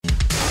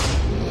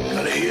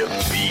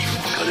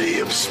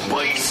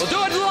spice. We'll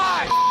do it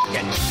live.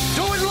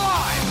 Do it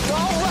live.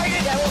 I'll write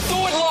it and we'll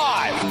do it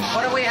live.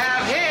 What do we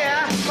have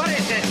here? What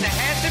is this? The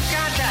handsome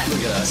contest.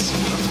 Look at us.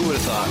 Who would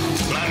have thought?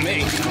 Not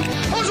me.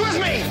 Who's with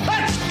me?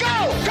 Let's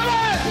go! Come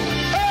on!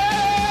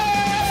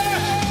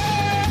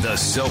 The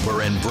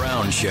Soper and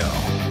Brown Show.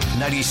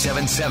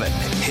 97.7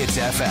 Hits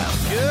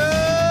FM.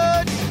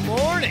 Good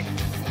morning,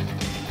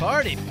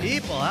 party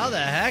people. How the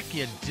heck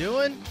you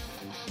doing?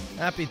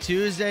 Happy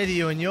Tuesday to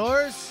you and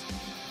yours.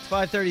 It's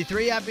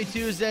 5:33. Happy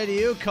Tuesday to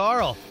you,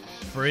 Carl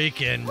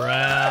freaking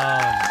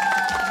Brown.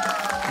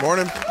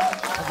 Morning.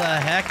 What the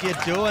heck you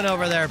doing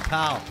over there,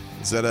 pal?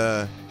 Is that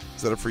a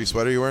free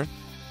sweater you're wearing?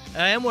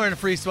 I am wearing a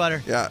free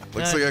sweater. Yeah,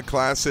 looks like a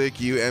classic.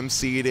 You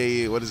emceed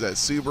a, what is that,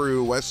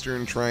 Subaru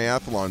Western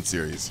Triathlon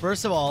Series.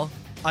 First of all,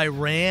 I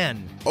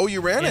ran. Oh,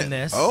 you ran in it?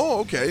 this. Oh,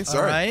 okay. Sorry.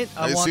 All right.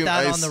 I want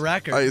that on the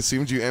record. I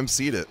assumed you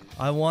emceed it.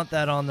 I want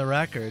that on the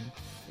record.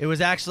 It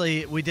was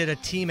actually, we did a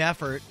team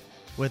effort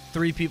with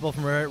 3 people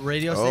from a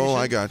radio station. Oh,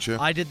 I gotcha.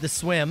 I did the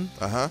swim.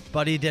 Uh-huh.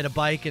 Buddy did a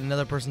bike and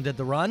another person did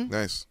the run.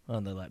 Nice. Oh,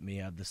 they let me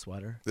have the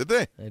sweater. Did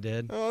they? They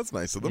did. Oh, that's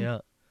nice of them.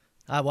 Yeah.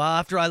 Well,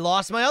 after I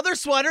lost my other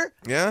sweater.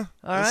 Yeah?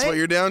 All That's right. what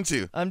you're down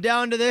to. I'm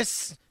down to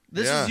this.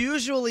 This Yeah. is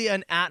usually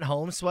an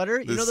at-home sweater.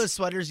 You know those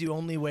sweaters you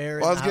only wear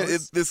in the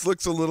house? This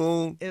looks a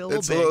little A little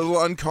it's big. a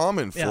little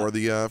uncommon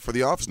Yeah. for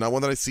the office. Not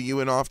one that I see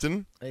you in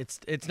often.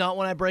 It's not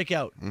when I break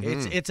out.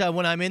 Mm-hmm. It's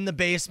when I'm in the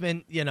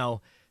basement, you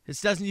know.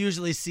 This doesn't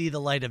usually see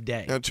the light of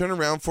day. Now turn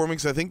around for me,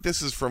 because I think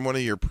this is from one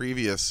of your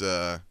previous.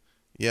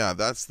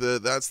 That's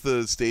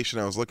the station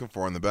I was looking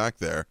for in the back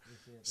there.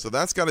 So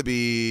that's got to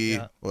be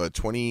what,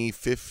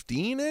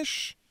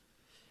 2015-ish.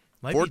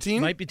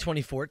 14? Might be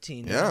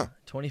 2014. Yeah.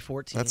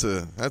 2014.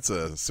 That's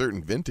a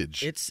certain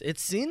vintage. It's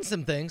seen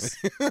some things.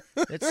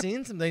 It's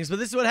seen some things, but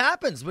this is what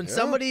happens when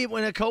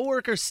when a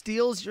coworker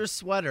steals your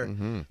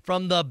sweater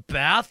from the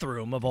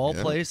bathroom of all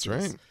places.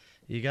 That's right.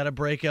 You got to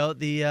break out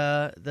the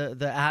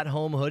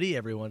at-home hoodie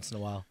every once in a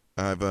while.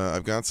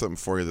 I've got something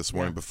for you this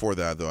morning. Before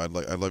that, though, I'd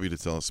love you to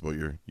tell us about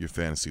your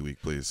fantasy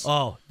week, please.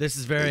 Oh, this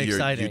is very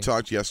exciting. You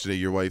talked yesterday.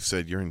 Your wife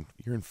said you're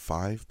in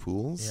 5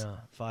 pools. Yeah,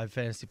 5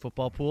 fantasy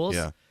football pools.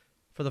 Yeah.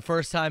 For the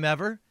first time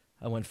ever,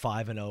 I went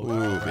 5-0.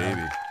 Ooh,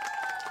 baby.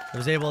 I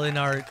was able in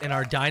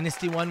our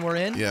dynasty one we're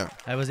in. Yeah.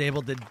 I was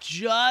able to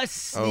just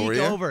sneak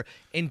over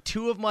in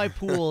 2 of my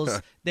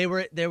pools.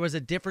 There was a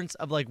difference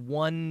of like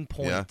 1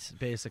 point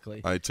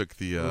basically. I took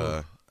the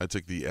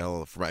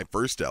L for my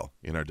first L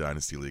in our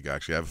dynasty league.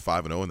 Actually, I have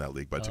 5-0 in that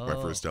league, but I took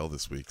my first L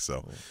this week.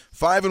 So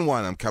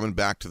 5-1. I'm coming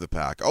back to the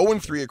pack.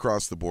 0-3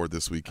 across the board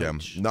this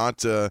weekend.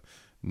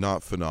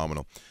 Not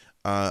phenomenal.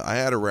 I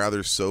had a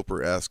rather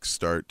Soper-esque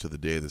start to the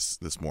day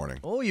this morning.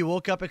 Oh, you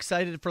woke up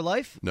excited for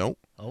life? No.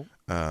 Oh.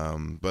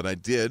 But I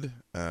did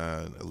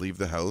leave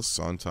the house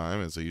on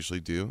time, as I usually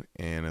do.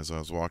 And as I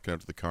was walking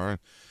out to the car,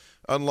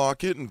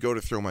 unlock it and go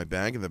to throw my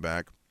bag in the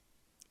back,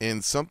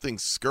 and something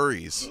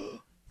scurries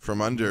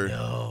from under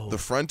the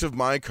front of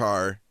my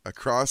car,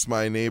 across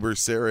my neighbor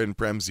Sarah and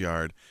Prem's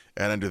yard,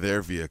 and under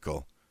their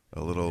vehicle.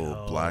 A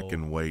little black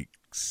and white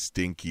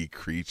stinky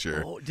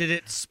creature. Oh, did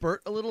it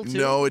spurt a little too?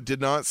 No, it did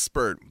not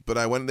spurt. But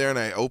I went there and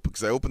I opened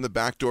the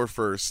back door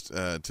first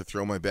to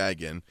throw my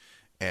bag in,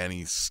 and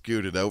he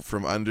scooted out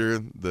from under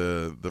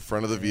the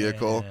front of the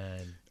vehicle,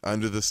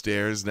 under the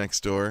stairs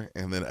next door,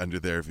 and then under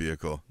their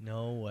vehicle.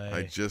 No way.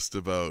 I just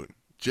about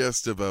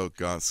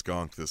got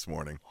skunked this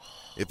morning.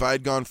 If I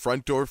had gone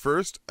front door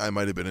first, I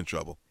might have been in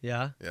trouble.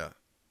 Yeah? Yeah.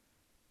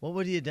 What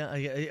would you have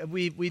done?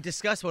 We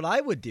discussed what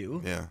I would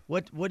do. Yeah.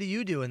 What do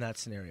you do in that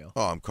scenario?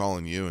 Oh, I'm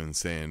calling you and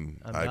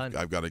saying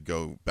I've got to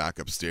go back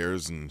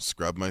upstairs and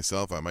scrub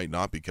myself. I might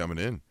not be coming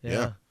in.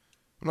 Yeah.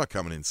 I'm not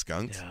coming in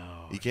skunked.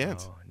 No, you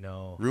can't.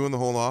 No. Ruin the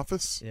whole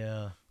office?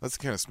 Yeah. That's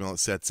the kind of smell that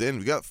sets in.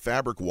 We got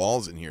fabric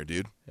walls in here,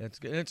 dude. It's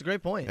a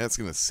great point. That's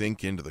going to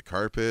sink into the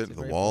carpet,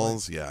 the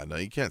walls. Point. Yeah, no,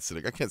 you can't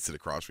sit. I can't sit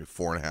across for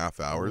 4.5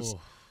 hours. Ooh.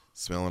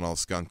 Smelling all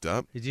skunked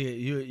up.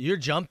 You're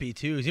jumpy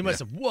too. You must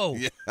have. Whoa.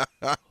 Yeah.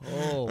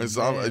 Oh,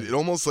 it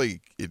almost like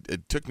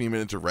it took me a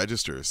minute to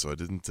register, so I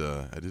didn't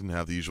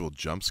have the usual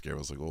jump scare. I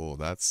was like, oh,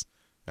 that's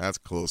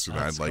closer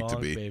than I'd like to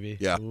be. Baby.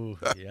 Yeah. Ooh,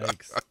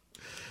 yikes.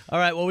 All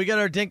right. Well, we got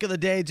our dink of the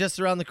day just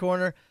around the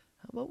corner.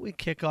 How about we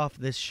kick off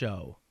this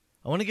show?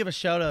 I want to give a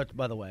shout out,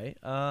 by the way.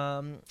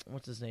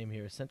 What's his name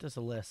here? Sent us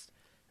a list.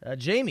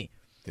 Jamie.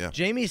 Yeah.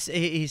 Jamie,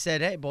 he said,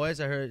 hey, boys,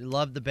 I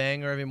love the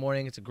banger every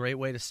morning. It's a great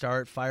way to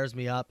start. Fires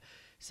me up.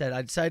 He said,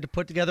 I decided to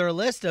put together a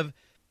list of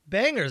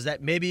bangers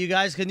that maybe you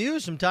guys can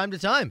use from time to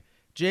time.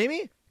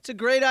 Jamie, it's a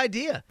great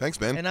idea.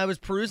 Thanks, man. And I was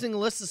perusing the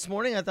list this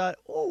morning. I thought,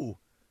 oh,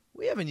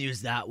 we haven't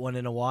used that one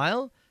in a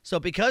while. So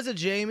because of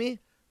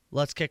Jamie,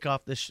 let's kick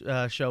off this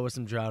show with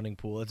some Drowning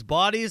Pool. It's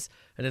Bodies,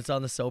 and it's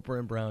on the Soper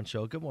and Brown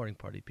Show. Good morning,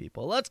 party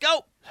people. Let's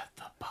go. Let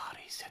the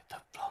bodies hit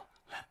the floor.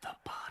 Let the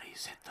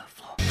bodies hit the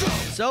floor.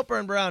 Soper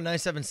and Brown,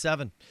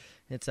 97.7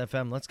 Hits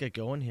FM. Let's get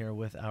going here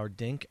with our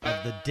dink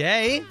of the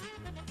day.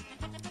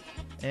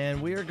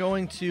 And we are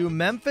going to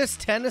Memphis,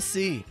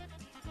 Tennessee.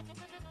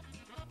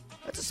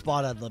 That's a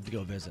spot I'd love to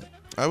go visit.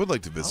 I would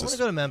like to I visit. want to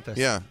go to Memphis.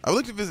 Yeah, I would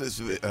like to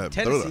visit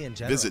Tennessee in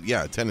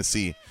general.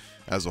 Tennessee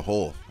as a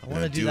whole. I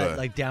want to do that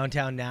like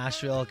downtown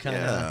Nashville kind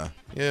of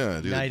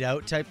night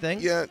out type thing.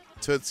 Yeah,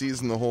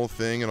 Tootsie's and the whole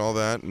thing and all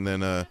that, and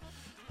then a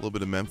little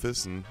bit of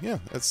Memphis, and yeah,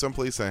 that's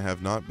someplace I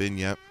have not been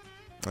yet.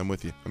 I'm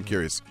with you. I'm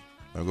curious.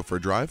 I'll go for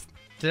a drive.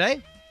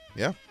 Today?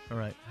 Yeah. All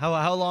right.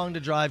 How long to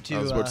drive to?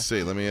 I was about to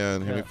say. Let me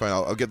find.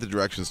 I'll get the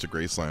directions to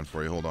Graceland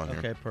for you. Hold on here.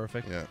 Okay,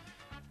 perfect. Yeah.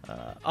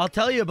 I'll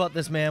tell you about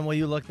this man while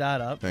you look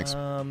that up. Thanks.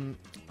 I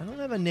don't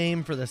have a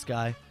name for this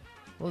guy.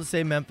 We'll just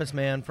say Memphis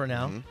Man for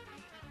now.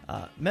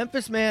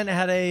 Memphis Man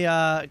had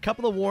a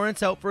couple of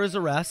warrants out for his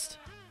arrest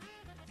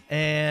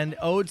and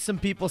owed some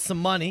people some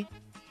money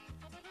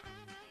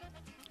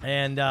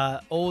and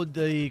owed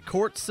the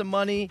court some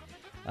money.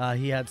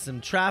 He had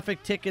some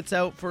traffic tickets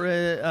out for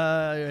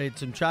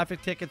some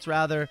traffic tickets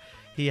rather.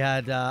 He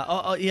had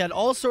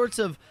all sorts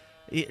of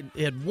he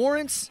had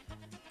warrants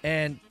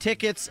and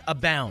tickets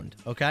abound.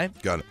 Okay,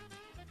 Got it.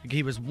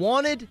 he was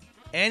wanted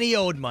and he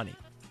owed money.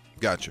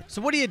 Gotcha.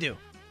 So what do?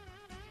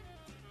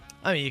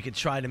 I mean, you could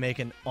try to make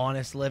an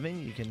honest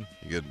living. You can.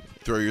 You could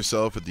throw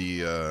yourself at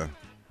the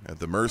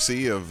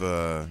mercy of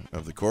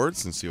the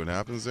courts and see what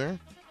happens there.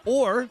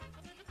 Or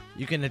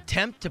you can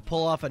attempt to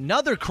pull off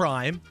another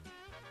crime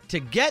to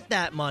get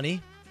that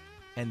money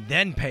and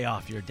then pay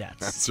off your debts.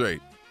 That's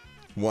right.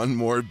 One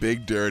more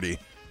big dirty.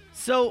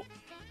 So,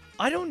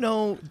 I don't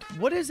know.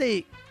 What is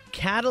a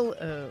Go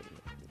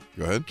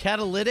ahead.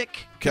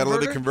 catalytic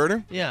Catalytic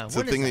converter? Yeah. It's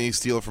the thing that you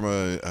steal from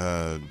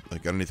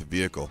like underneath a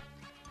vehicle.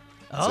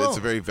 Oh. So it's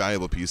a very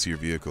valuable piece of your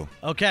vehicle.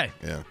 Okay.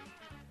 Yeah.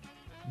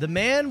 The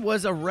man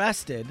was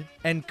arrested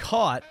and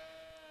caught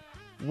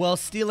while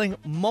stealing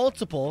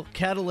multiple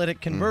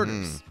catalytic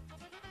converters.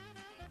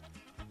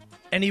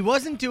 And he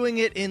wasn't doing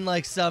it in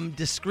like some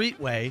discreet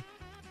way.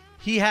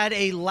 He had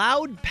a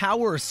loud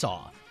power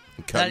saw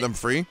Cutting them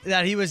free?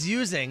 that he was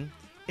using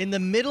in the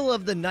middle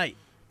of the night.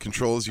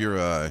 Controls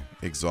your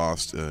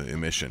exhaust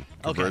emission.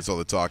 Converts all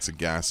the toxic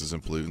gases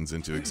and pollutants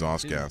into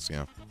exhaust gas,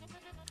 yeah.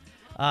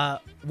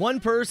 One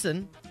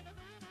person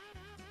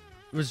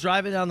was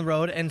driving down the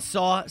road and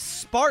saw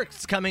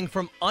sparks coming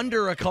from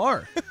under a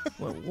car.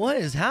 What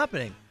is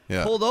happening?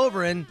 Yeah. Pulled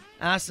over and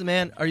asked the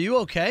man, "Are you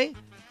okay?"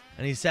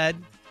 And he said,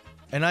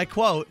 and I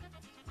quote,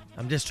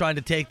 "I'm just trying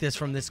to take this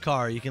from this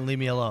car. You can leave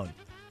me alone."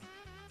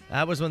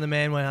 That was when the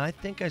man went, "I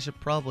think I should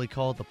probably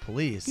call the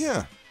police."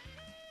 Yeah.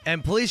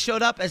 And police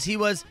showed up as he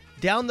was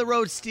down the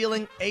road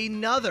stealing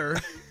another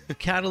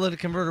catalytic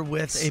converter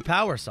with a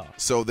power saw.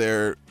 So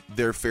they're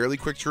fairly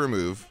quick to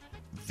remove.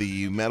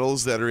 The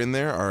metals that are in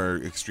there are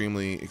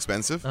extremely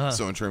expensive.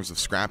 So in terms of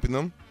scrapping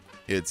them,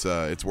 it's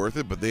worth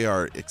it, but they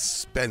are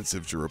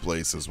expensive to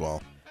replace as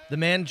well. The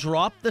man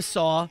dropped the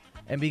saw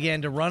and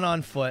began to run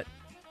on foot.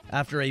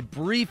 After a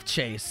brief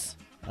chase,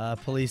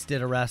 police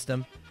did arrest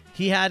him.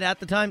 He had, at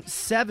the time,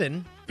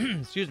 7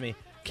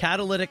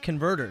 catalytic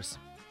converters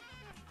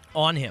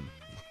on him.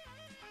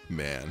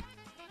 Man.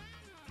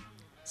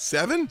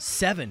 7?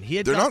 7.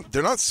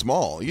 They're not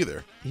small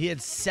either. He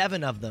had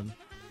 7 of them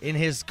in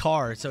his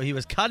car. So he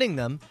was cutting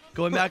them,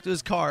 going back to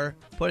his car,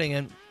 putting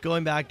in,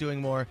 going back,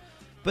 doing more.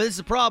 But this is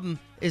the problem,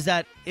 is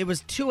that it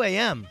was 2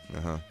 a.m.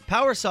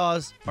 Power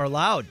saws are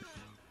loud.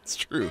 It's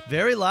true.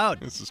 Very loud.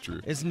 This is true.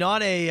 It's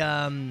not a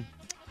Not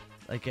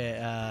like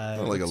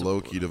a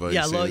low key device.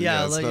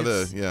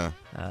 Yeah,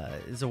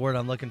 is a word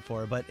I'm looking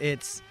for, but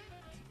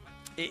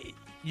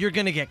you're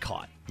gonna get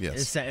caught.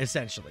 Yes.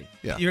 Essentially.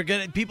 Yeah.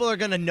 People are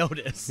gonna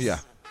notice. Yeah.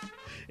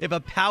 If a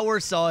power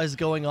saw is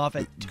going off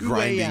at 2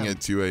 Grinding a.m.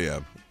 at 2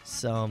 a.m.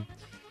 So,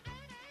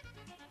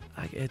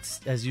 it's,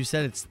 as you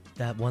said, it's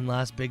that one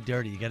last big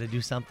dirty. You got to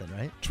do something,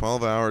 right?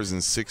 12 hours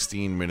and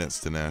 16 minutes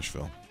to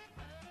Nashville.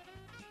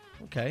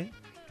 Okay.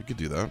 You could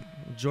do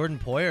that. Jordan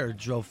Poyer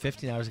drove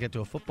 15 hours to get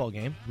to a football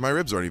game. My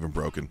ribs aren't even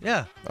broken.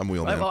 Yeah. I'm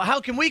wheelman. Well, how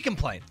can we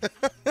complain?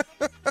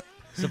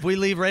 So if we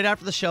leave right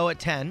after the show at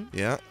 10,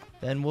 Yeah.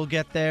 then we'll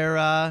get there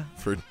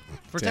For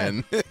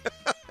 10.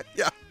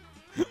 Yeah.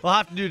 We'll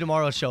have to do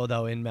tomorrow's show,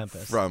 though, in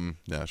Memphis. From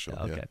Nashville.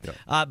 Okay.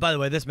 Yeah. By the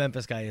way, this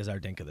Memphis guy is our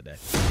dink of the day.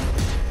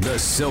 The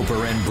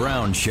Soper and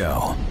Brown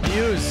Show.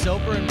 News,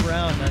 Soper and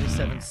Brown,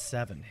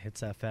 97.7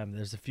 Hits FM.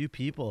 There's a few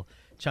people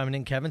chiming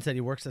in. Kevin said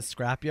he works at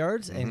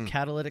scrapyards and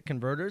catalytic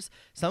converters.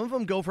 Some of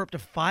them go for up to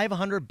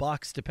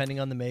 $500 depending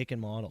on the make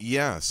and model.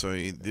 Yeah, so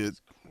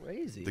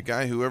Crazy. the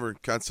guy, whoever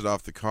cuts it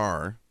off the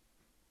car,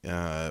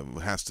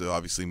 has to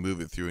obviously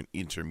move it through an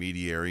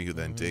intermediary who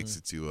then takes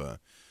it to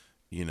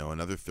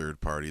another third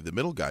party. The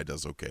middle guy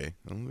does okay.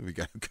 I don't think the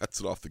guy who cuts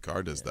it off the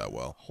car does that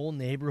well. Whole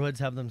neighborhoods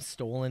have them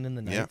stolen in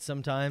the night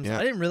sometimes. Yeah.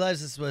 I didn't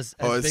realize this was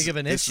as big of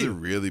an It's a issue.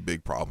 really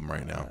big problem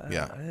right now. I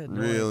had no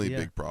really idea.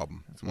 big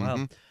problem. That's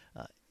wild.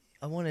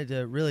 I wanted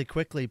to really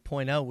quickly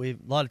point out we've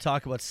a lot of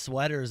talk about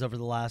sweaters over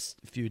the last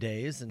few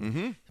days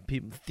and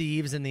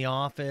thieves in the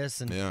office.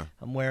 And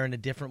I'm wearing a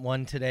different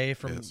one today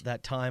from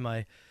that time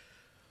I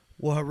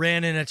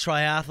ran in a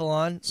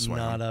triathlon. Swam.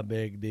 Not a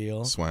big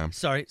deal. Swam in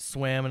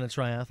a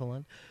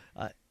triathlon.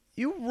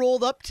 You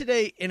rolled up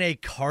today in a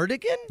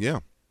cardigan?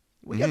 Yeah.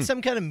 We got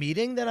some kind of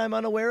meeting that I'm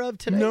unaware of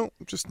today? No,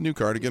 just a new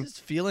cardigan.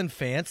 Just feeling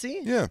fancy?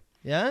 Yeah.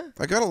 Yeah?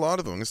 I got a lot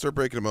of them. I'm going to start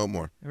breaking them out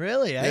more.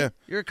 Really? Yeah.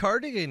 You're a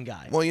cardigan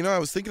guy. Well, I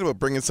was thinking about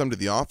bringing some to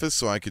the office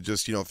so I could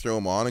just, throw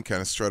them on and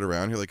kind of strut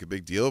around here like a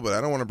big deal, but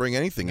I don't want to bring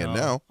anything in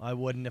now. I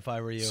wouldn't if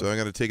I were you. So I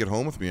got to take it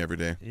home with me every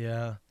day.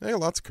 Yeah. I got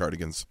lots of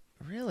cardigans.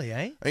 Really,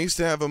 eh? I used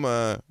to have them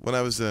when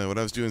I was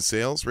doing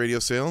sales, radio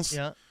sales.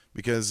 Yeah.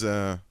 Because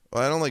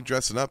I don't like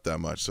dressing up that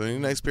much. So a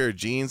nice pair of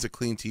jeans, a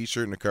clean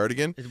T-shirt, and a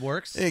cardigan. It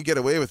works? And you get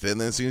away with it.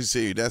 And then as soon as you sit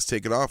at your desk,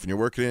 take it off, and you're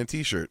working in a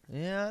T-shirt.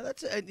 Yeah,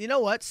 that's you know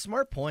what?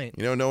 Smart point.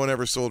 No one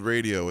ever sold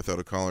radio without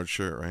a collared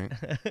shirt, right?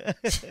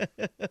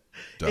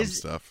 Dumb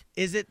stuff.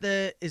 Is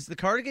the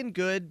cardigan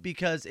good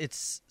because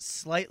it's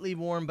slightly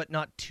warm but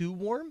not too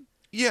warm?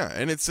 Yeah,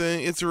 and it's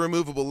a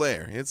removable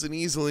layer. It's an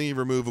easily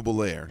removable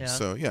layer. Yeah.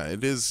 So yeah,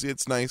 it is.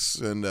 It's nice,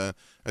 and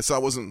I saw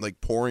it wasn't like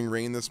pouring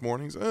rain this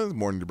morning. So it was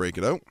morning to break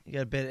it out. You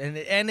got a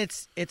bit, and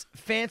it's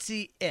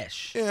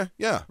fancy-ish.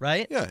 Yeah.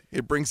 Right? Yeah,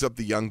 it brings up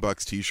the Young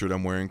Bucks T-shirt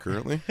I'm wearing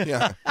currently.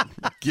 Yeah,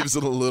 gives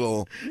it a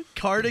little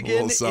cardigan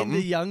little something. in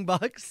the Young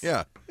Bucks.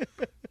 Yeah.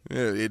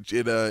 Yeah,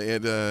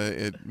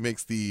 it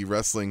makes the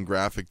wrestling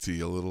graphic to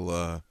you a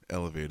little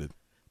elevated,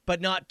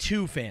 but not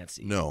too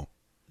fancy. No.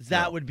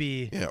 That would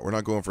be. Yeah, we're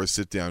not going for a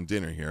sit-down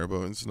dinner here,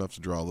 but it's enough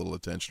to draw a little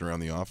attention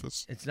around the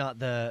office. It's not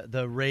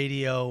the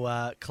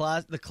radio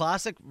the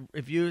classic.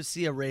 If you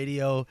see a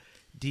radio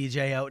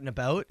DJ out and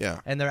about,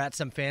 and they're at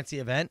some fancy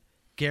event,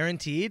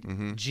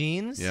 guaranteed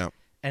jeans. Yeah.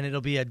 And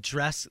it'll be a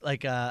dress,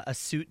 like a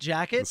suit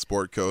jacket. A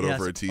sport coat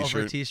over a T-shirt.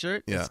 Over a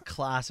T-shirt. Yeah. It's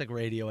classic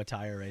radio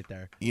attire right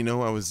there.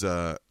 I was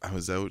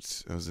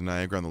in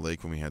Niagara on the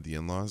Lake when we had the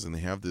in-laws, and they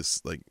have this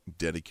like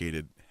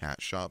dedicated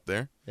hat shop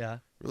there. Yeah.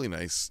 Really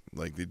nice.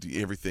 Like they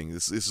do everything.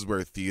 This is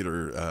where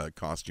theater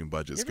costume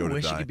budgets You ever go to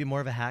wish die. you could be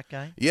more of a hat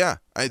guy? Yeah,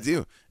 I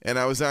do. And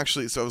I was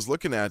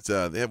looking at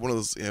they have one of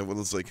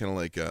those like kind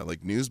of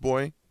like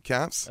newsboy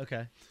caps.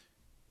 Okay.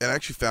 And I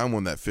actually found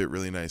one that fit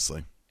really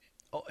nicely.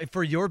 Oh,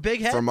 for your big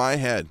head? For my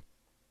head.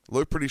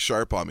 Looked pretty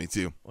sharp on me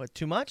too. What,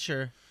 too much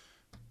or?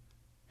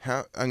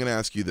 I'm going to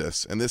ask you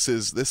this, and this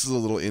is a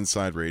little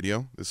inside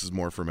radio. This is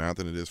more for Matt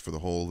than it is for the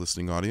whole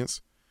listening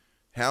audience.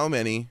 How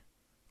many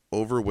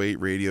overweight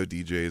radio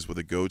DJs with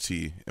a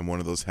goatee and one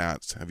of those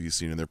hats have you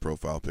seen in their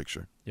profile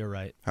picture? You're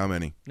right. How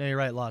many? No, you're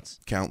right.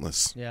 Lots.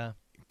 Countless. Yeah.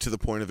 To the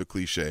point of a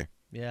cliche.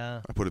 Yeah.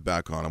 I put it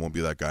back on. I won't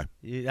be that guy.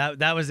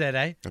 That was it,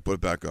 eh? I put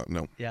it back on.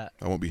 No. Yeah.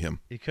 I won't be him.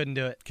 You couldn't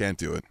do it. Can't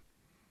do it.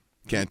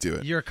 Can't do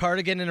it. You're a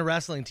cardigan and a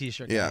wrestling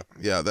T-shirt guy.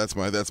 Yeah, that's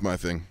my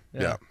thing.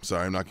 Yeah. Yeah.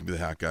 Sorry, I'm not going to be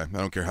the hat guy. I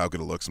don't care how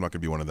good it looks. I'm not going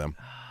to be one of them.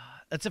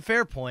 That's a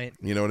fair point.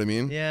 You know what I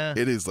mean? Yeah.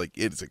 It's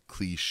a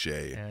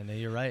cliche. Yeah, no,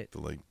 you're right.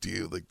 The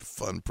the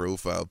fun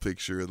profile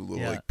picture, the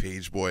little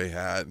page boy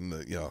hat, and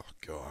oh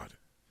God,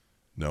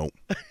 no.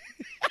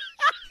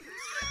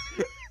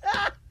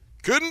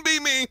 Couldn't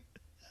be me.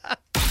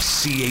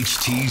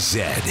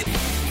 CHTZ.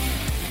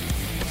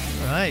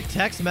 All right,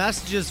 text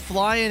messages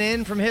flying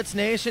in from Hits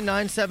Nation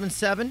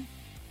 977.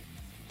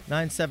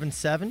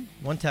 977.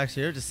 One text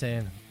here just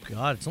saying,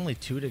 God, it's only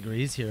 2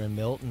 degrees here in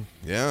Milton.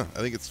 Yeah, I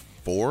think it's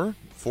 4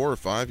 or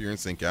 5. You're in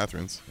St.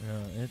 Catharines.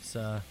 Yeah, it's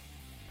a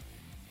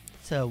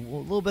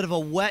little bit of a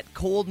wet,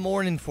 cold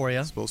morning for you.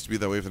 It's supposed to be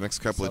that way for the next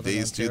couple of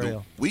days too.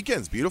 Ontario. The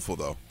weekend's beautiful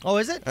though. Oh,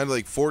 is it? I had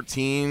like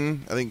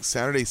 14. I think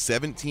Saturday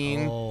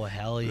 17. Oh,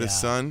 hell yeah. The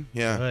sun.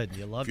 Yeah. Good.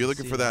 You love if you're to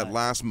looking see for that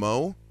last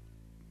mow,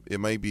 it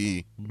might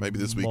be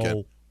this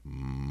weekend.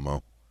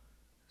 Mow.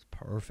 It's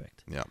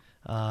perfect. Yeah.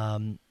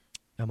 And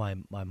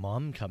my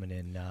mom coming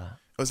in.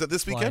 Was that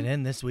this flying weekend?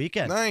 in this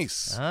weekend.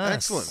 Nice.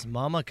 Excellent.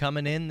 Mama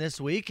coming in this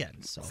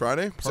weekend. So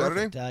Friday?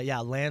 perfect. Saturday? Yeah,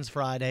 lands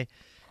Friday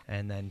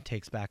and then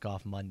takes back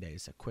off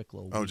Mondays. A quick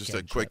little Oh, just a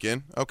weekend quick trip.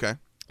 in? Okay.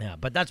 Yeah,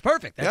 but that's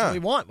perfect. That's what we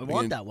want. We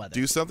want that weather.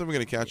 Do something. We're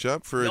going to catch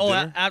up for Oh,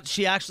 dinner.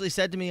 she actually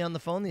said to me on the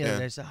phone the other Yeah.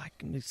 day, said,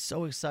 I'm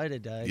so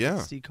excited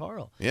to see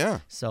Carl.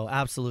 Yeah. So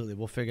absolutely,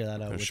 we'll figure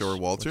that out. Show her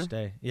Walter? Which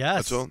day.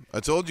 Yes. I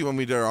told you when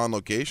we did our on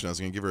location, I was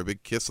going to give her a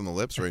big kiss on the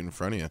lips right in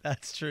front of you.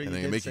 That's true. And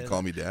then make you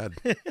call me Dad.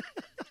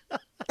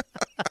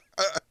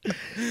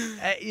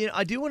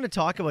 I do want to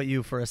talk about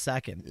you for a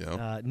second.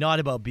 Yeah. Not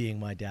about being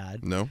my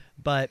dad. No.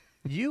 But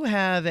you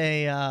have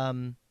a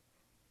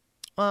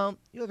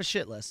you have a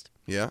shit list.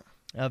 Yeah.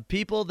 Of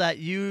people that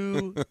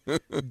you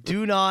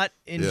do not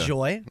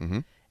enjoy. Mm-hmm.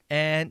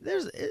 And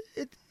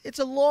it's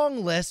a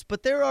long list,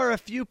 but there are a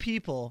few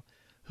people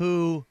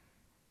who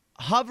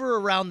hover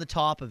around the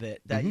top of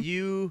it that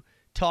you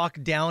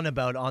talk down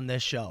about on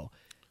this show.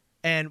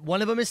 And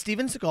one of them is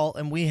Steven Seagal,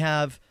 and we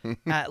have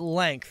at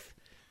length,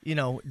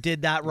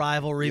 did that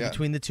rivalry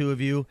between the two of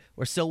you.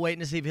 We're still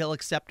waiting to see if he'll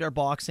accept our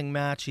boxing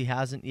match. He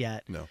hasn't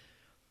yet. No.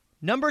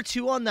 Number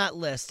 2 on that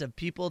list of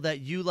people that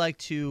you like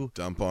to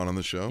dump on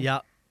the show.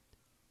 Yeah.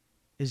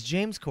 Is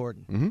James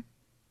Corden. Mm-hmm.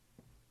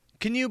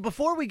 Can you,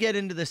 before we get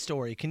into this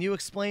story, can you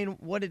explain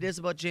what it is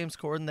about James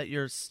Corden that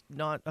you're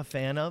not a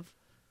fan of?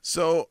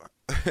 So,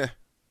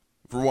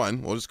 for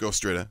one, we'll just go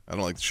straight at. I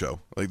don't like the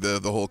show. Like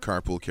the whole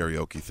carpool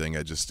karaoke thing.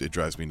 It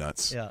drives me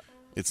nuts. Yeah.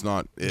 It's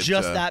not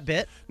just that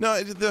bit.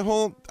 No, the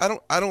whole.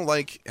 I don't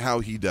like how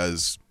he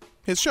does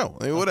his show.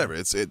 I mean, whatever.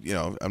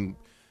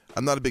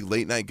 I'm not a big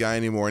late night guy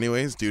anymore,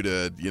 anyways, due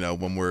to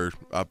when we're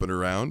up and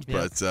around.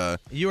 Yeah. But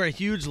You were a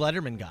huge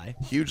Letterman guy.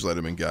 Huge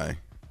Letterman guy.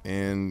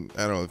 And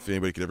I don't know if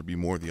anybody could ever be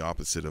more the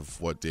opposite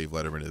of what Dave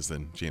Letterman is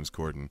than James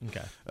Corden.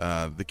 Okay.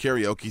 The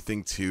karaoke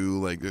thing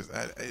too, like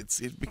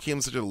it became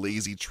such a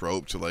lazy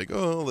trope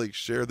to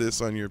share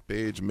this on your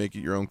page and make it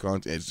your own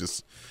content. It's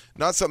just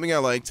not something I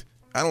liked.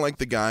 I don't like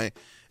the guy,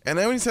 and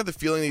I always had the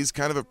feeling he's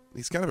kind of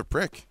a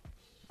prick.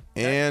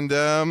 And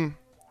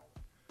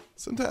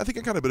sometimes I think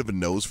I got a bit of a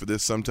nose for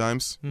this.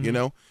 Sometimes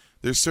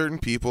there's certain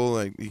people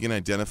like you can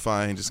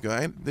identify and just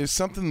go, there's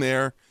something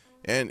there,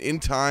 and in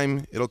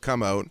time it'll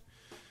come out.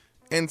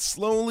 And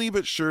slowly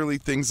but surely,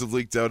 things have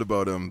leaked out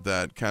about him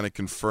that kind of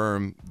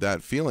confirm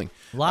that feeling.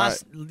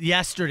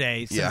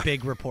 Yesterday, some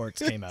big reports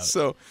came out.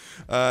 So,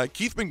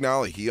 Keith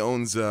McNally, he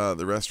owns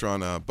the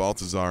restaurant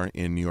Baltazar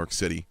in New York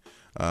City.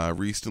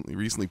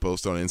 Recently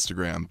posted on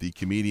Instagram, the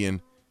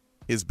comedian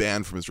is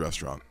banned from his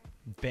restaurant.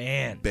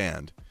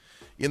 Banned.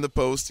 In the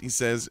post, he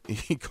says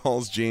he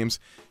calls James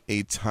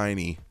a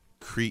tiny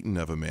cretin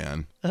of a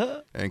man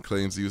and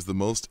claims he was the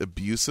most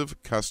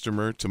abusive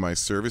customer to my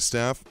service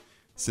staff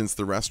since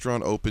the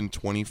restaurant opened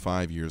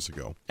 25 years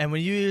ago. And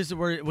when he uses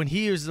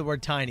the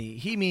word tiny,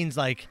 he means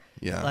like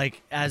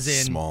as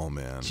in small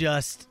man.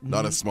 Just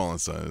not as small in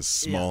size,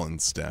 small in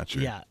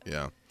stature.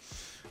 Yeah.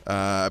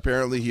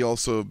 Apparently, he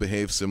also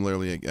behaved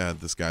similarly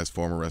at this guy's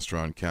former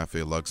restaurant,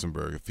 Cafe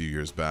Luxembourg, a few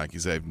years back. He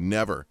said, "I've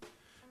never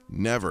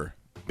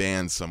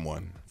banned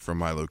someone from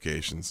my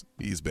locations.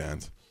 He's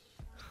banned.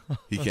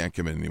 He can't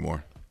come in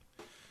anymore."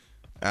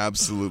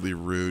 Absolutely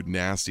rude,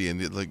 nasty, and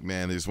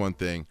there's one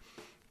thing.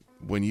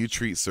 When you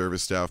treat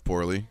service staff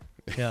poorly,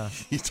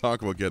 you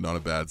talk about getting on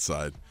a bad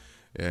side,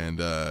 and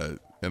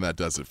that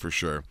does it for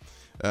sure.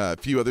 A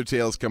few other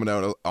tales coming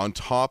out on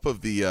top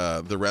of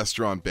the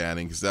restaurant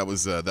banning, because that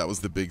was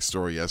the big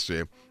story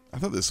yesterday. I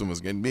thought this one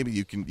was good. Maybe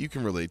you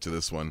can relate to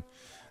this one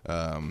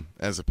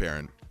as a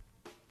parent.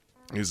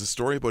 There's a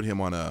story about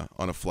him on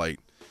a flight.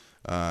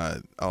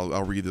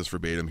 I'll read this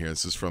verbatim here.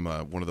 This is from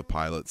one of the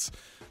pilots.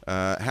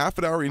 Half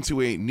an hour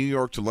into a New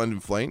York to London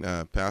flight,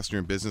 a passenger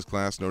in business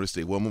class noticed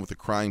a woman with a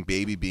crying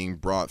baby being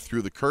brought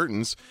through the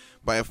curtains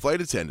by a flight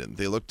attendant.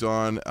 They looked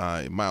on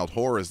in mild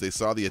horror as they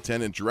saw the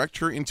attendant direct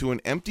her into an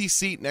empty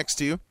seat next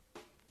to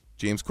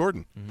James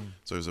Corden. Mm-hmm.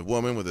 So there's a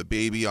woman with a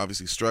baby,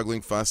 obviously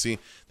struggling, fussy.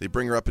 They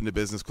bring her up into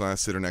business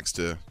class, sit her next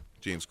to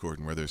James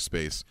Corden where there's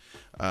space.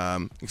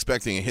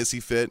 Expecting a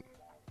hissy fit,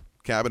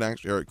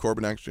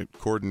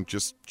 Corden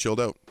just chilled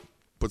out,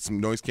 put some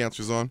noise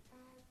cancelers on,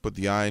 put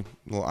the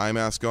little eye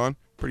mask on.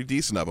 Pretty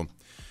decent of him.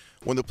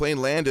 When the plane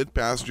landed,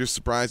 passengers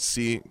surprised to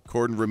see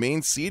Corden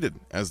remain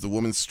seated as the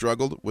woman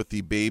struggled with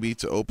the baby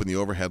to open the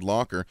overhead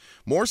locker.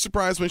 More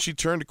surprised when she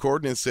turned to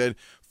Corden and said,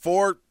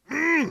 "For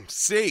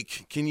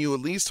sake, can you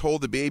at least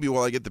hold the baby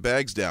while I get the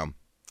bags down?"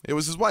 It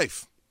was his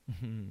wife,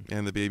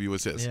 and the baby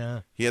was his.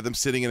 Yeah. He had them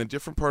sitting in a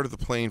different part of the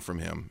plane from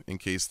him in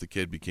case the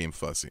kid became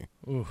fussy.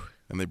 Ooh.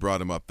 And they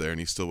brought him up there, and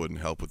he still wouldn't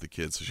help with the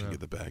kids so she could get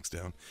the bags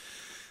down.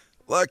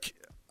 Look,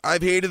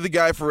 I've hated the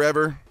guy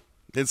forever.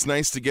 It's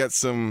nice to get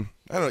some,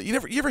 I don't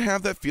know, you ever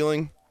have that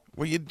feeling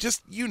where you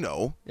just,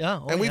 Yeah.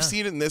 And we've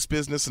seen it in this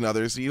business and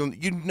others.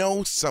 You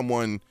know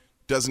someone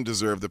doesn't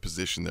deserve the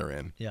position they're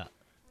in. Yeah.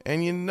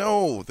 And you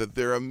know that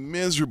they're a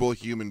miserable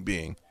human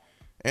being.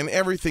 And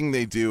everything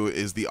they do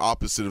is the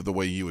opposite of the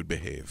way you would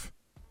behave.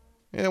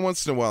 And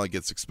once in a while it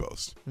gets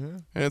exposed. Mm-hmm.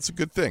 And it's a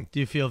good thing. Do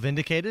you feel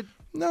vindicated?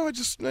 No, I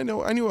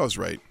knew I was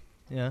right.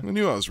 Yeah. I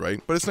knew I was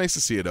right. But it's nice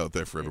to see it out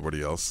there for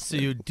everybody else. So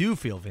you do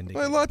feel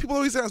vindicated. Well, a lot of people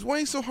always ask, why are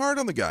you so hard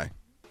on the guy?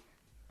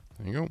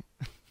 There you go.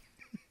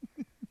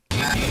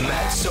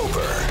 Matt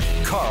Soper,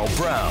 Carl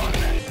Brown.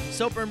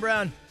 Soper and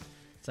Brown.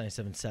 It's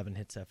 97.7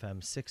 Hits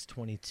FM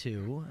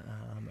 622.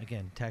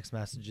 Again, text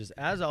messages,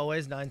 as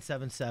always,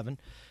 977-977.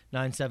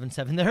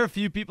 There are a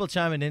few people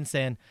chiming in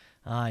saying,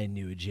 I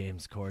knew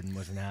James Corden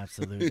was an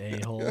absolute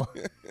a-hole.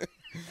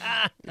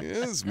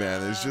 Yes,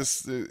 man.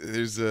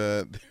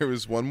 There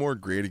was one more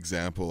great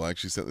example. I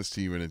actually sent this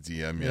to you in a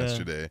DM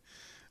yesterday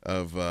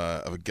of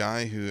a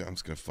guy who, I'm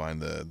just going to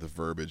find the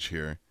verbiage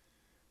here.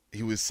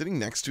 He was sitting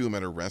next to him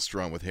at a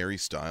restaurant with Harry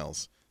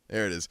Styles.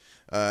 There it is.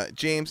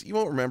 James, you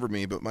won't remember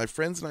me, but my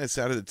friends and I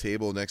sat at a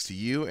table next to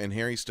you and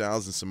Harry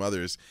Styles and some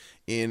others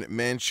in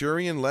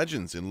Manchurian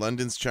Legends in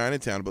London's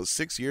Chinatown about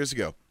 6 years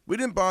ago. We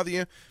didn't bother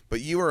you, but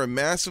you are a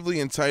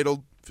massively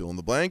entitled fill in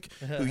the blank,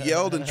 who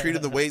yelled and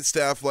treated the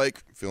waitstaff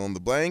like fill in the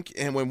blank,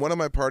 and when one of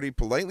my party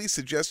politely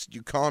suggested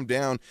you calm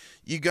down,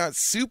 you got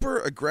super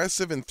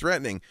aggressive and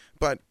threatening,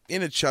 but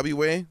in a chubby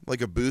way,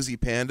 like a boozy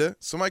panda.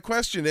 So my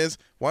question is,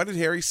 why did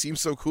Harry seem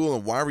so cool,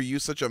 and why were you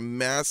such a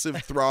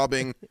massive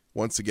throbbing,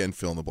 once again,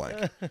 fill in the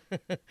blank?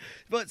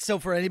 But so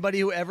for anybody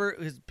who ever,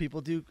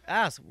 people do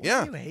ask,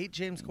 why do you hate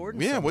James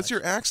Corden so what's much?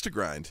 your axe to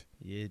grind?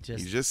 He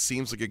just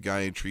seems like a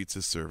guy who treats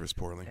his service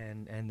poorly.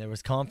 And there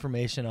was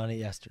confirmation on it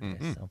yesterday.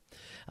 Mm-hmm. So,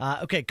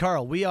 okay,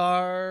 Carl, we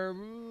are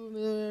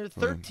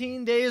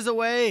 13 days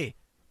away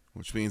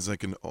which means I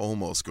can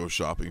almost go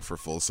shopping for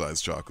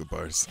full-size chocolate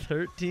bars.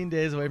 13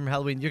 days away from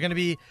Halloween. You're going to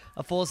be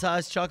a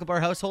full-size chocolate bar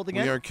household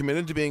again? We are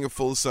committed to being a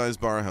full-size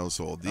bar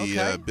household. The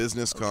Okay.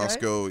 business Okay.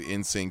 Costco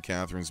in St.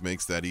 Catharines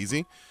makes that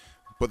easy.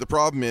 But the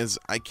problem is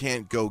I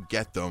can't go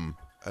get them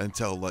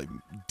until like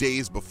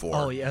days before.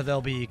 Oh, yeah,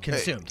 they'll be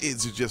consumed.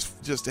 It's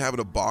just having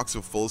a box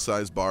of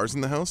full-size bars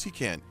in the house. You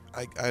can't.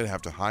 I'd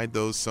have to hide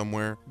those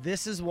somewhere.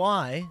 This is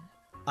why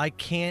I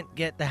can't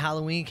get the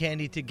Halloween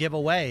candy to give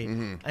away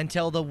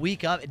until the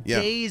week of, Yeah.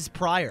 days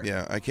prior.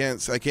 Yeah, I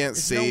can't no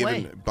save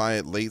way. and buy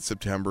it late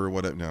September or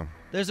whatever. No.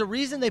 There's a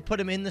reason they put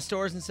them in the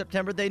stores in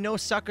September. They know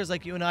suckers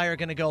like you and I are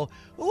going to go,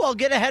 ooh, I'll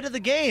get ahead of the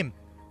game.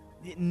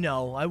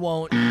 No, I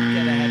won't get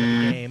ahead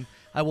of the game.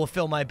 I will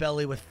fill my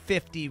belly with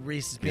 50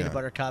 Reese's peanut Yeah.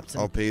 butter cups.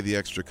 And I'll pay the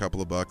extra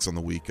couple of bucks on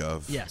the week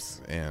of.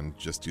 Yes. And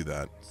just do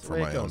that the for way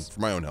it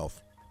my own goes.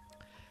 health.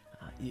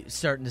 you're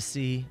starting to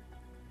see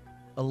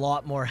a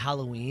lot more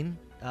Halloween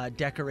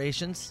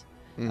decorations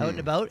out and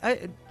about.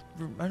 I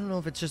don't know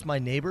if it's just my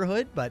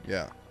neighborhood, but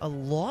Yeah. a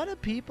lot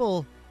of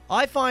people,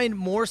 I find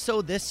more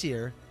so this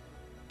year,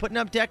 putting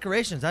up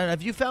decorations. I don't know,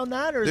 have you found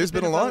that? Or has There's it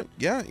been a about- lot.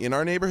 Yeah, in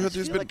our neighborhood, I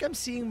there's feel been. like I'm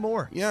seeing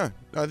more. Yeah,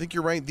 I think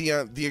you're right.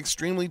 The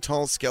extremely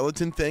tall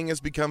skeleton thing has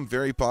become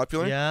very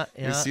popular. Yeah,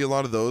 You yeah. see a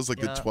lot of those, like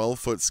Yeah. the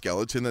 12-foot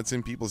skeleton that's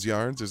in people's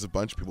yards. There's a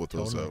bunch of people with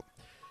those Totally. out.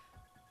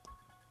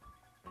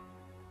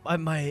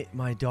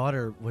 My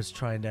daughter was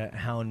trying to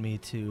hound me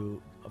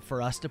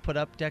for us to put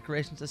up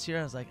decorations this year.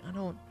 I was like, I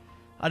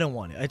don't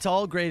want to. It's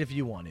all great if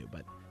you want to,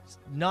 but it's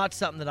not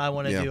something that I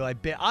want to Yeah.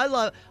 do.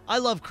 I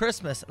love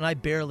Christmas, and I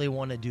barely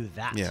want to do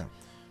that. Yeah.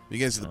 You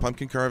guys do the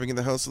pumpkin carving in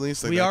the house at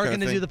least? Like we that are kind of going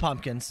to thing? do the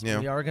pumpkins. Yeah.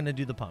 We are going to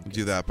do the pumpkins.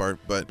 Do that part,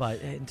 but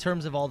in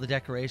terms of all the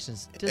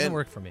decorations, it doesn't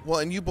work for me. Well,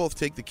 and you both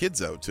take the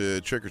kids out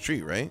to trick or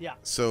treat, right? Yeah.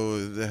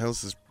 So the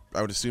house is,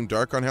 I would assume,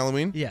 dark on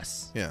Halloween.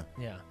 Yes. Yeah.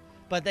 Yeah.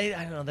 But I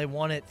don't know, they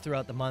want it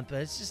throughout the month,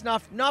 but it's just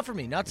not for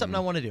me, not something I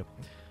want to do.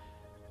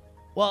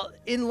 Well,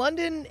 in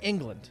London,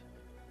 England,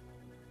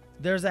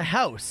 there's a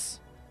house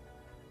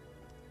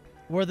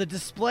where the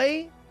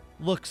display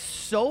looks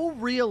so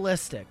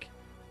realistic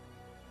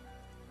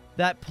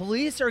that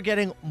police are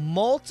getting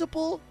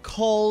multiple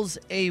calls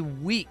a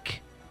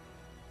week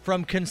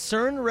from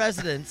concerned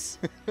residents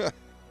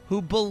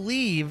who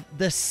believe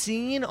the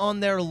scene on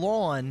their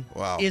lawn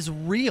Wow. is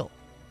real.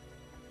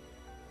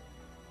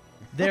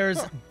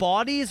 There's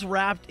bodies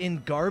wrapped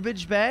in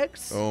garbage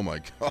bags. Oh my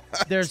god.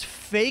 There's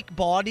fake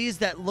bodies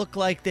that look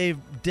like they've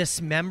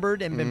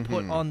dismembered and been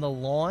put on the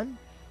lawn.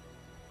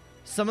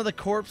 Some of the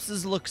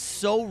corpses look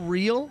so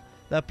real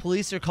that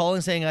police are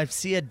calling saying, I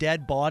see a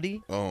dead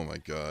body. Oh my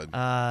god.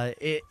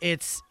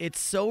 It's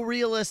so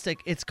realistic.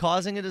 It's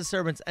causing a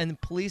disturbance, and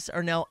police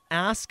are now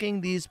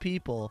asking these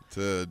people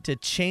To to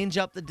change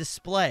up the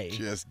display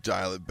just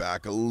dial it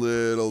back a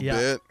little Yeah.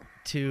 bit.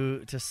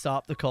 to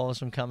stop the calls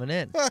from coming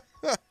in.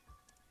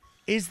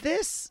 Is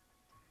this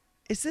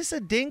a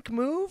dink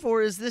move,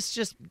 or is this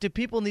just, do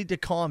people need to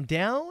calm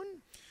down?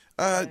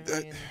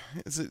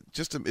 Is it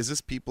just is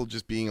this people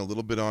just being a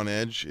little bit on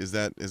edge? Is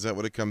that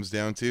what it comes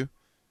down to?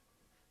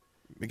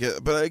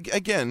 But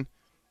again,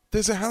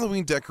 there's a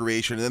Halloween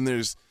decoration, and then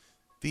there's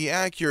the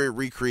accurate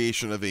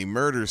recreation of a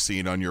murder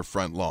scene on your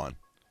front lawn.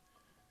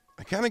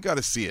 I kind of got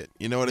to see it.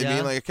 You know what I Yeah.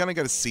 mean? Like I kind of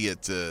got to see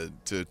it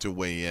to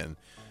weigh in.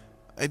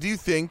 I do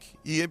think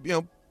you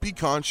know, be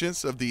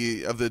conscious of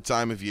the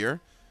time of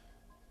year,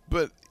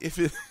 but if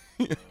it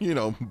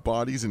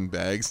bodies in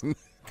bags and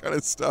kind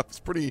of stuff, that's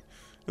pretty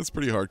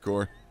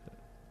hardcore.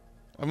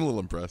 I'm a little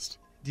impressed.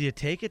 Do you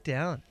take it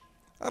down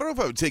I don't know if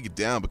I would take it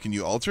down, but can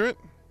you alter it?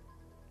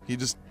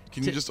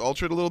 Can you just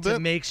alter it a little to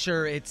bit? make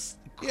sure it's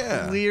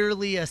Yeah.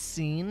 clearly a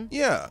scene?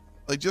 Yeah,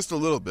 like just a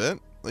little bit.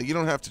 Like you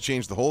don't have to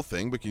change the whole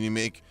thing, but can you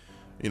make,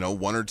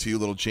 one or two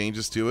little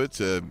changes to it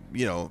to,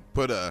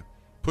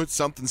 put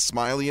something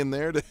smiley in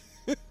there to,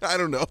 I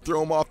don't know, throw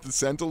them off the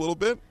scent a little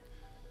bit?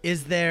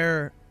 Is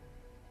there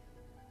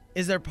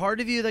part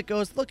of you that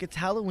goes, look, it's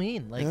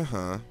Halloween, like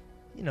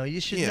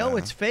you should know Yeah.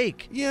 it's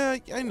fake, Yeah,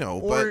 I know,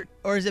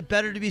 or is it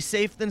better to be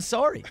safe than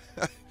sorry?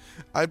 but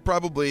I'd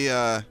probably,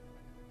 I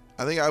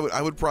think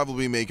I would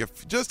probably make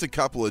just a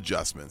couple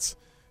adjustments.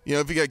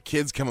 If you got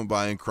kids coming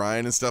by and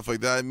crying and stuff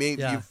like that,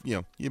 maybe Yeah.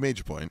 you made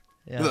your point.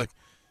 Yeah. Look,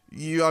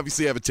 you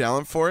obviously have a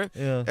talent for it,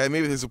 Yeah. and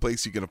maybe there's a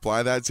place you can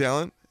apply that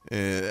talent.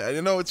 I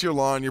know it's your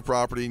lawn, your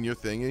property, and your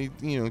thing, and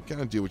you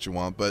kind of do what you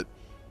want, but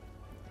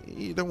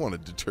you don't want to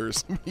deter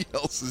somebody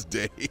else's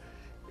day.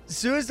 As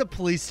soon as the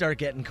police start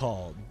getting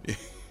called,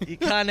 you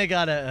kind of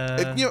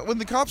gotta. When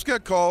the cops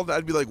got called,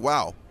 I'd be like,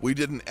 "Wow, we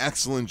did an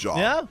excellent job.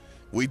 Yeah.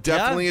 We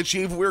definitely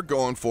achieved what we're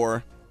going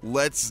for.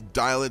 Let's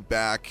dial it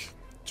back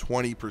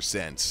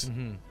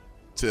 20%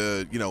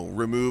 to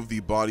remove the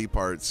body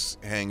parts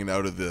hanging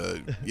out of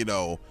the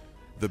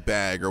the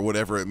bag or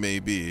whatever it may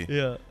be.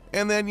 Yeah.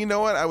 And then you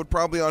know what? I would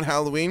probably on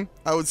Halloween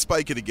I would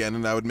spike it again,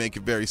 and I would make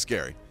it very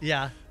scary.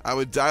 Yeah. I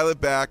would dial it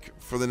back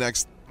for the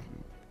next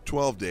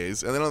 12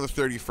 days, and then on the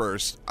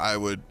 31st I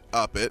would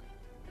up it,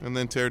 and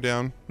then tear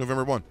down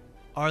November 1.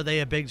 Are they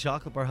a big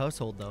chocolate bar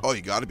household though? Oh,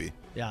 you got to be.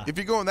 Yeah. If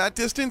you're going that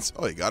distance,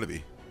 oh, you got to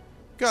be.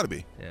 Gotta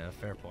be. Yeah,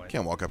 fair point.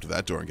 Can't walk up to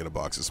that door and get a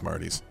box of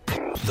Smarties.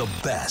 The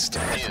best.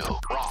 New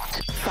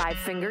rock. Five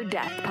Finger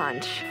Death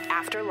Punch.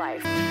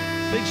 Afterlife.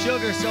 Big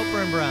Sugar, Soper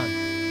and Brown.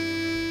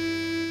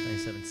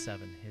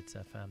 97.7 Hits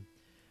FM.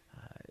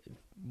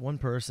 One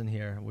person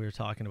here, we were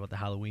talking about the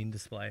Halloween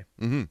display.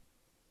 Mm-hmm.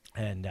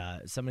 And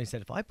somebody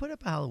said, if I put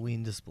up a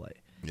Halloween display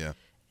Yeah.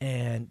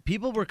 and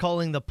people were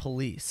calling the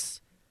police,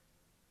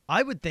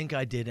 I would think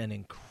I did an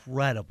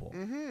incredible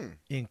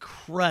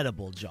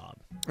job.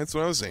 That's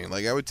what I was saying.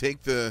 Like I would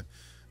take the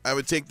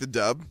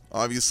dub.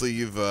 Obviously,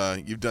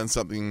 you've done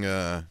something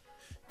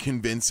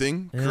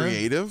convincing,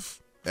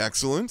 creative,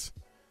 excellent.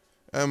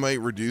 I might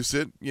reduce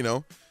it,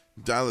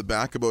 dial it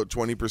back about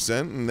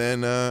 20%, and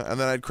then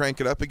I'd crank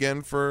it up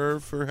again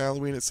for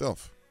Halloween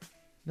itself.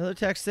 Another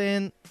text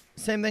saying,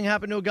 same thing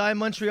happened to a guy in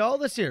Montreal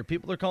this year.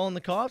 People are calling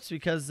the cops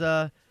because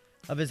of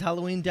his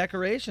Halloween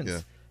decorations. Yeah.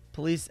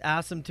 Police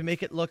asked him to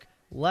make it look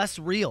less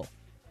real.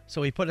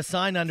 So he put a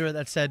sign under it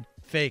that said,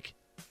 fake.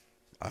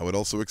 I would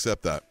also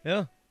accept that,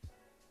 Yeah.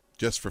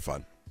 just for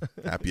fun.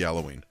 Happy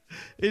Halloween.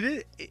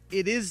 It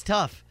is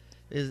tough.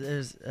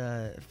 There's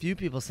a few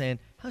people saying,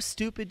 how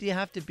stupid do you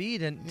have to be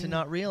to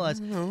not realize?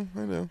 I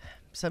know.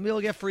 Some people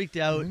get freaked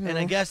out, and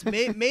I guess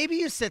maybe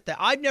you sit there.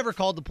 I've never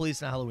called the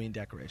police on a Halloween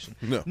decoration.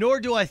 No.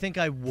 Nor do I think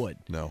I would.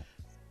 No.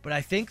 But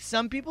I think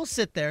some people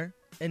sit there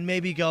and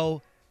maybe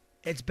go,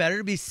 it's better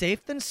to be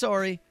safe than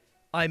sorry.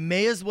 I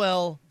may as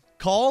well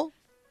call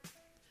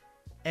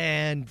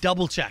and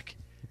double check.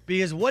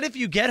 Because what if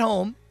you get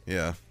home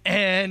Yeah.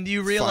 and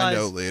you realize,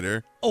 Find out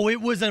later. oh, it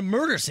was a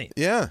murder scene.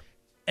 Yeah.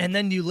 And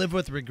then you live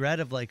with regret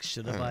of like,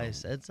 should have I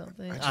said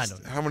something? I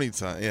don't know. How many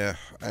times? Yeah,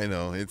 I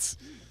know. It's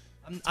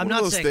I'm one not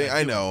of those saying things.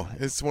 I do know.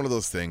 it. It's one of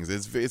those things.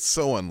 It's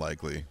so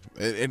unlikely.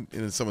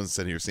 And someone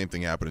said here, same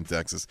thing happened in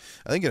Texas.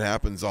 I think it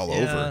happens all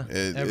over.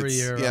 Every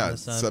year around Yeah, the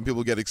sun. some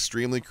people get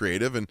extremely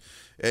creative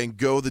and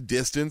go the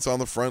distance on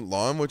the front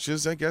lawn, which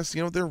is, I guess,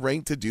 they're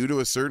right to do to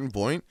a certain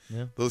point.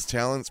 Yeah. Those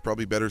talents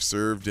probably better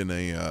served in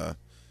a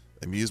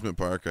amusement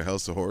park, a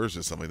House of Horrors,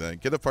 or something like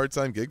that. Get a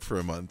part-time gig for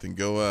a month and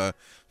go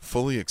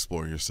fully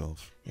explore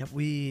yourself. Yeah,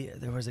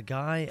 there was a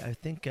guy, I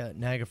think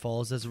Niagara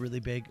Falls has a really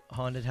big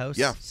haunted house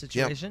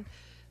situation.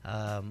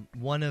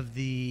 One of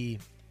the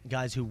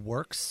guys who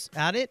works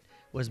at it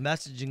was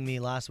messaging me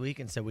last week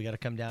and said, we got to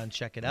come down and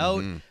check it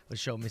out. Was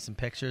showing me some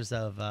pictures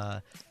of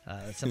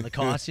some of the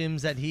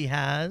costumes that he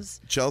has.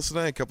 Chelsea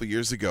and I, a couple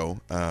years ago,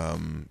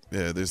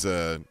 there's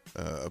a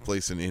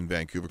place in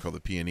Vancouver called the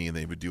P&E, and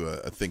they would do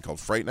a thing called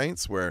Fright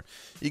Nights, where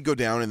you go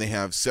down and they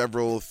have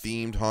several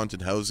themed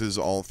haunted houses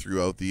all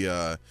throughout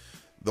the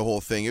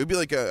whole thing. It would be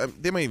like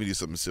they might even do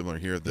something similar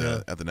here at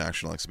the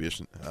National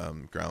Exhibition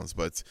grounds.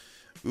 But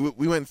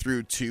we went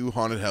through 2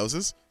 haunted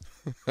houses.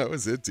 That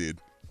was it, dude.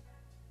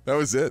 That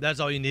was it.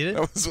 That's all you needed?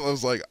 I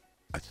was like,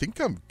 I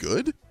think I'm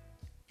good.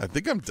 I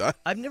think I'm done.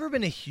 I've never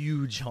been a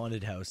huge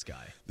haunted house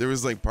guy. There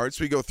was like parts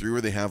we go through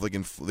where they have like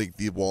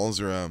the walls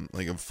are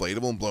like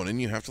inflatable and blown in.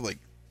 You have to like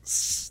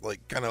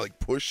kind of like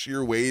push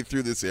your way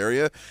through this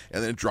area,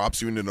 and then it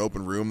drops you into an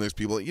open room. There's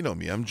people,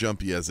 me, I'm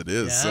jumpy as it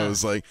is. So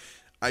it's like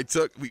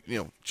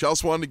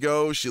Chelsea wanted to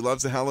go. She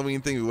loves the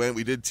Halloween thing.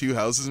 We did 2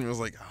 houses, and it was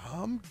like,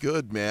 I'm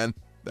good, man.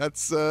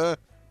 That's it.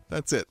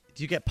 Do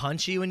you get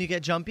punchy when you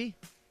get jumpy?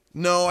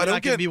 No, I don't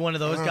not gonna be one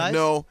of those guys?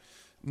 No,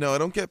 I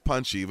don't get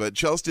punchy. But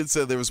Chelsea did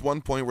say there was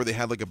one point where they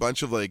had like a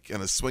bunch of like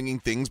kind of swinging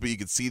things, but you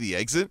could see the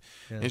exit.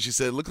 Yeah. And she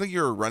said it looked like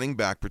you were a running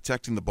back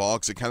protecting the ball,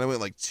 because it kind of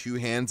went like 2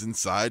 hands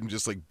inside and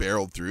just like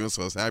barreled through.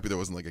 So I was happy there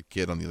wasn't like a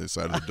kid on the other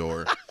side of the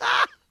door.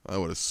 I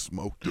would have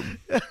smoked him.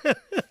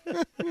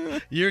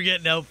 You're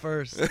getting out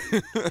first.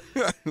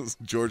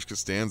 George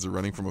Costanza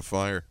running from a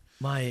fire.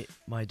 My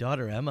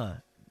daughter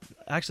Emma,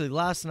 actually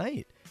last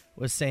night,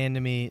 was saying to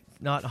me,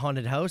 not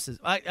haunted houses.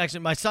 Actually,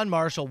 my son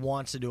Marshall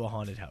wants to do a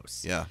haunted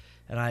house. Yeah.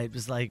 And I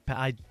was like,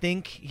 I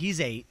think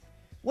he's 8.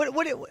 What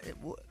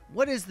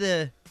is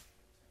the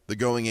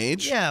going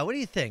age? Yeah, what do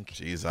you think?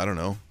 Jeez, I don't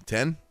know.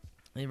 10?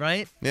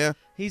 Right? Yeah.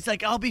 He's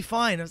like, I'll be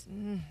fine. I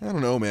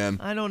don't know, man.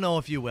 I don't know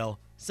if you will.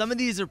 Some of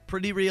these are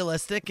pretty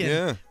realistic,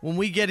 and when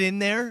we get in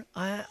there,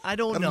 I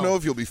don't know. I don't know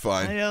if you'll be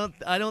fine.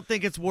 I don't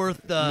think it's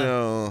worth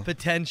the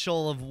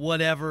potential of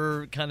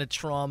whatever kind of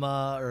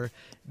trauma or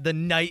the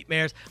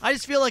nightmares. I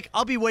just feel like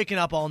I'll be waking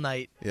up all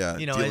night. Yeah,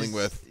 dealing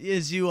with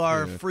as you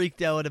are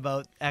freaked out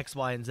about X,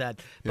 Y, and Z.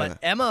 But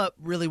Emma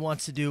really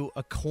wants to do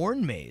a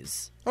corn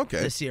maze.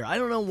 This year. I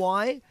don't know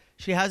why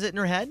she has it in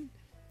her head.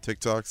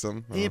 TikTok,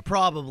 something.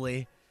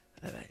 Probably.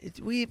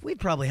 We'd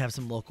probably have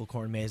some local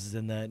corn mazes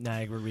in the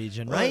Niagara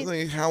region, right? I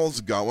think Howell's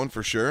got one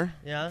for sure.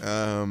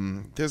 Yeah.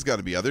 There's got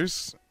to be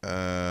others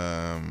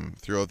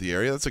throughout the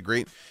area. That's a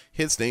great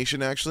Hits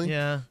Nation, actually.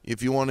 Yeah.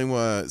 If you want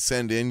to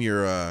send in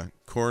your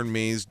corn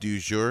maze du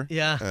jour,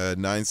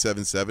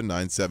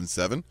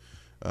 977-977.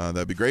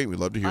 That'd be great. We'd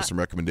love to hear some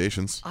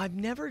recommendations.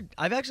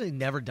 I've actually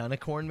never done a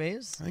corn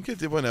maze. I think I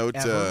did one out.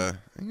 I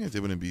think I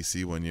did one in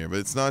BC one year, but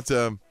it's not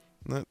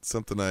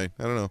something I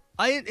don't know.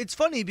 It's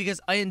funny because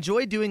I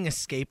enjoy doing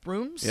escape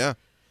rooms. Yeah.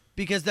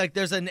 Because like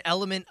there's an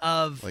element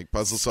of like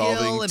puzzle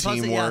solving,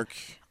 teamwork.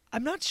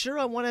 I'm not sure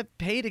I want to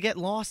pay to get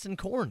lost in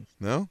corn.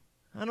 No?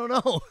 I don't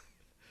know.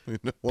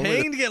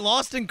 Paying to get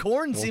lost in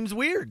corn seems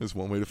weird. There's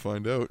one way to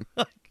find out.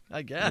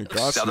 I guess.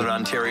 Southern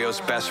Ontario's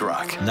best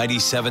rock.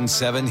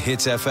 97.7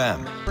 Hits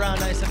FM. Brown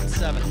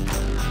 97.7.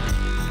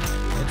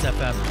 It's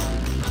FM.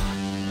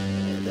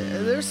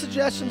 There's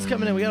suggestions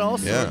coming in. We got all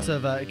sorts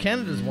of...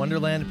 Canada's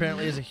Wonderland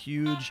apparently is a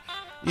huge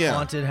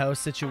haunted house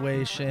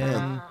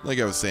situation. Like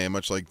I was saying,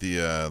 much like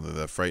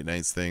the Fright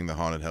Nights thing, the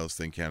haunted house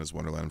thing, Canada's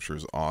Wonderland, I'm sure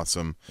is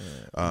awesome.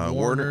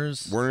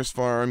 Warner's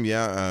Farm,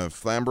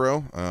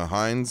 Flamborough,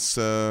 Heinz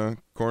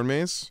Corn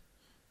Maze.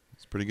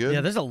 It's pretty good.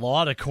 Yeah, there's a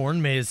lot of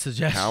corn maze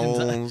suggestions.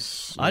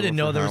 Howells. I didn't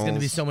know there was going to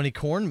be so many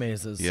corn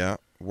mazes. Yeah.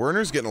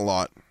 Werner's getting a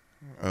lot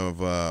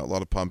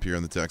of pump here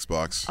in the text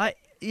box. I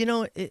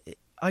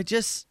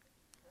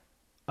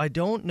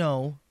don't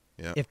know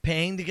if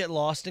paying to get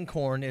lost in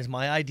corn is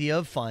my idea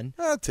of fun.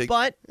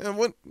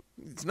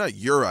 It's not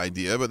your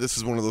idea, but this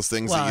is one of those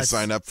things that you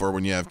sign up for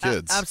when you have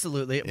kids.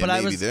 Absolutely.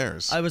 But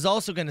theirs. I was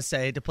also going to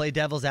say, to play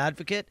devil's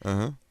advocate,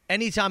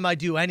 anytime I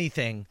do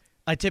anything,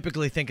 I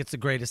typically think it's the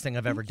greatest thing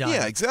I've ever done.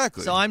 Yeah,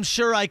 exactly. So I'm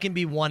sure I can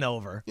be won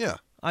over. Yeah.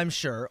 I'm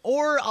sure.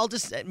 Or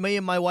me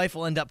and my wife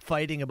will end up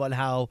fighting about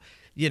how,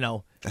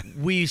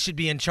 we should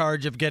be in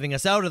charge of getting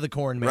us out of the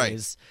corn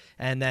maze,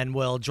 and then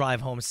we'll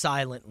drive home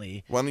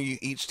silently. Why don't you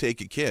each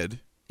take a kid,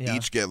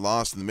 each get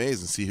lost in the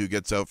maze, and see who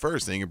gets out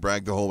first, and you can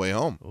brag the whole way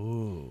home.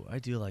 Ooh, I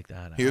do like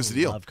that. Here's the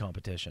deal. I love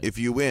competition. If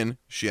you win,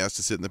 she has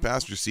to sit in the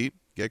passenger seat,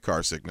 get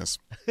car sickness.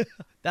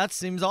 That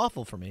seems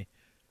awful for me.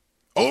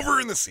 Over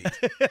in the seat.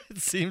 It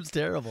seems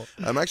terrible.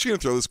 I'm actually going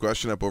to throw this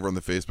question up over on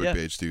the Facebook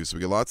page, too. So we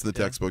get lots in the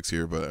text books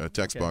here, but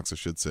text box, I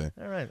should say.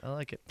 All right. I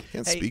like it.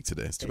 Can't speak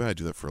today. It's too bad I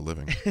do that for a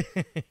living.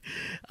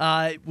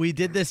 We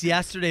did this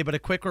yesterday, but a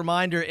quick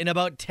reminder. In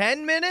about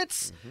 10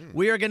 minutes,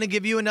 we are going to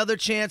give you another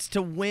chance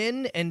to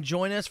win and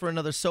join us for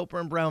another Soper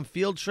and Brown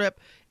field trip.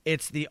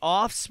 It's the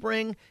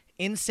Offspring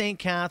in St.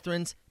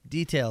 Catharines.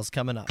 Details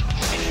coming up.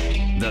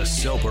 The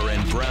Soper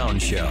and Brown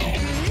Show.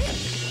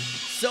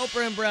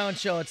 Soper and Brown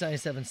Show. It's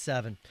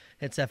 97.7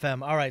 Hits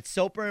FM. All right,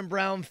 Soper and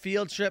Brown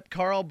field trip.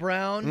 Carl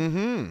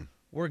Brown.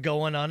 We're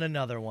going on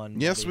another one.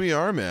 Yes, we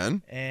are,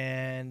 man.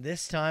 And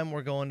this time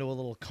we're going to a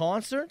little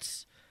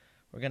concerts.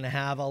 We're going to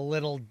have a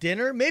little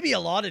dinner, maybe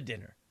a lot of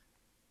dinner.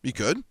 You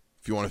could,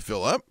 if you want to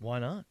fill up. Why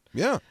not?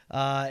 Yeah.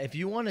 If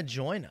you want to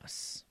join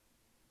us,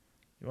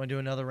 you want to do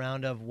another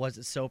round of Was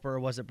It Soper or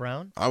Was It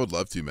Brown? I would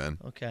love to, man.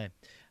 Okay.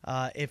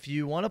 If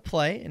you want to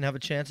play and have a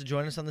chance to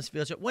join us on this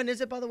field trip, when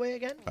is it, by the way,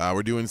 again?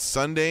 We're doing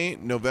Sunday,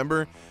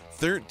 November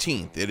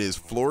 13th. It is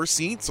floor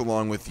seats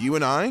along with you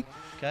and I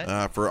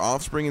for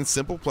Offspring and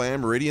Simple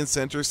Plan, Meridian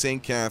Center,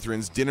 St.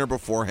 Catharines, dinner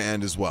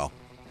beforehand as well.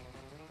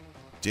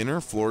 Dinner,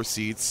 floor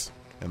seats,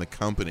 and the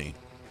company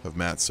of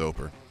Matt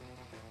Soper.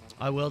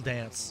 I will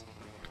dance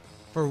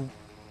for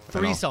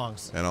 3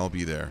 songs. And I'll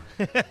be there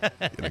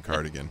in a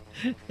cardigan.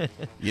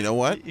 You know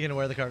what? You going to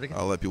wear the cardigan?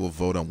 I'll let people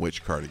vote on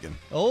which cardigan.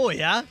 Oh,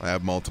 yeah? I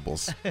have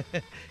multiples.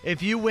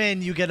 If you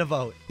win, you get a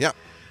vote. Yeah.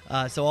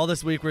 So all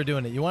this week we're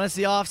doing it. You want to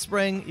see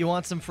Offspring? You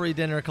want some free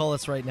dinner? Call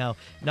us right now.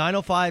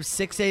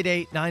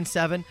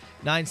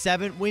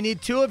 905-688-9797. We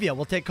need 2 of you.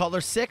 We'll take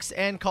caller 6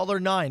 and caller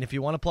 9 if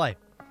you want to play.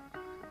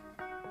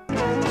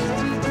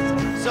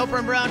 Soper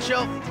and Brown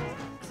Show.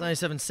 It's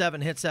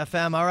 97.7 Hits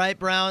FM. All right,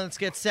 Brown, let's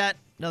get set.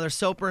 Another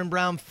Soper and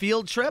Brown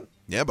field trip.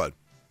 Yeah, bud.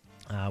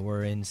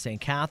 We're in St.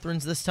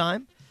 Catharines this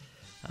time.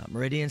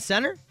 Meridian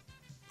Center.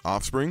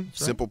 Offspring,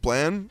 Simple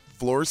Plan,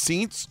 floor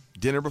seats,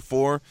 dinner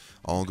before,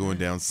 all going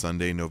down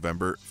Sunday,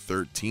 November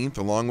 13th.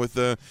 Along with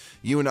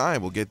you and I,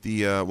 we'll get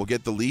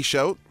the leash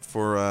out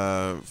for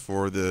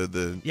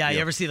the. Yeah, you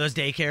ever see those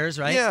daycares,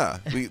 right? Yeah,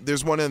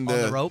 there's one in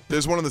the rope.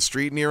 There's one on the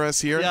street near us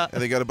here, yeah. And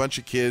they got a bunch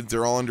of kids.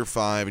 They're all under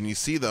 5, and you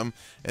see them,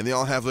 and they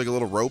all have like a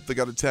little rope they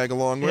got to tag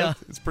along with. Yeah.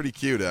 It's pretty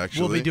cute,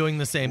 actually. We'll be doing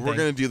the same thing. We're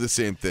going to do the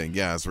same thing.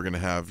 Yeah, so we're going to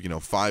have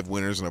 5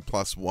 winners and a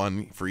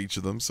 +1 for each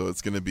of them. So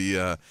it's going to be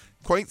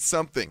quite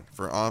something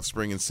for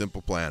Offspring and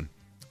Simple Plan.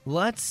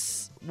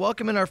 Let's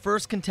welcome in our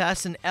first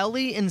contestant,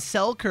 Ellie in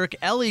Selkirk.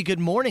 Ellie, good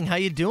morning. How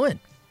you doing?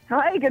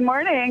 Hi, good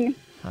morning.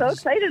 So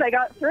excited I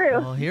got through.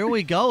 Well, here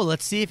we go.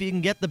 Let's see if you can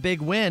get the big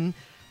win.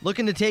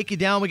 Looking to take you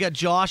down, we got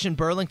Josh in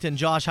Burlington.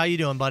 Josh, how you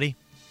doing, buddy?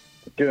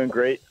 Doing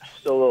great.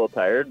 Still a little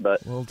tired,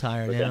 but... A little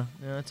tired, okay.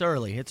 Yeah, it's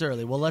early. It's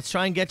early. Well, let's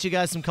try and get you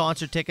guys some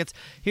concert tickets.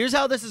 Here's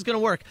how this is going to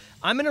work.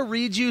 I'm going to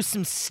read you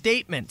some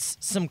statements,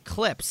 some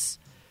clips.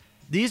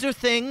 These are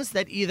things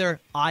that either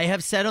I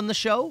have said on the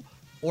show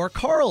or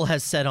Carl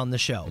has said on the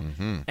show.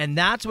 Mm-hmm. And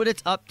that's what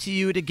it's up to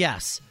you to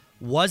guess.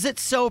 Was it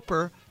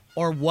Soper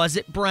or was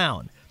it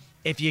Brown?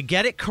 If you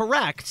get it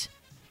correct,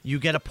 you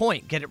get a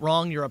point. Get it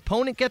wrong, your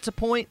opponent gets a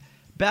point.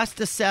 Best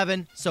of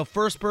 7, so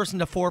first person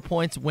to 4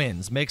 points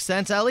wins. Make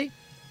sense, Ellie?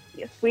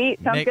 Yeah,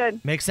 sweet. Sounds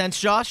good. Make sense,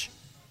 Josh?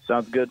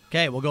 Sounds good.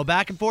 Okay, we'll go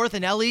back and forth,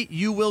 and Ellie,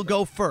 you will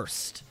go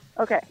first.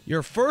 Okay.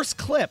 Your first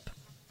clip,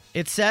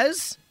 it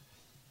says,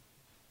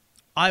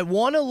 I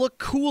want to look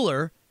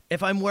cooler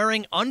if I'm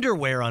wearing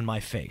underwear on my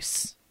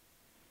face.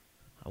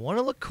 I want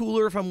to look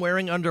cooler if I'm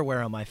wearing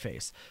underwear on my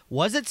face.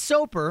 Was it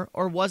Soper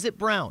or was it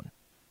Brown?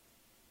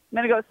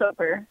 going to go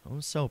Soper. Oh,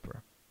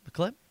 Soper. The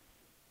clip?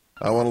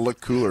 I want to look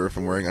cooler if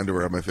I'm wearing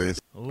underwear on my face.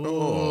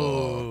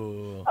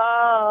 Ooh.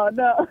 Oh,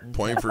 no.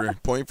 Point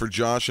for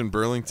Josh in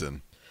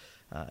Burlington.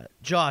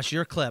 Josh,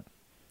 your clip.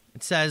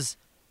 It says,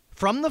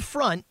 from the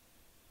front,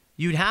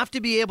 you'd have to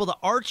be able to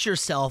arch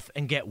yourself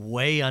and get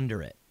way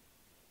under it.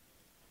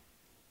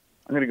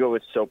 I'm going to go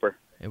with Soper.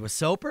 It was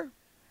Soper?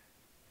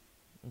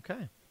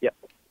 Okay. Yep.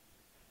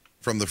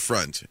 From the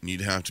front, and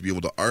you'd have to be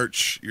able to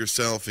arch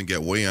yourself and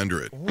get way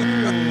under it.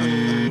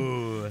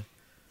 Ooh.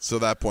 So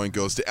that point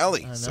goes to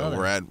Ellie. So Another.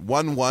 we're at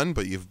 1-1,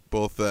 but you've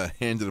both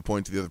handed a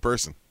point to the other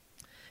person.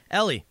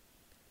 Ellie,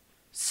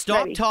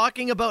 stop Ready.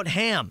 talking about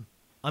ham.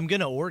 I'm going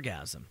to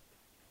orgasm.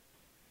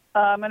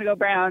 I'm going to go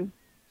Brown.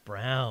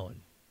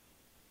 Brown.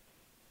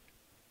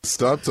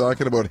 Stop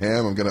talking about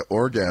ham. I'm going to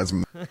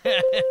orgasm.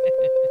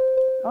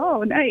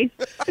 Oh, nice.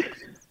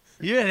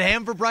 You had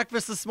ham for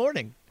breakfast this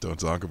morning. Don't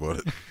talk about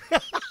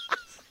it.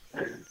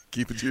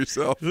 Keep it to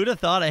yourself. Who'd have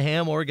thought a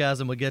ham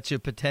orgasm would get you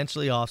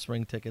potentially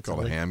Offspring tickets? Call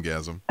it Ellie?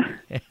 hamgasm.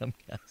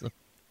 Hamgasm.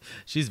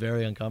 She's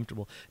very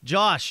uncomfortable.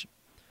 Josh,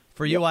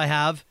 for you I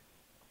have,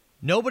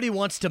 nobody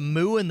wants to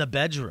moo in the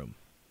bedroom.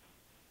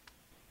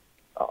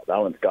 Oh, that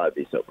one's got to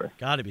be Soper.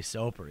 Got to be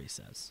Soper, he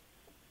says.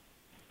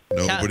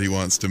 Nobody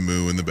wants to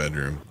moo in the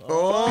bedroom.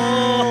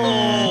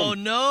 Oh,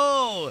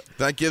 no.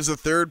 That gives a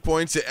third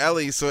point to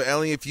Ellie. So,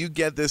 Ellie, if you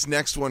get this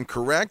next one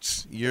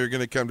correct, you're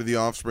going to come to the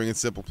Offspring and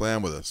Simple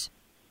Plan with us.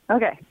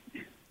 Okay.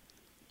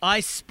 I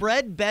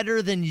spread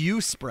better than you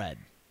spread.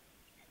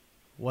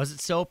 Was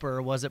it Soper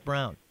or was it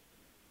Brown?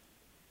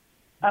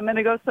 I'm going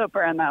to go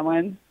Soper on that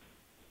one.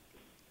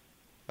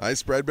 I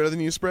spread better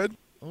than you spread?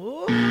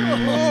 Ooh.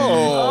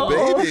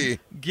 Oh, baby.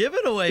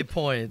 Giving away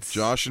points.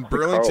 Josh in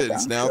Burlington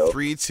is now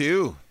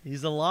 3-2.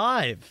 He's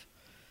alive.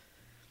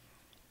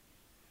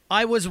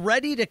 I was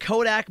ready to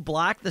Kodak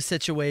Black the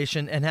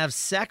situation and have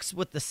sex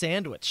with the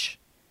sandwich.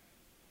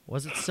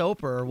 Was it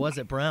Soper or was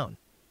it Brown?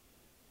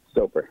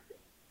 Soper.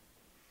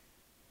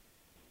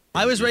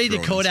 I was ready to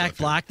throwing Kodak stuff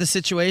in. Black the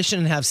situation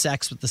and have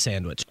sex with the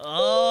sandwich.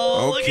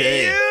 Oh,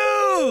 Okay. look at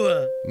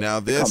you! Now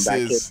this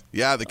comeback is,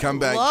 the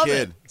comeback Love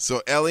kid. it.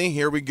 So, Ellie,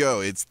 here we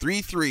go. It's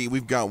 3-3.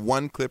 We've got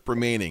one clip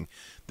remaining.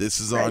 This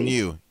is on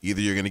you.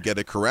 Either you're going to get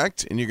it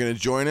correct and you're going to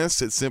join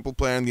us at Simple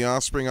Plan the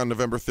Offspring on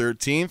November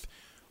 13th,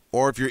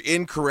 or if you're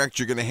incorrect,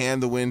 you're going to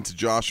hand the win to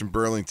Josh in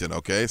Burlington,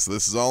 okay? So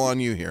this is all on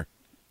you here.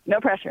 No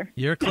pressure.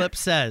 Your clip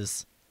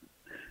says,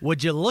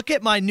 would you look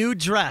at my new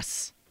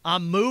dress?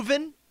 I'm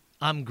moving,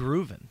 I'm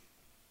grooving.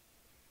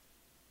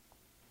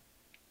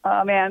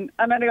 Oh, man.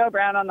 I'm going to go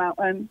Brown on that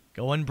one.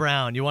 Going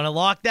Brown. You want to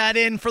lock that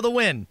in for the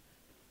win?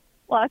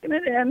 Locking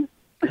it in.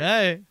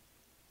 Okay.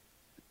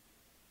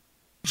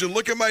 Would you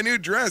look at my new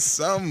dress?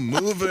 I'm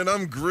moving,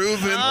 I'm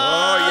grooving.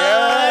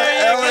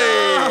 Oh,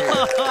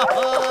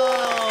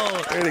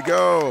 Ellie! Way to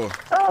go.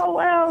 Oh,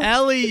 wow.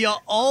 Ellie, you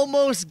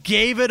almost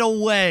gave it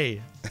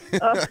away.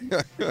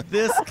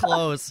 This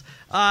close.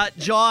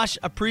 Josh,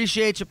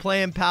 appreciate you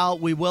playing, pal.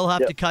 We will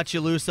have to cut you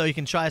loose, so you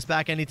can try us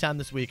back anytime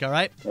this week, all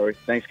right? All right.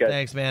 Thanks, guys.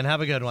 Thanks, man.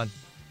 Have a good one.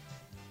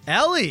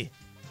 Ellie,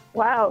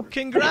 Wow.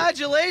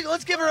 congratulations.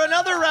 Let's give her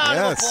another round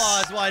of Yes.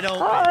 applause. Why don't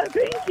we? Oh,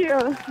 thank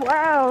you.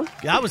 Wow.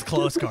 That was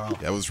close, Carl.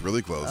 That was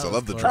really close. I was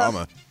love the close.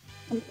 drama.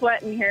 I'm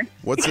sweating here.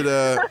 What's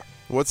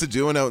it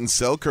doing out in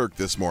Selkirk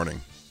this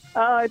morning?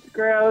 Oh, it's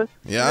gross.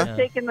 Yeah? Just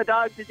taking the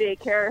dog to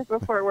daycare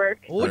before work.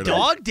 Oh, Right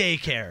dog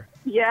daycare.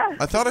 Yeah.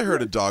 I thought I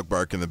heard a dog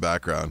bark in the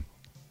background.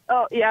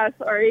 Oh, yeah,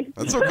 sorry.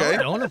 That's okay.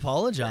 Don't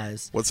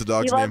apologize. What's the He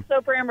dog's loves name?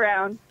 Soper and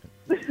Brown.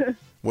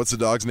 What's the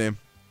dog's name?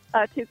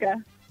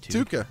 Tuca.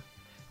 Tuca.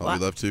 Oh, Wow. we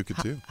love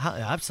Tuca too.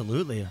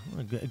 Absolutely.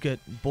 A good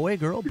boy,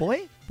 girl,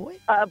 boy? Boy,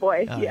 Oh,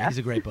 yeah. He's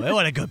a great boy.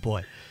 What a good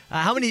boy.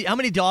 How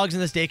many dogs in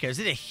this daycare? Is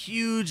it a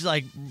huge,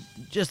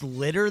 just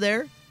litter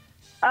there?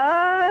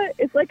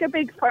 It's like a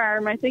big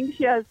farm. I think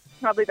she has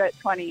probably about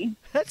 20.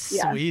 That's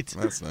Yeah. sweet.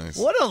 That's nice.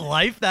 What a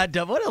life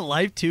what a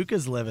life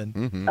Tuca's living.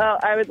 Mm-hmm. Oh,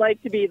 I would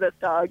like to be this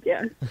dog,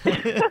 yeah.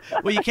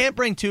 Well, you can't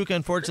bring Tuca,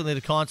 unfortunately,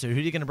 to concert. Who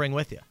are you going to bring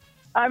with you?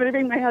 I'm going to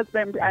bring my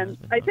husband, and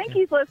I think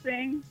he's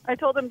listening. I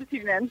told him to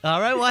tune in.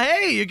 All right. Well,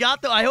 hey, you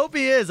got I hope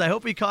he is. I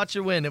hope he caught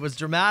your win. It was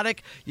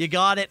dramatic. You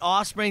got it.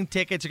 Offspring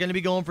tickets. You're going to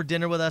be going for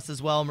dinner with us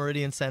as well,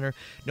 Meridian Center,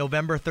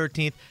 November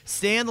 13th.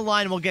 Stay on the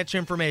line and we'll get your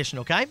information,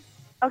 okay?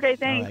 Okay,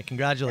 thanks. All right.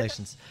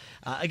 Congratulations.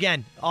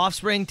 Again,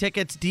 Offspring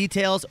tickets,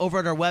 details over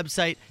at our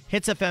website,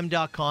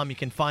 hitsfm.com. You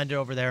can find it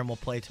over there, and we'll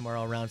play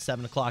tomorrow around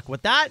 7 o'clock.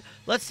 With that,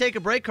 let's take a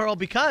break, Carl,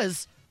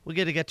 because we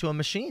got to get to a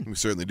machine. We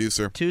certainly do,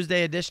 sir.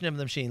 Tuesday edition of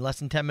the machine, less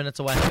than 10 minutes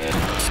away.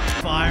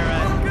 Fire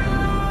it.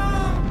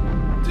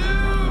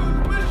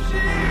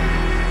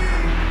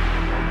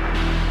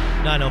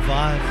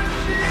 905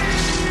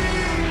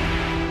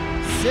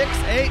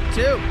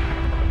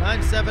 682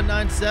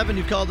 9797.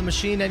 You call the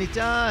machine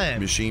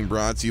anytime. Machine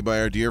brought to you by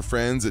our dear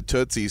friends at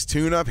Tootsie's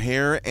Tune-Up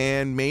Hair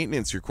and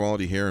Maintenance, your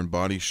quality hair and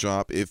body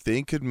shop. If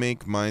they could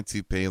make my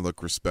toupee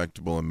look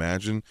respectable,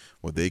 imagine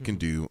what they can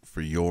do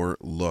for your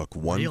look.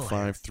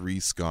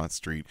 153 Scott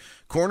Street,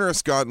 corner of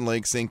Scott and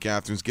Lake, St.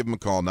 Catharines. Give them a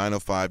call,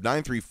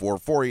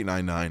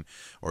 905-934-4899,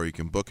 or you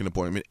can book an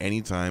appointment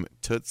anytime.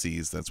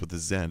 Tootsie's, that's with a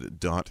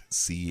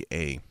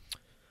Z.ca.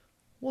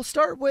 We'll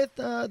start with,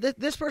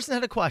 this person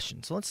had a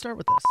question, so let's start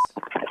with this.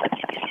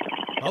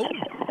 Oh.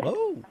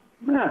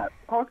 Matt,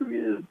 how come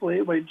you didn't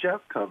play my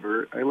Jeff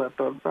cover I left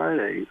on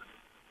Friday?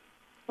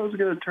 I was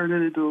going to turn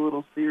it into a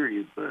little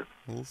series, but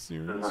is it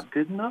not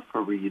good enough,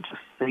 or were you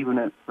just saving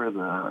it for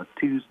the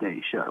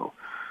Tuesday show?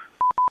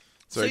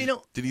 So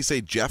did he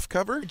say Jeff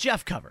cover?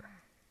 Jeff cover.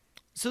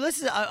 So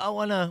this is, I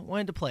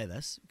wanted to play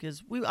this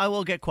because I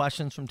will get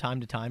questions from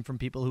time to time from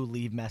people who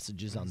leave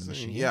messages on the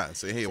machine. Yeah,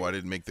 say, hey, why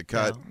didn't it make the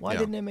cut? Why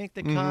didn't it make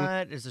the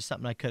cut? Is there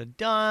something I could have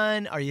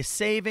done? Are you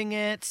saving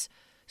it?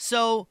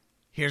 So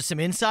here's some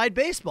inside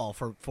baseball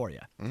for you.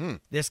 Mm-hmm.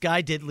 This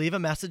guy did leave a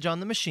message on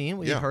the machine.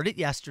 We heard it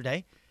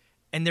yesterday.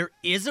 And there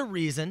is a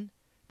reason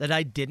that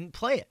I didn't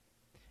play it.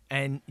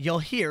 And you'll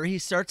hear he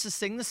starts to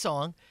sing the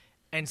song.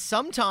 And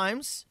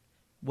sometimes,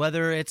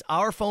 whether it's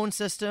our phone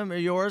system or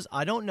yours,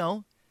 I don't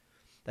know,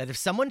 that if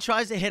someone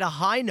tries to hit a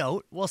high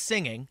note while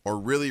singing, or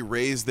really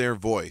raise their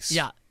voice,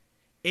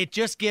 it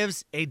just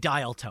gives a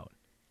dial tone.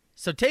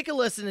 So take a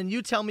listen and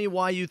you tell me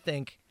why you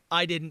think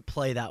I didn't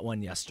play that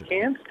one yesterday.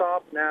 Can't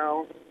stop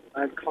now.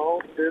 I've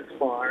called this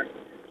far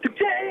to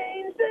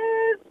change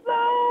this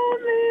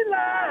lonely life.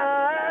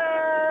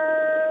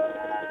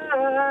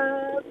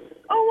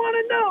 I want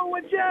to know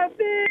what Jeff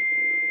is.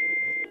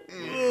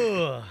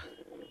 Ugh.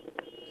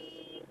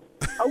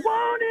 I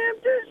want him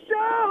to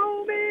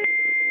show me.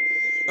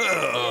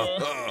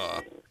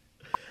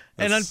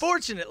 And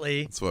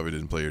unfortunately, that's why we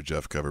didn't play your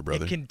Jeff cover,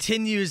 brother. It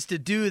continues to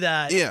do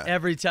that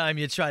every time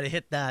you try to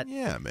hit that.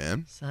 Yeah,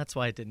 man. So that's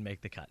why it didn't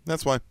make the cut.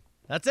 That's why.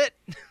 That's it.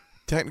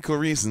 Technical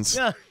reasons.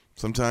 Yeah.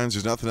 Sometimes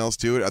there's nothing else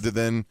to it other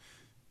than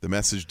the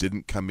message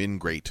didn't come in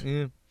great.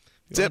 Yeah.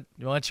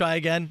 You want to try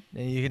again?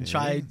 And you can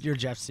try your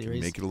Jeff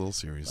series. Make it a little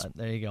series. But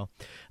there you go.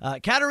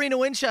 Katarina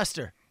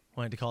Winchester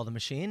wanted to call the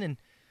machine, and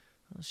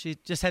she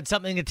just had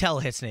something to tell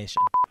Hits Nation.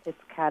 It's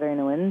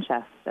Katarina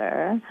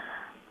Winchester.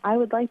 I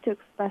would like to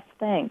express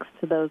thanks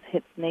to those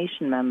Hits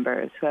Nation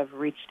members who have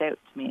reached out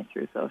to me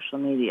through social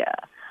media.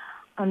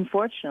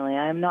 Unfortunately,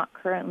 I am not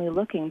currently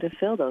looking to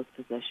fill those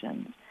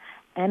positions.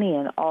 Any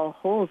and all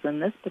holes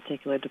in this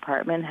particular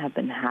department have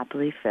been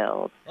happily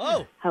filled.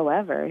 Oh.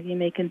 However, you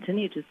may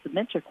continue to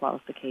submit your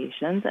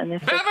qualifications, and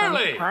if there comes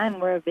a time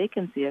where a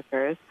vacancy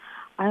occurs,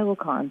 I will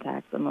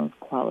contact the most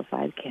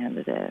qualified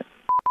candidate.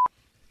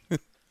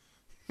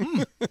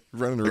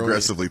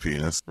 Aggressively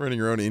penis. Running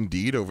your own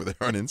Indeed over there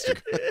on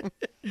Instagram.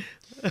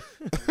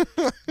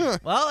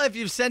 Well, if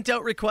you've sent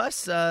out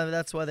requests,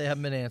 that's why they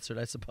haven't been answered,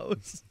 I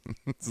suppose.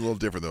 It's a little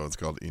different, though. It's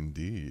called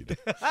Indeed.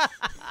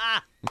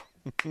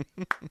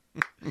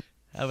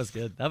 That was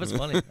good. That was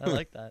funny. I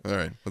like that. All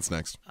right. What's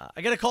next?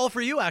 I got a call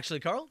for you, actually,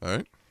 Carl. All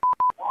right.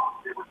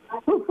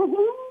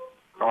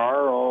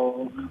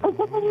 Carl.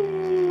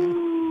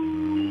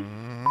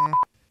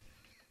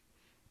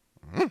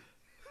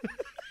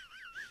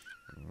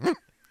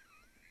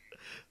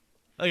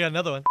 I got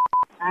another one.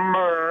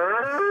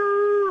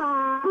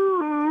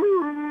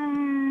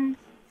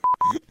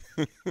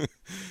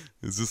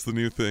 Is this the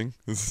new thing?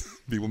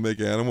 People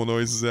make animal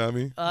noises at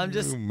me? I'm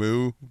just...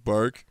 Moo,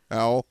 bark,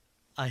 owl.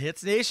 A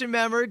Hits Nation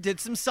member did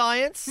some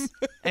science,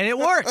 and it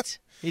worked.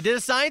 He did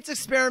a science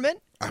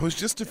experiment. I was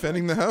just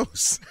defending the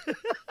house.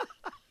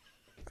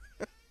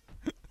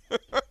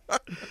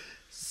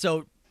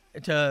 So,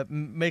 to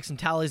make some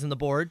tallies on the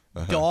board,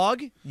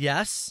 dog,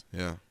 yes.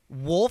 Yeah.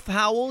 Wolf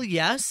howl,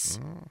 yes.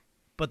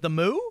 But the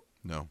moo?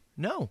 No.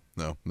 No.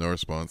 No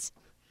response.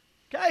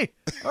 Okay.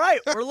 All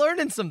right. We're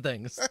learning some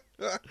things.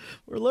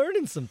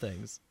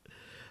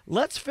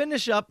 Let's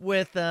finish up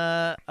with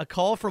a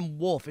call from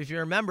Wolf. If you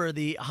remember,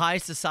 the High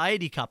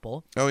Society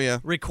couple. Oh, yeah.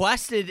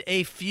 Requested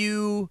a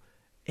few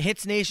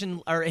Hits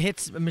Nation or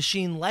Hits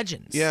Machine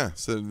legends. Yeah.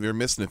 So we're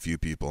missing a few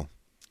people.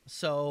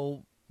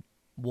 So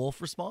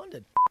Wolf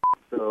responded.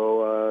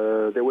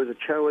 So there was a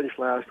challenge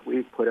last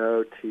week put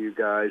out to you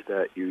guys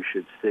that you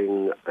should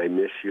sing I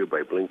Miss You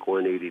by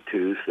Blink-182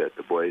 so that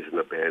the boys in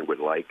the band would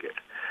like it.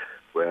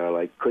 Well,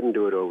 I couldn't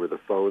do it over the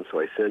phone, so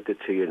I sent it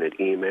to you in an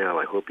email.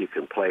 I hope you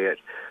can play it,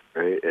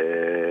 right?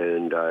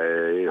 And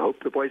I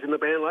hope the boys in the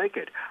band like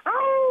it.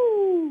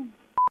 Oh!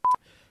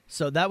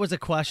 So that was a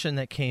question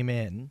that came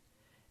in,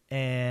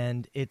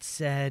 and it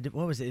said,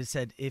 what was it? It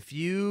said, if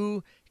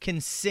you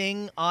can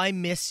sing I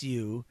Miss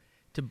You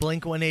to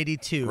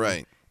Blink-182,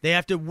 right, they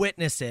have to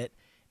witness it,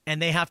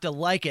 and they have to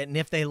like it. And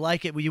if they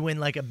like it, will you win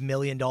like $1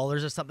 million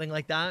or something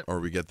like that?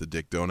 Or we get the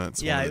Dick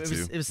Donuts. Yeah,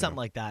 it was something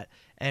like that.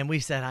 And we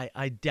said,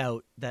 I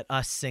doubt that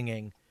us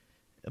singing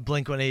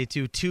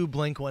Blink-182 to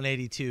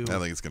Blink-182 I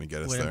think it's going to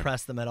get us would there.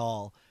 impress them at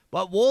all.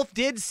 But Wolf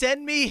did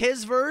send me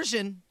his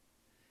version.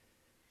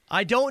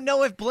 I don't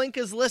know if Blink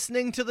is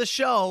listening to the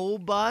show,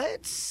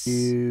 but...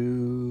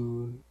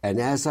 You.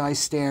 And as I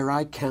stare,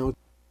 I count.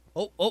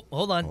 Oh,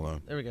 hold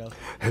on. There we go.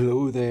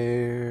 Hello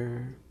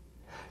there.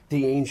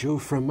 The angel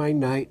from my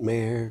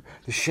nightmare,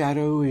 the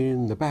shadow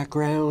in the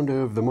background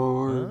of the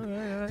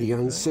morgue, the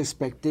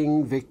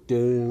unsuspecting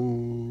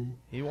victim.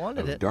 He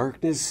wanted it.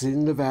 Darkness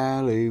in the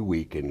valley,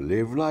 we can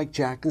live like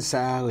Jack and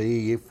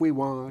Sally if we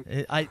want.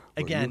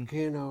 Again, you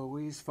can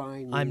always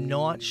find I'm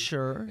not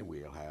sure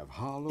we'll have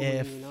Halloween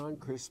if on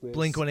Christmas.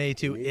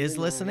 Blink-182 is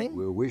listening.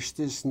 We'll wish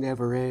this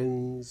never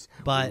ends.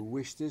 But we'll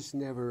wish this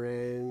never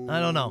ends. I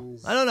don't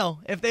know.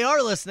 If they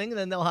are listening,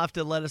 then they'll have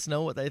to let us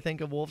know what they think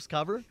of Wolf's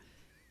cover.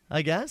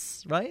 I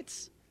guess, right?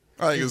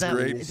 I think it's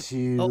great. He's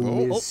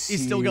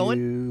still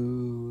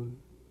going?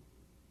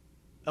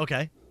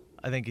 Okay.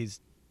 I think he's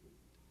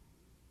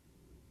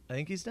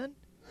done.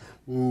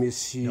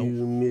 Miss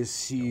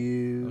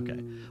you.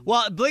 Okay.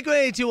 Well,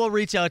 Blink-182 will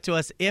reach out to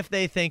us if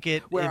they think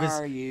it Where was...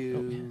 are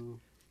you?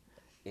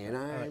 And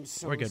I'm right.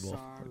 so We're good, Wolf.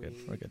 sorry.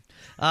 We're good.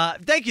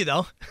 Thank you,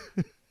 though.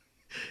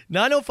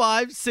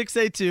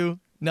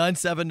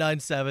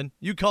 905-682-9797.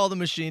 You call the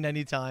machine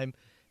anytime,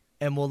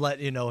 and we'll let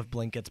you know if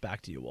Blink gets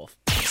back to you, Wolf.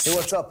 Hey,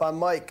 what's up? I'm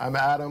Mike. I'm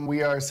Adam.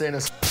 We are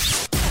St.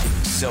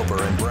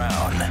 Soper and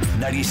Brown,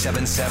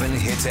 97.7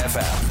 Hits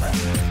FM.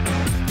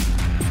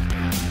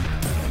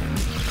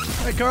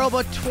 All right, Carl,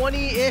 about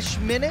 20-ish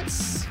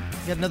minutes.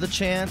 Get another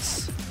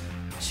chance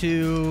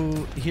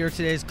to hear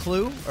today's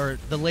clue, or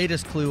the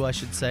latest clue, I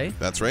should say.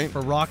 That's right. For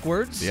Rock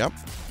Words. Yep.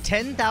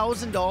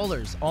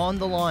 $10,000 on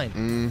the line.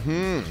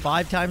 Mm-hmm.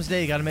 5 times a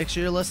day. You got to make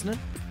sure you're listening.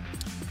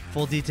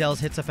 Full details,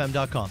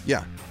 hitsfm.com.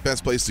 Yeah,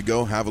 best place to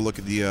go. Have a look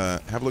at the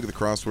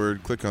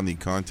crossword. Click on the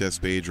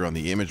contest page or on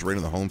the image right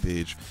on the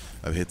homepage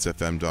of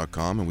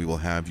hitsfm.com, and we will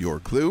have your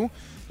clue.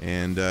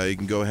 And you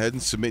can go ahead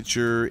and submit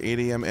your 8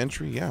 a.m.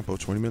 entry. Yeah, about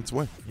 20 minutes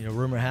away. You know,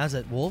 rumor has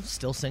it, Wolf's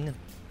still singing.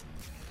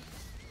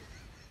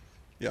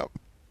 Yep,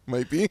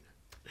 might be.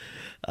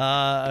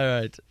 All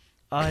right.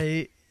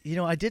 I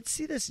did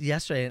see this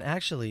yesterday, and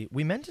actually,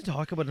 we meant to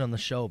talk about it on the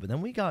show, but then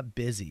we got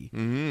busy,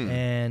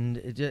 and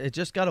it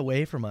just got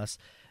away from us.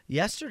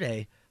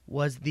 Yesterday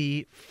was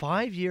the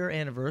 5-year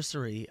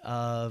anniversary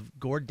of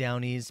Gord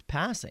Downey's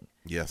passing.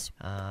 Yes.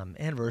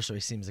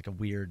 Anniversary seems like a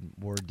weird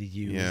word to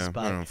use. Yeah,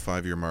 but, I don't know,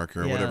 5-year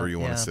marker or whatever you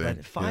want to say.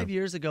 But 5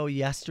 years ago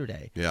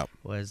yesterday Yep.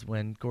 was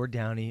when Gord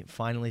Downey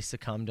finally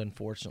succumbed,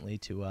 unfortunately,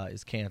 to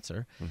his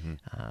cancer,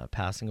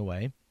 passing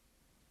away.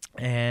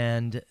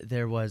 And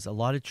there was a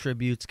lot of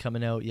tributes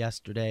coming out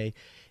yesterday,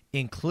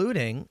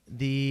 including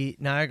the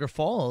Niagara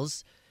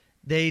Falls.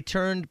 They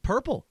turned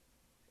purple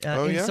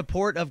in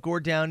support of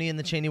Gord Downey and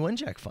the Cheney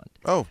Winjack Fund.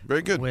 Oh,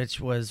 very good. Which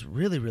was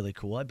really, really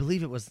cool. I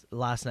believe it was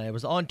last night. It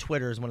was on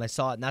Twitter when I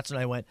saw it, and that's when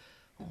I went,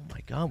 oh,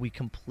 my God, we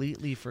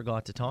completely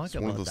forgot to talk about that.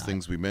 It's one of those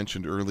things we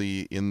mentioned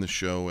early in the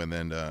show, and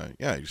then,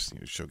 your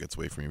show gets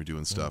away from you. We're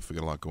doing stuff. We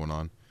got a lot going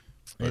on.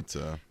 But,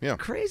 yeah.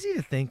 Crazy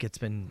to think it's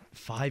been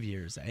 5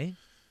 years, eh?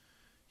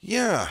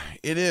 Yeah,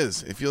 it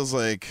is. It feels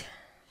like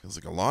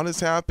a lot has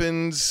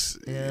happened.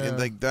 Yeah. And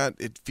like that,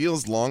 it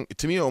feels long.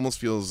 To me, it almost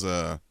feels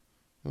it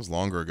was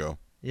longer ago.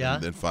 Yeah.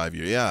 Than 5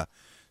 years. Yeah.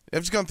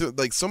 I've just gone through,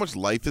 like, so much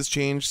life has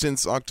changed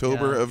since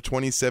October of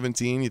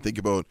 2017. You think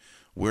about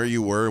where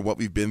you were, what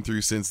we've been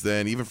through since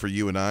then, even for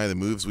you and I, the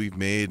moves we've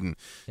made, and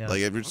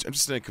like I'm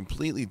just in a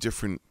completely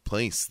different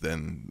place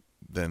than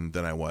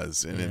I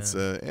was. And it's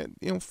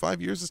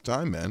 5 years is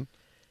time, man.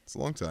 It's a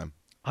long time.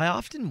 I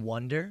often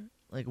wonder,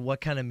 like,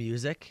 what kind of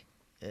music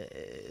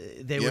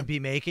they would be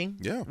making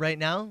right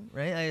now,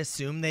 right? I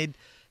assume they'd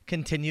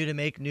continue to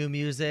make new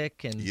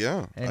music and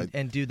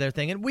do their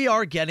thing. And we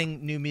are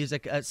getting new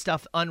music,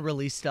 stuff,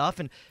 unreleased stuff.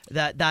 And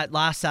that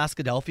last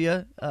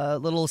Saskadelphia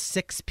little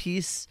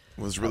 6-piece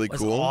was really was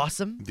cool.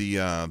 Awesome.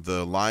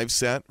 The live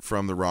set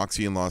from the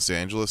Roxy in Los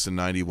Angeles in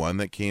 '91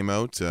 that came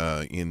out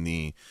in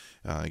the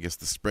I guess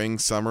the spring,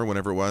 summer,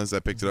 whenever it was. I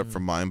picked it up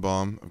from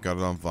Mindbomb. I've got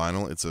it on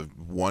vinyl. It's a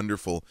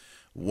wonderful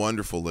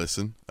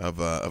listen of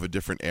a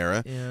different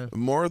era. Yeah.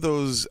 More of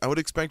those. I would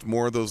expect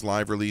more of those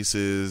live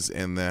releases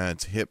and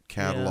that hip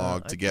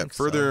catalog to get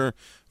further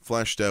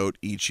fleshed out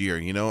each year.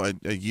 You know,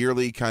 a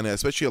yearly kind of,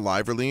 especially a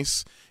live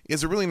release,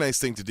 is a really nice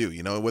thing to do.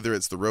 You know, whether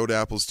it's the Road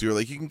Apples tour,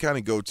 like you can kind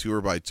of go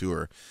tour by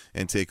tour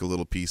and take a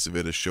little piece of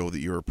it, a show that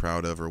you were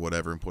proud of or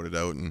whatever, and put it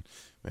out. And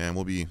man,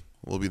 we'll be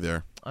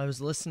there. I was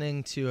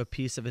listening to a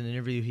piece of an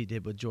interview he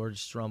did with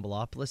George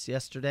Stroumboulopoulos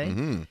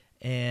yesterday.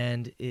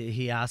 And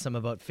he asked him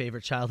about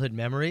favorite childhood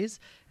memories,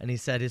 and he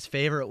said his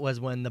favorite was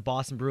when the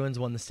Boston Bruins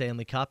won the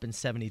Stanley Cup in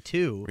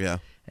 '72. Yeah.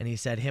 And he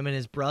said him and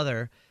his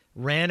brother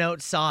ran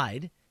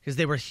outside because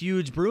they were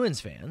huge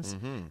Bruins fans.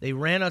 They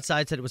ran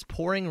outside, said it was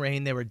pouring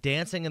rain. They were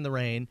dancing in the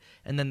rain,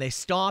 and then they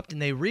stopped and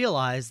they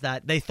realized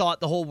that they thought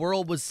the whole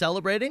world was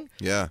celebrating.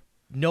 Yeah.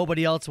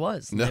 Nobody else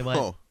was. And No. They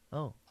went,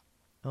 oh,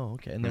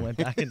 okay. And they went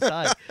back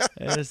inside.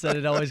 And he said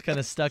it always kind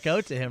of stuck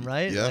out to him,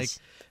 right? Yes. Like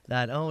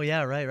that,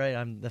 right.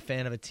 I'm the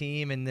fan of a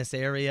team in this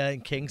area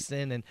in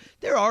Kingston. And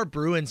there are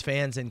Bruins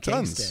fans in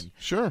Tons. Kingston.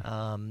 Sure.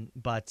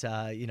 But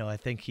I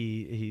think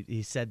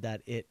he said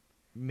that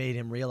made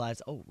him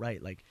realize, oh,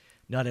 right, like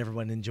not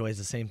everyone enjoys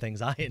the same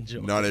things I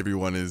enjoy. Not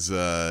everyone is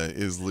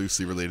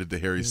loosely related to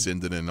Harry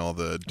Sinden and all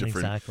the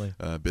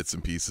different bits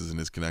and pieces and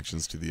his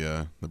connections to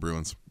the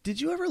Bruins. Did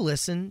you ever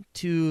listen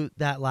to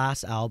that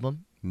last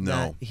album? No.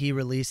 That he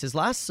released his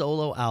last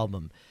solo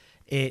album.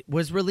 It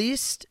was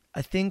released,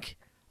 I think,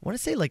 I want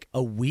to say like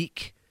a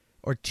week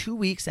or 2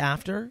 weeks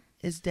after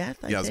his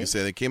death. I was gonna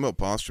say they came out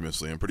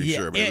posthumously. I'm pretty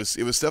sure, but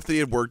it was stuff that he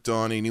had worked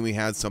on. He knew he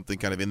had something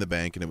kind of in the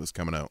bank, and it was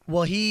coming out.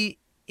 Well, he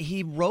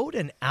wrote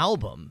an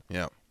album.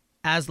 Yeah.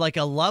 As like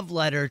a love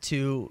letter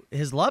to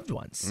his loved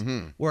ones,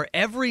 where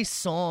every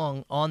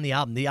song on the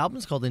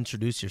album's called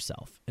Introduce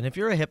Yourself. And if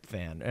you're a Hip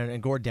fan and a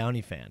Gord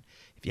Downie fan,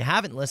 if you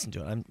haven't listened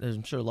to it,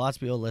 I'm sure lots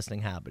of people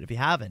listening have, but if you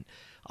haven't,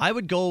 I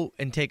would go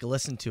and take a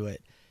listen to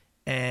it,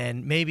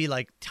 and maybe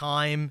like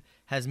time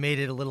has made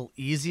it a little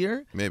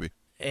easier. Maybe.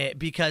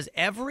 Because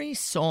every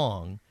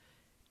song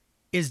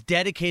is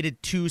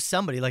dedicated to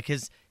somebody, like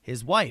his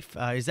wife,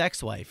 his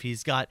ex-wife.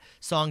 He's got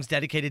songs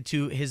dedicated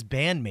to his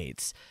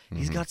bandmates.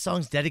 He's got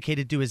songs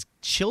dedicated to his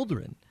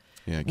children.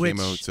 Yeah, it came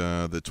out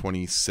the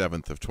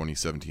 27th of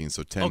 2017,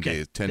 so 10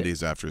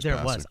 days after his passing. There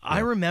it was. Yeah. I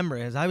remember,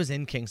 as I was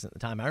in Kingston at the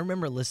time, I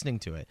remember listening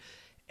to it,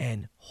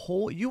 and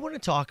you want to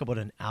talk about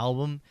an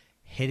album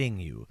hitting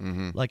you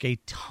like a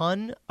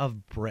ton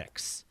of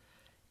bricks.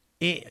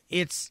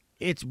 It's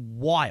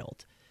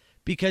wild,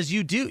 because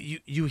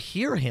you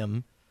hear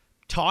him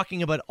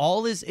talking about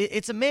all his...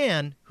 It's a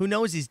man who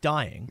knows he's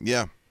dying.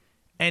 Yeah.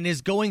 And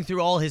is going through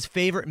all his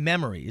favorite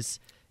memories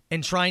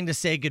and trying to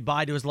say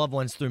goodbye to his loved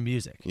ones through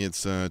music.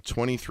 It's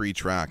 23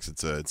 tracks.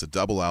 It's a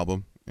double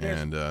album,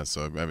 and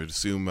so I would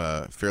assume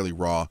fairly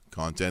raw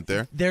content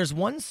there. There's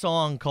one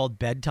song called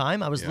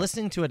Bedtime. I was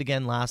listening to it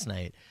again last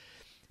night,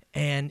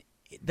 and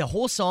the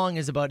whole song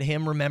is about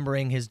him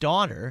remembering his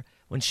daughter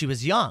when she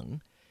was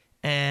young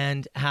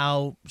and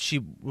how she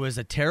was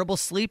a terrible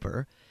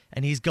sleeper,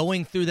 and he's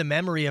going through the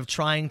memory of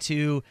trying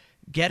to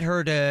get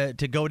her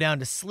to go down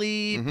to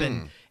sleep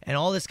and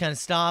all this kind of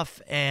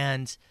stuff.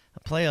 And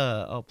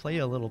I'll play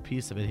you a little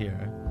piece of it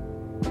here.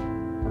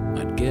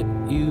 I'd get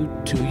you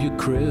to your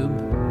crib,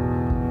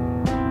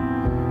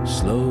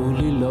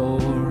 slowly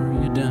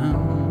lower you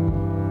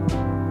down,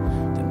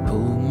 then pull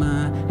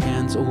my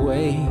hands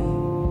away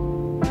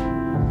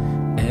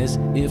as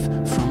if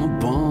from a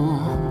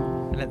bomb.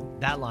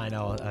 And that line,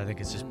 I think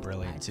is just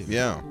brilliant too.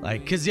 Yeah,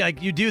 like because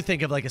like you do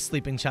think of like a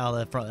sleeping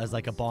child as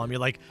like a bomb. You're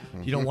like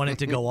you don't want it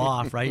to go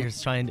off, right? You're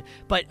just trying to.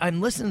 But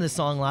I'm listening to this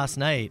song last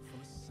night,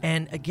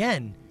 and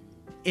again,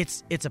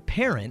 it's a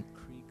parent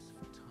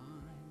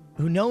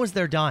who knows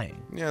they're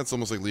dying. Yeah, it's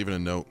almost like leaving a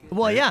note.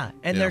 Well, right? yeah,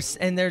 and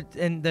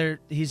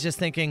he's just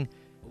thinking,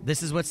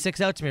 this is what sticks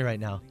out to me right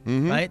now,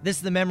 right? This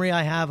is the memory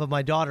I have of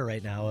my daughter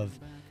right now, of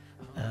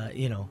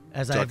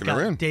as I've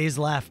got days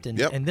left, and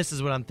this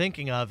is what I'm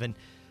thinking of, and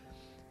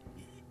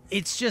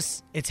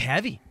it's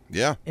heavy.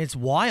 Yeah, it's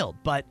wild,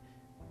 but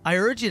I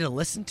urge you to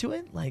listen to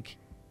it. Like,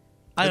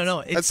 I don't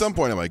know. At some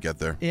point, I might get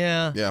there.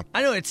 Yeah.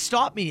 I know it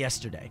stopped me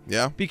yesterday.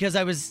 Yeah, because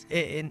I was,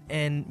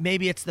 and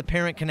maybe it's the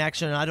parent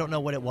connection. I don't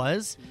know what it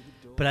was,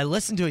 but I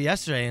listened to it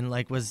yesterday and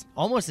like was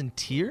almost in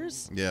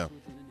tears. Yeah,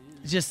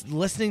 just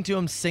listening to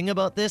him sing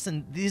about this,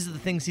 and these are the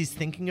things he's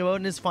thinking about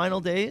in his final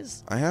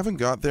days. I haven't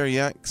got there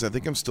yet because I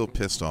think I'm still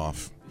pissed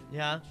off.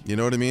 Yeah, you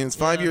know what I mean. It's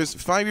 5 years.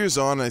 5 years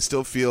on, and I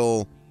still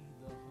feel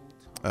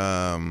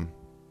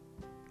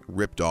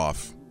ripped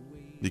off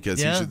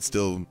because he should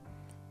still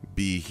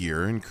be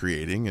here and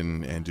creating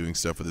and doing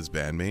stuff with his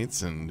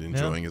bandmates and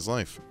enjoying his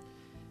life.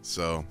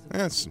 So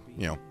it's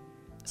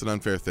it's an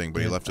unfair thing,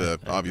 but he left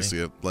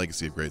obviously a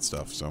legacy of great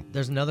stuff. So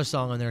there's another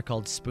song on there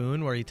called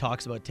Spoon where he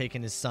talks about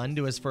taking his son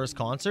to his first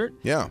concert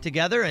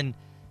together, and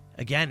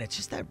again, it's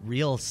just that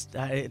real.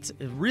 It's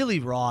really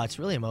raw. It's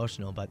really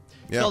emotional. But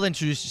still,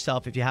 introduce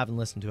yourself if you haven't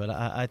listened to it.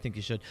 I think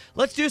you should.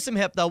 Let's do some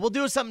hip though. We'll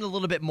do something a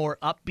little bit more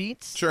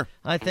upbeat. Sure.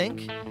 I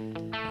think.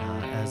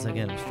 As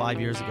again, it was 5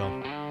 years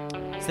ago.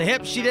 It's the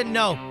hip she didn't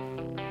know.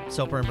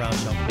 Soper and Brown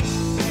Show.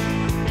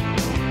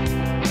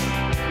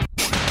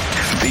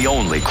 The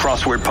only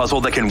crossword puzzle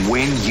that can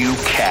win you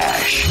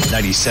cash.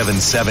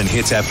 97.7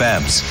 Hits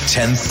FM's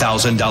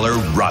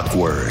 $10,000 Rock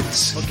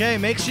Words. Okay,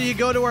 make sure you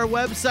go to our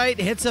website,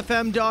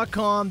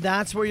 hitsfm.com.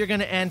 That's where you're going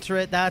to enter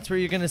it. That's where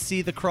you're going to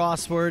see the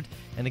crossword.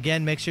 And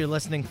again, make sure you're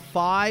listening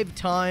 5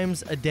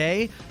 times a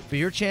day for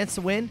your chance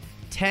to win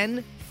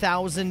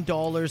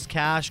 $10,000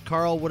 cash.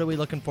 Carl, what are we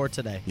looking for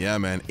today? Yeah,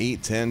 man.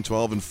 8, 10,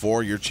 12, and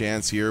 4. Your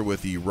chance here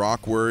with the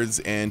Rock Words.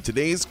 And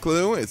today's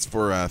clue, it's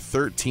for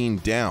 13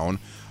 down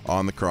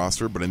on the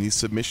crossword, but in the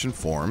submission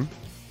form,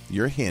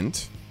 your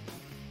hint,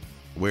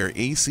 where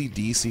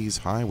AC/DC's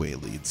highway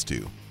leads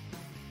to.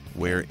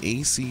 Where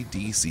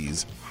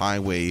AC/DC's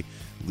highway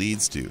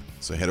leads to.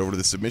 So head over to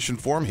the submission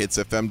form,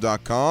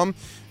 hitsfm.com,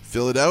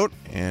 fill it out,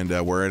 and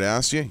where it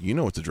asks you, you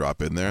know what to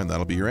drop in there, and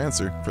that'll be your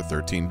answer for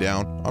 13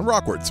 down on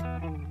Rock Words.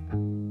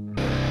 And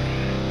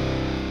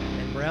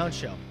Brown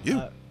Show.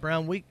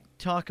 Brown, we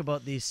talk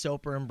about the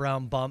Soper and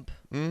Brown bump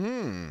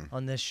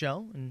on this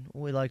show, and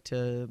we like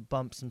to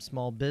bump some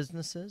small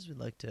businesses. We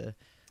like to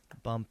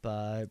bump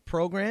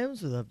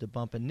programs. We love to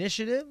bump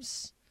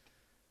initiatives.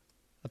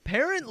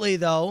 Apparently,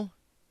 though,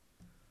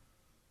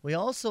 we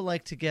also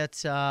like to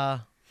get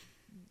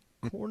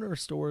corner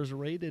stores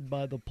raided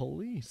by the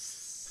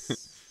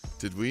police.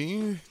 Did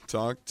we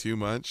talk too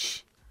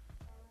much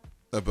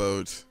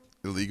about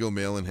illegal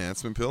male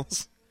enhancement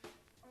pills?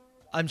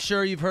 I'm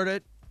sure you've heard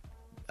it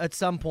at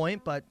some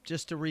point, but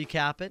just to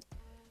recap it,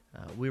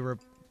 we were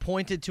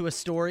pointed to a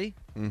story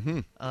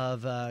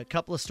of a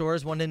couple of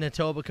stores, one in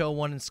Etobicoke,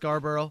 one in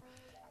Scarborough.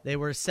 They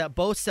were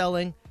both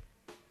selling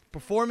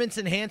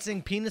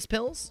performance-enhancing penis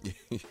pills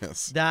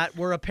that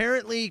were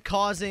apparently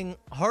causing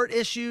heart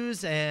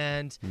issues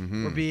and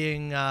were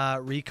being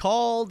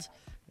recalled.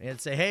 And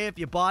say, hey, if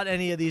you bought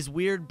any of these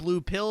weird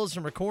blue pills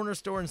from a corner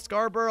store in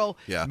Scarborough,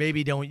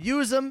 maybe don't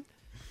use them.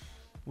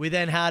 We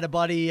then had a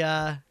buddy,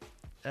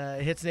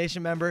 Hits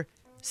Nation member,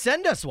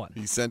 send us one.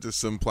 He sent us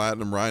some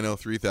Platinum Rhino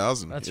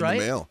 3000 That's in right.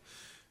 the mail.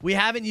 We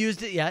haven't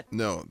used it yet.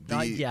 No,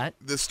 not yet.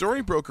 The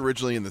story broke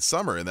originally in the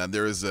summer, and that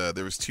there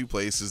was two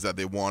places that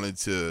they wanted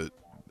to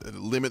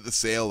limit the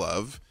sale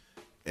of,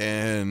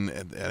 and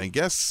I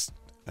guess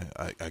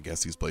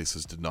these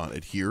places did not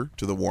adhere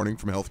to the warning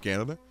from Health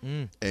Canada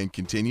and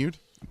continued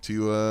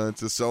to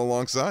sell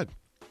alongside.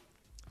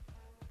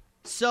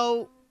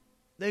 So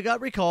they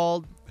got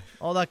recalled,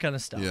 all that kind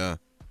of stuff. Yeah.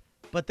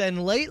 But then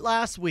late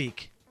last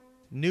week,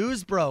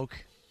 news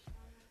broke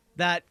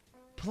that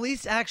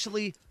police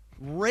actually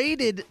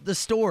raided the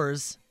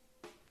stores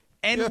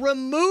and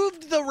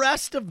removed the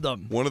rest of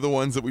them. One of the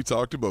ones that we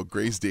talked about,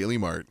 Grace Daily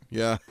Mart.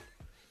 Yeah.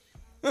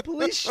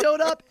 Police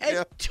showed up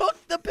and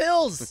took the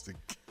pills.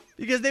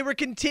 Because they were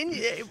continuing,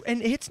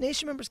 and Hits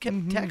Nation members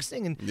kept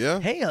texting, and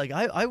hey, like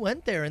I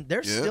went there, and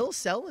they're still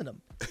selling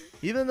them,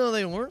 even though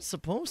they weren't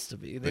supposed to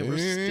be. They were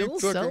still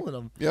selling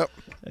them. Yep.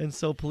 And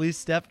so police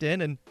stepped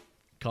in and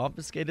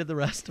confiscated the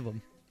rest of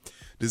them.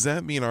 Does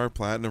that mean our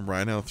Platinum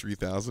Rhino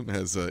 3000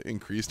 has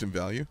increased in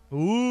value?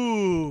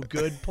 Ooh,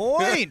 good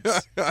point.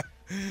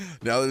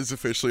 Now that it's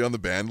officially on the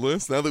banned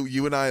list, now that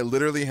you and I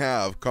literally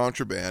have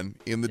contraband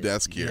in the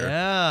desk here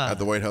at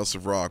the White House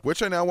of Rock,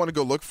 which I now want to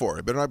go look for.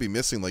 I better not be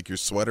missing like your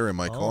sweater and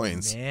my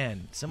coins. Oh,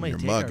 man. Somebody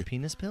take our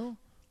penis pill?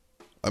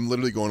 I'm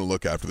literally going to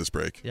look after this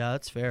break. Yeah,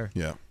 that's fair.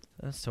 Yeah.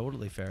 That's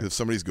totally fair. If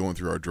somebody's going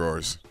through our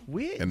drawers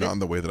and not in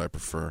the way that I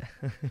prefer.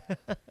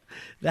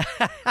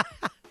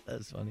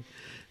 That's funny.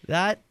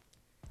 That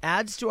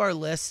adds to our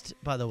list,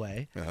 by the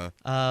way,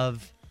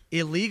 of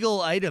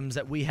illegal items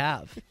that we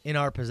have in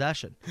our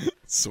possession.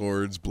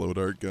 Swords, blow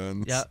dart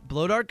guns. Yeah,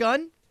 blow dart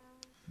gun,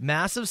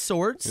 massive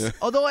swords. Yeah.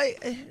 Although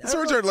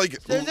swords are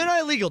like they're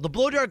not illegal. The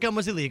blow dart gun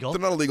was illegal.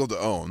 They're not illegal to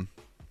own.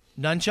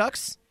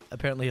 Nunchucks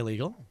apparently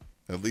illegal.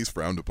 At least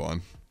frowned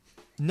upon.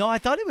 No, I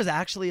thought it was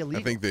actually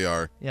illegal. I think they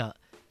are. Yeah,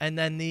 and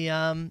then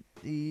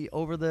the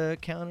over the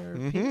counter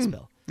penis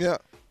pill. Yeah.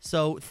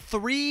 So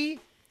 3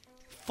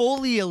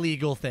 fully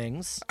illegal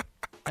things.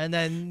 And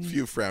then a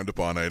few frowned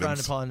upon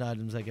items. Frowned upon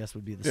items, I guess,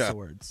 would be the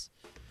swords.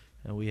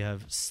 And we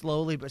have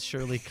slowly but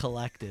surely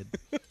collected.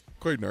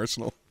 Quite an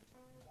arsenal.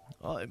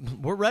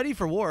 We're ready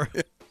for war.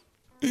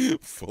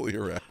 Fully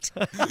erect.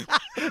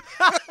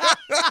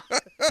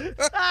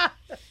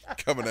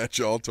 Coming at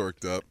you all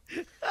torqued up.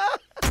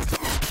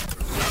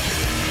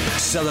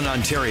 Southern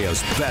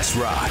Ontario's best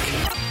rock.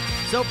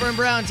 Soper and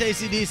Brown,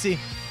 AC/DC.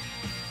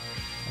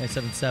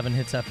 977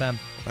 Hits FM.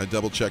 I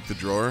double-checked the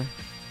drawer.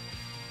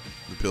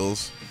 The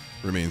pills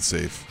remain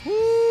safe.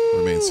 Woo!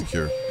 Remain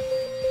secure.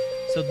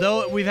 So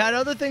though we've had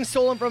other things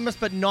stolen from us,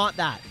 but not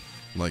that.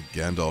 Like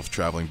Gandalf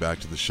traveling back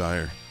to the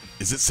Shire.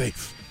 Is it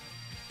safe?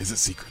 Is it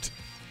secret?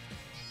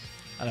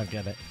 I don't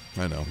get it.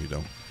 I know, you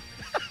don't.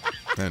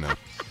 I know.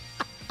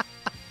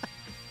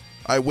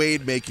 I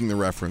weighed making the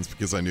reference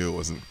because I knew it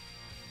wasn't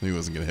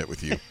going to hit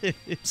with you.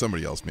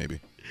 Somebody else, maybe.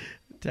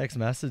 Text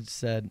message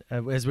said,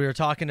 as we were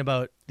talking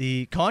about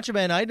the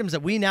contraband items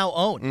that we now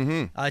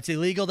own, it's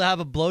illegal to have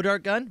a blow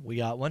dart gun. We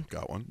got one.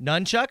 Got one.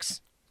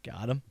 Nunchucks.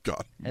 Got them.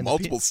 Got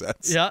multiple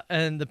sets. Yeah,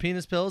 and the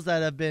penis pills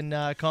that have been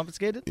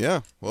confiscated.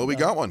 Yeah, well, we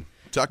got one.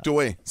 Tucked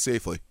away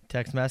safely.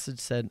 Text message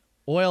said,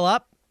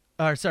 oiled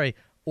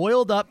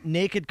up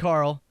naked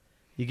Carl.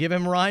 You give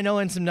him Rhino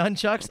and some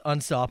nunchucks,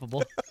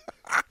 unstoppable.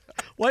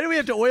 Why do we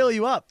have to oil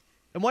you up?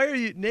 And why are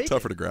you naked?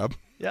 Tougher to grab.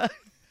 Yeah.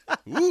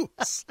 Ooh,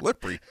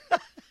 slippery.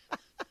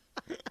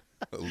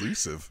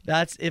 Elusive.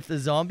 That's if the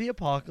zombie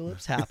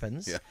apocalypse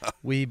happens.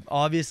 We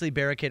obviously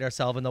barricade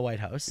ourselves in the White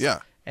House. Yeah.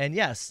 And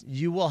yes,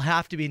 you will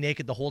have to be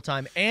naked the whole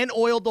time and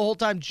oiled the whole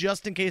time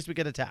just in case we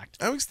get attacked.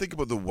 I always think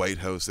about the White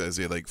House as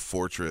a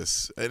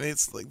fortress, and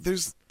it's like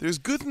there's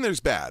good and there's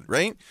bad,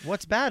 right?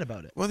 What's bad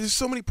about it? Well, there's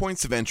so many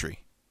points of entry.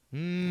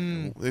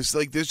 There's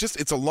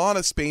it's a lot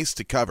of space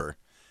to cover.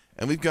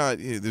 And we've got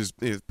there's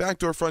back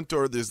door, front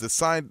door, there's the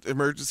side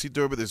emergency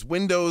door, but there's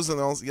windows and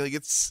all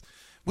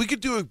we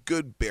could do a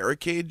good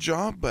barricade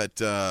job,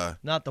 but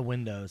not the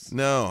windows.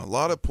 No, a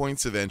lot of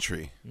points of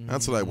entry.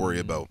 That's what I worry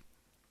about.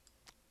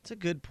 It's a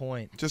good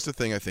point. Just a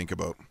thing I think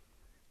about.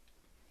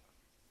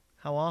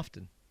 How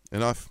often?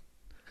 Enough.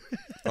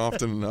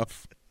 Often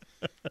enough.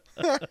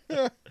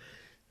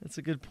 That's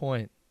a good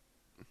point.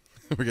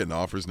 We're getting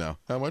offers now.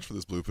 How much for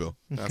this blue pill?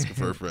 Asking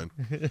for a friend.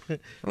 I don't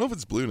know if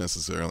it's blue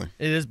necessarily.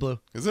 It is blue.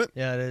 Is it?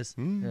 Yeah, it is.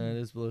 Yeah, it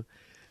is blue.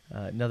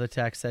 Another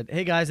text said,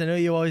 "Hey guys, I know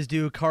you always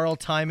do Carl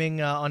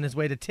timing on his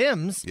way to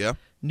Tim's. Yeah.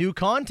 New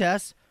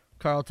contest.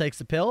 Carl takes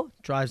the pill,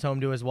 drives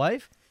home to his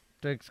wife,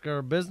 takes care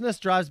of business,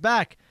 drives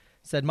back.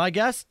 Said, my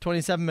guess,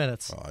 27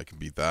 minutes. Oh, I can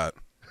beat that.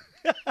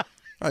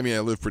 I mean, I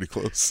live pretty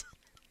close.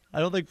 I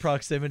don't think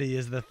proximity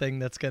is the thing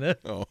that's going to...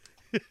 Oh.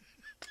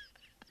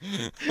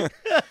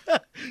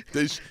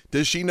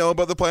 Does she know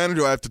about the plan, or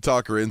do I have to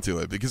talk her into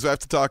it? Because if I have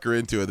to talk her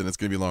into it, then it's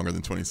going to be longer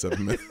than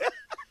 27 minutes.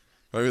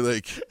 I mean,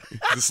 like,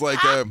 just like,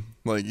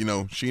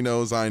 she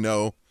knows, I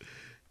know.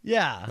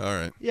 Yeah. All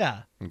right.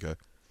 Yeah. Okay.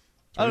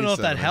 I don't know if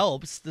that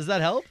helps. Does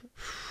that help?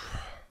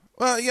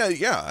 Well,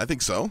 yeah, I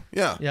think so.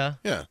 Yeah. Yeah.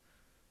 Yeah.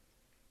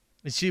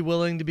 Is she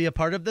willing to be a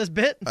part of this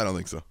bit? I don't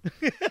think so.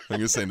 I'm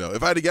going to say no.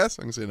 If I had to guess,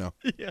 I'm going to say no.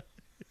 Yeah.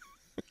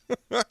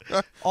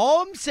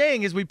 All I'm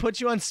saying is we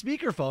put you on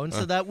speakerphone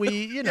so that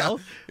we,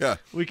 yeah.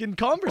 we can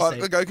conversate. Well,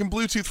 look, I can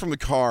Bluetooth from the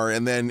car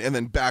and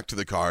then back to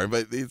the car,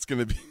 but it's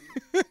going to be...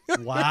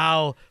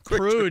 Wow.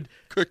 Prude.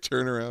 Quick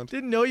turnaround.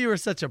 Didn't know you were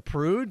such a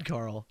prude,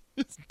 Carl.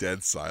 It's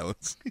dead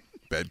silence.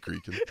 Bed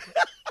creaking.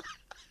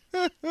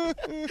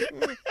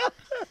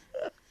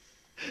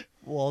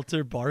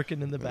 Walter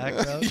barking in the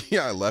background.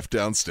 Yeah, I left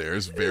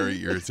downstairs, very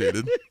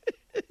irritated.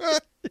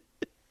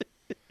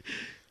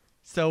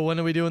 So when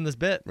are we doing this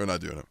bit? We're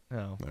not doing it.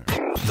 No.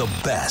 The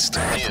best.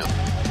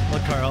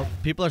 Look, Carl,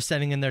 people are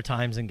sending in their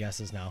times and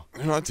guesses now.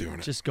 We're not doing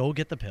it. Just go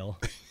get the pill.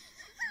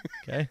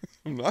 Okay?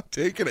 I'm not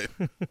taking it.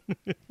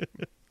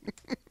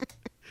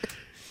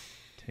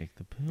 Take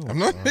the pill. I'm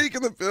not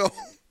taking the pill.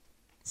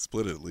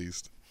 Split it at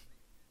least.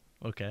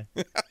 Okay.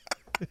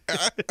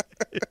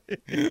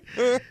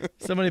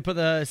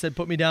 Somebody said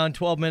put me down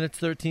 12 minutes,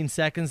 13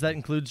 seconds. That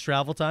includes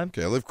travel time.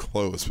 Okay, I live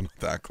close, but not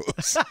that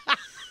close.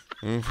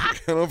 I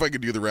don't know if I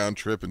could do the round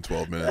trip in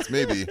 12 minutes.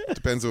 Maybe.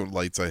 Depends on what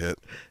lights I hit.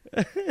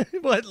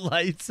 What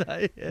lights I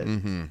hit.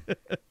 Mm-hmm.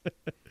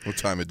 What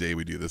time of day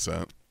we do this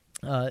at.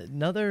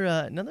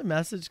 Another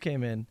message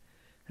came in,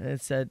 and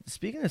it said,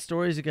 speaking of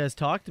stories you guys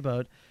talked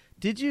about,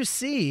 did you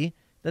see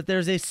that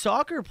there's a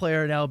soccer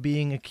player now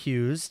being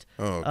accused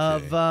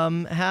of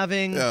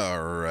having...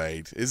 All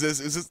right. Is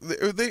this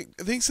are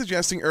they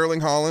suggesting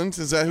Erling Haaland?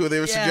 Is that who they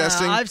were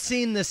suggesting? Yeah, I've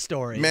seen this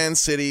story. Man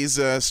City's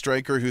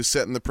striker who's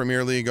setting the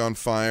Premier League on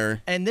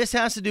fire. And this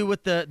has to do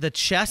with the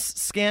chess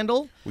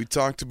scandal. We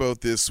talked about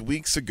this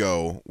weeks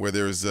ago, where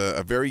there's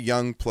a very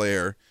young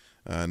player,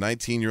 a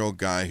 19-year-old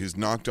guy who's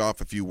knocked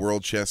off a few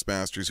world chess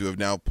masters who have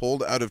now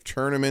pulled out of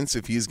tournaments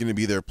if he's going to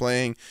be there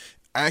playing.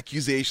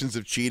 Accusations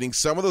of cheating.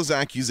 Some of those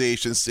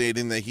accusations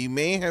stating that he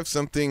may have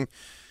something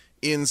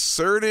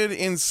inserted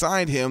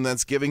inside him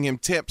that's giving him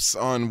tips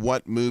on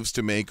what moves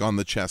to make on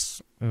the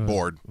chess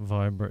board.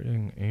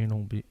 Vibrating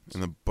anal beats.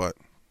 In the butt.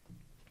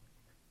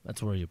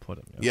 That's where you put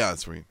him. Yeah,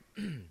 that's where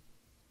you...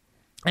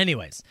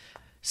 Anyways,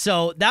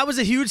 so that was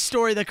a huge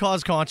story that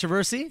caused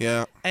controversy.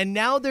 Yeah. And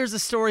now there's a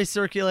story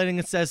circulating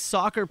that says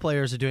soccer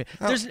players are doing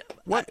it.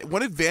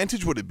 What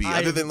advantage would it be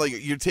other than like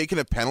you're taking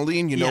a penalty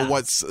and you know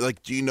what's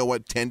like? Do you know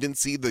what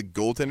tendency the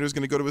goaltender is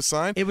going to go to his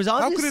side? It was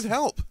how could it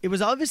help? It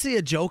was obviously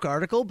a joke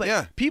article,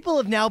 but people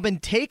have now been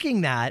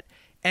taking that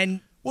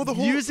and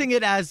using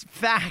it as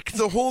fact.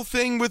 The whole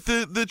thing with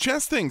the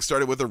chess thing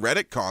started with a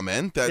Reddit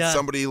comment that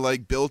somebody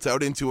like built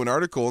out into an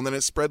article, and then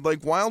it spread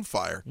like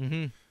wildfire.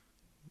 Mm-hmm.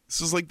 This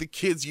is like the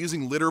kids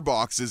using litter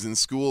boxes in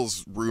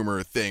schools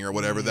rumor thing or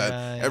whatever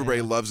that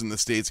everybody loves in the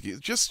States.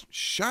 Just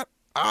shut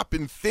up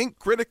and think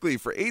critically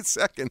for 8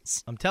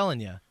 seconds. I'm telling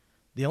you,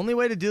 the only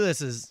way to do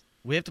this is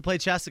we have to play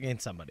chess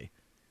against somebody.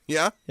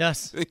 Yeah?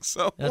 Yes. I think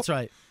so. That's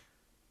right.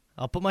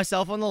 I'll put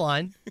myself on the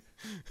line.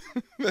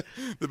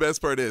 The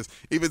best part is,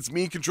 if it's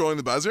me controlling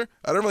the buzzer,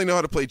 I don't really know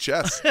how to play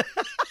chess.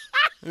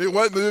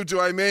 What move do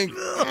I make?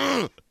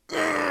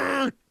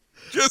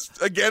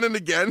 Just again and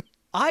again.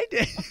 I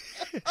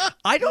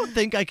don't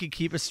think I could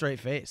keep a straight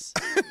face.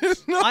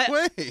 There's no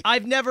way.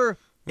 I've never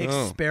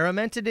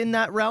experimented in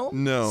that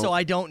realm. No. So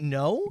I don't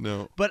know.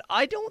 No. But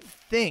I don't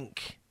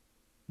think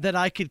that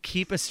I could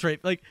keep a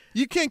straight...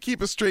 You can't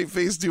keep a straight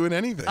face doing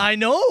anything. I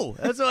know.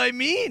 That's what I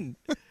mean.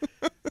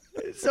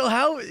 So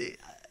how...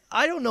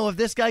 I don't know if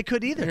this guy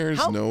could either.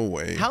 There's no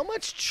way. How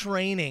much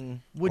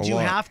training would you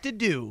have to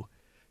do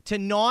to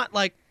not,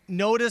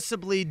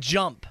 noticeably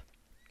jump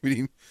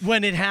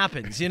when it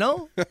happens, you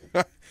know?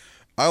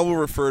 I will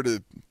refer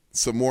to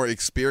some more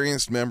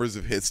experienced members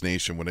of Hits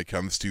Nation when it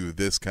comes to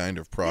this kind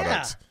of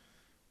product.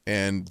 Yeah.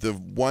 And the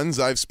ones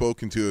I've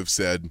spoken to have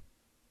said,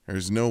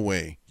 there's no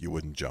way you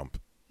wouldn't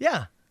jump.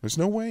 Yeah. There's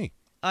no way.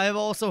 I've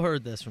also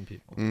heard this from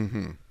people.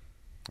 Mm-hmm.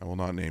 I will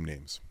not name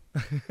names.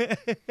 Okay,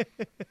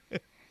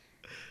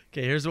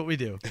 here's what we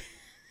do.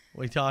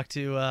 We talk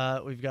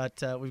to, we've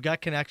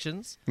got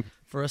connections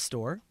for a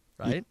store,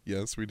 right?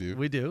 Yes, we do.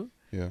 We do.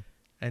 Yeah.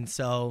 And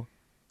so...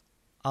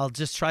 I'll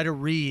just try to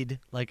read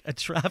a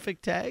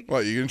traffic tag.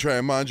 What, you gonna try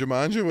a manja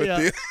with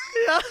the...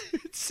 Yeah.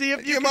 See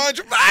if you can...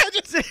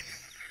 manja.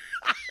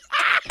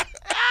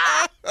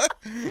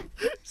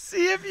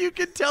 See if you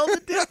can tell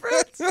the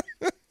difference.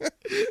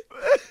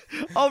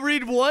 I'll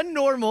read one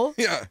normal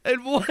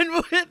and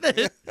one with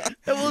it, and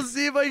we'll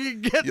see if I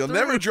can get You'll through.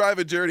 never drive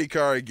a dirty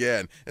car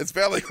again. It's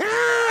felt like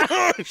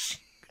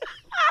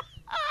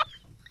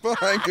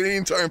behind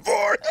Canadian Tire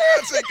 4.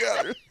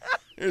 Together.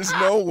 There's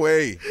no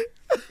way.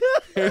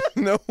 There's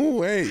no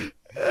way.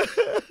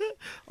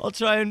 I'll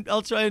try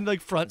and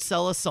like front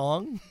sell a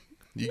song.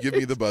 You give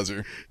me the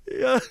buzzer.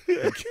 Yeah.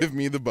 You give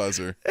me the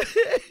buzzer.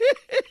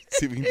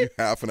 See if we can do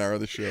half an hour of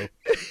the show.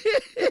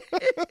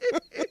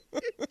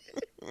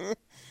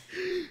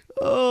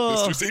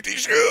 Oh. Mr. Safety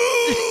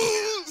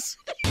Shoes.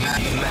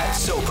 Matt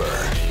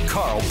Soper,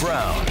 Carl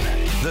Brown,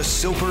 The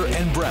Soper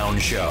and Brown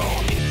Show.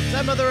 Is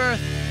that Mother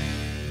Earth?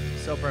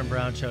 Soper and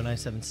Brown Show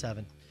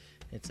 97.7.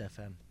 It's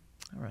FM.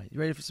 All right, you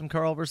ready for some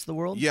Carl versus the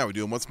world? Yeah, we're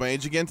doing What's My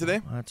Age Again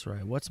today? That's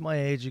right. What's my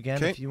age again?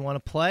 Okay. If you want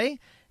to play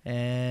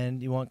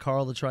and you want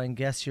Carl to try and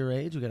guess your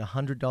age, we got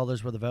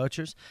 $100 worth of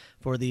vouchers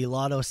for the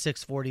Lotto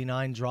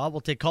 649 draw.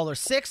 We'll take caller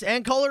 6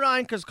 and caller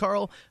 9 because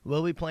Carl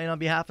will be playing on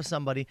behalf of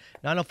somebody.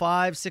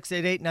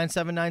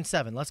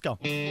 905-688-9797. Let's go.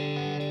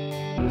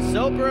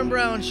 Soper and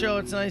Brown Show.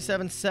 It's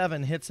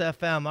 97.7 Hits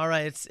FM. All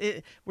right,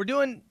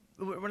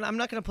 I'm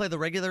not going to play the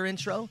regular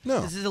intro.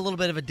 No. This is a little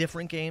bit of a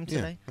different game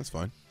today. Yeah, that's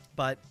fine.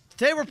 But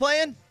today we're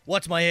playing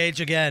What's My Age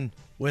Again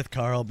with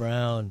Carl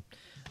Brown.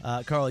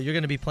 Carl, you're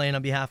going to be playing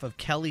on behalf of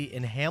Kelly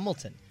in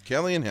Hamilton.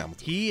 Kelly in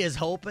Hamilton. He is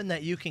hoping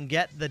that you can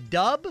get the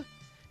dub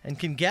and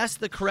can guess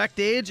the correct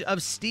age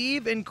of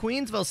Steve in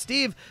Queensville.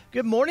 Steve,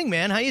 good morning,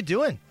 man. How you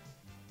doing?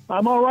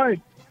 I'm all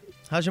right.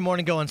 How's your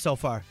morning going so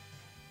far?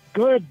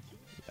 Good.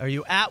 Are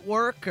you at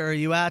work or are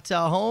you at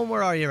home?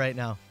 Where are you right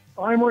now?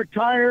 I'm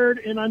retired,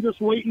 and I'm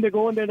just waiting to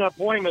go into an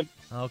appointment.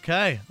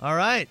 Okay. All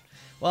right.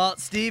 Well,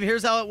 Steve,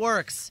 here's how it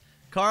works.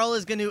 Carl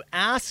is going to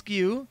ask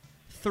you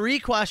 3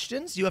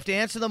 questions. You have to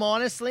answer them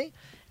honestly.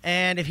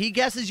 And if he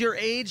guesses your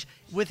age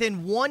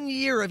within 1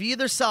 year of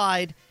either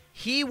side,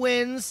 he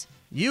wins,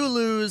 you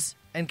lose,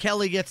 and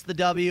Kelly gets the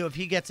W. If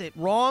he gets it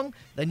wrong,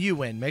 then you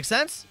win. Make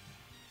sense?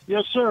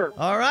 Yes, sir.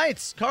 All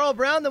right. Carl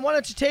Brown, then why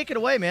don't you take it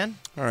away, man?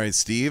 All right,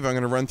 Steve, I'm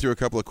going to run through a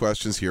couple of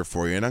questions here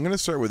for you, and I'm going to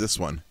start with this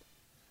one.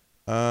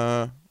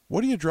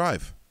 What do you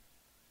drive?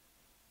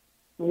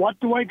 What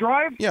do I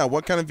drive? Yeah,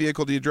 what kind of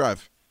vehicle do you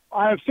drive?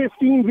 I have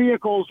 15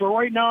 vehicles, so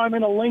right now I'm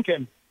in a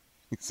Lincoln.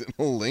 He's in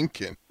a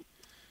Lincoln.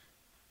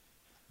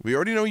 We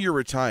already know you're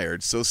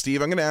retired, so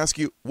Steve, I'm going to ask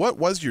you, what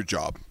was your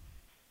job?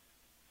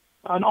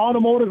 An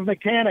automotive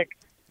mechanic.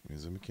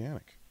 He's a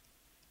mechanic.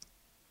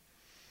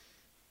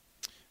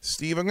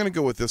 Steve, I'm going to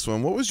go with this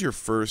one. What was your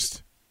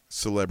first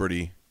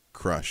celebrity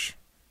crush?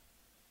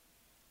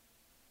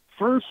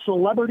 First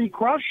celebrity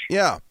crush?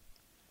 Yeah.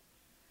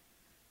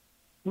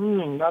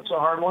 That's a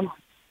hard one.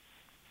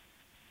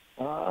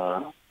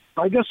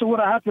 I guess it would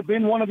have had to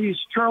been one of these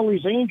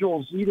Charlie's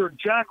Angels, either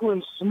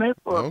Jacqueline Smith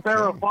or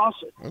Farrah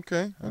Fawcett.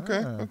 Okay.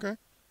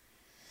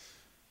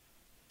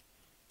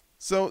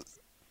 So,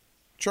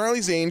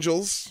 Charlie's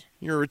Angels,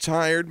 you're a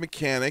retired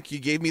mechanic. You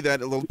gave me that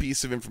little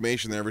piece of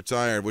information there,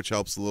 retired, which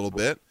helps a little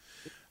bit.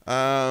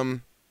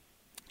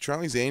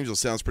 Charlie's Angels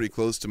sounds pretty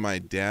close to my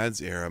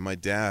dad's era. My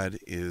dad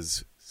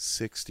is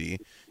 60,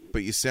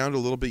 but you sound a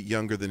little bit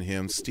younger than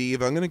him.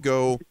 Steve, I'm going to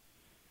go...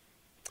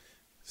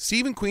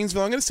 Steve in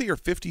Queensville, I'm going to say you're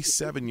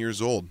 57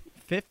 years old.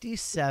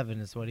 57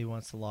 is what he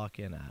wants to lock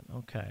in at.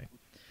 Okay.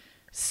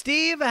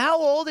 Steve, how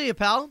old are you,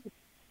 pal?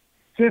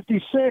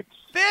 56.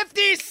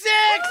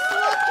 56!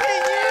 Look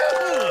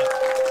at you!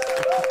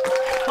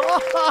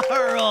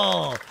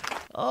 Carl!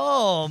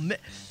 Oh,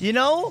 you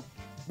know,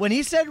 when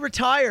he said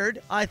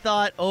retired, I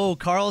thought, oh,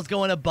 Carl's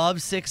going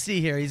above 60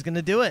 here. He's going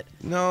to do it.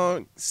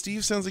 No,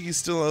 Steve sounds like he's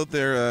still out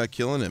there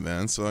killing it,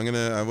 man. So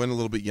I went a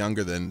little bit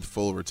younger than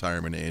full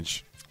retirement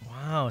age.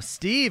 Wow,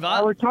 Steve.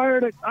 I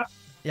retired at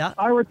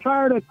I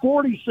retired at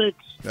 46.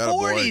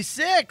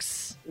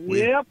 46.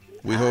 Yep.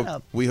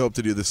 We hope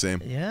to do the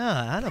same.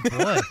 Yeah,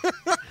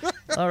 attaboy.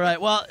 All right.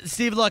 Well,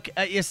 Steve, look,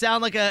 you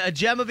sound like a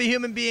gem of a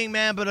human being,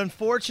 man, but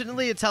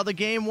unfortunately, it's how the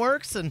game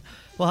works, and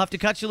we'll have to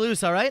cut you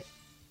loose, all right?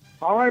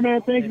 All right,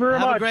 man. Thank you very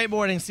much. Have a great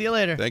morning. See you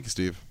later. Thank you,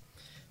 Steve.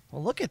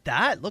 Well, look at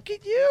that. Look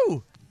at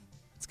you.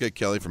 Let's get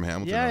Kelly from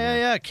Hamilton.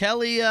 Yeah.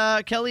 Kelly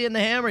and the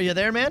Hammer. You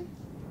there, man?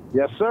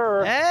 Yes,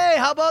 sir. Hey,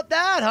 how about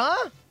that,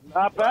 huh?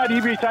 Not bad.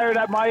 You retired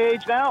at my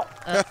age now.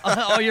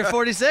 Oh, you're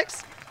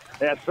 46?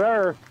 Yes,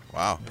 sir.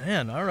 Wow.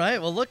 Man, all right.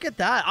 Well, look at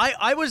that.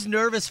 I was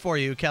nervous for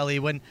you, Kelly.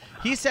 When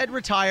he said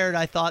retired,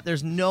 I thought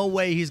there's no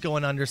way he's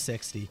going under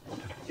 60.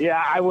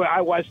 Yeah, I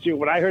was too.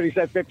 When I heard he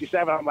said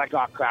 57, I'm like,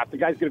 oh, crap. The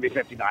guy's going to be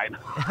 59.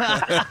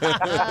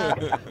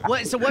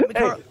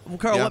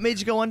 Carl, what made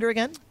you go under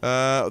again?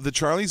 The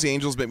Charlie's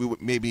Angels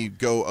maybe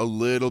go a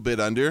little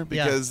bit under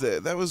because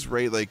that was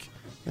right, like...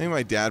 I think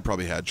my dad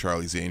probably had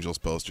Charlie's Angels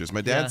posters.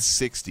 My dad's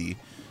 60,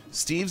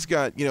 Steve's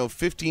got,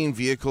 15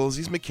 vehicles.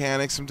 He's a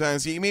mechanic.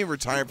 Sometimes he may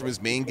retire from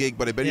his main gig,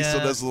 but I bet he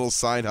still does a little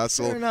side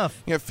hustle. Fair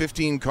enough. You have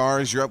 15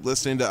 cars. You're up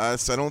listening to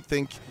us. I don't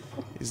think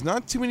there's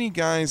not too many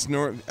guys,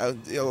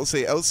 I'll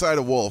say outside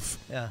of Wolf.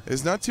 Yeah.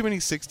 There's not too many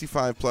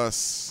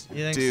 65-plus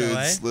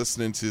dudes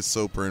listening to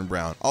Soper and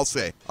Brown. I'll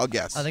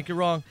guess. I think you're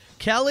wrong.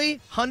 Kelly,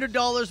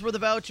 $100 worth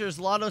of vouchers.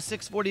 Lotto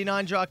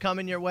 649 draw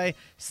coming your way.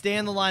 Stay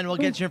on the line. We'll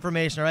get you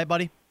information. All right,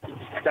 buddy?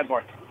 10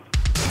 more.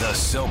 The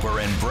Soper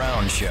and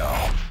Brown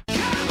Show.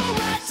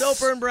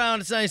 Soper and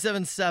Brown, it's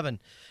 97.7.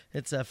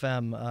 It's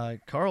FM.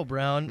 Carl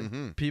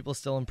Brown, people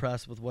still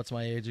impressed with What's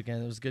My Age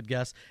Again. It was a good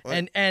guess.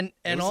 What? And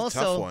It was a also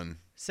tough one.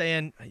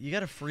 saying you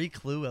got a free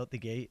clue out the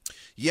gate.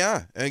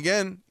 Yeah,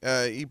 again,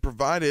 he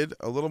provided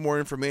a little more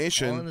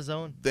information All on his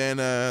own.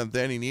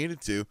 than he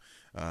needed to.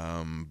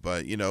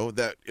 But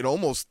that it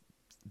almost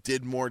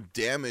did more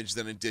damage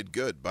than it did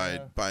good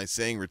by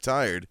saying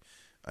retired.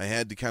 I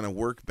had to kind of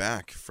work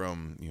back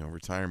from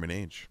retirement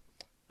age.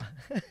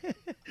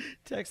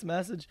 Text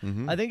message.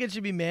 I think it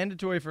should be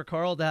mandatory for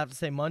Carl to have to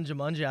say Munja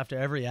Munja after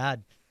every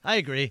ad. I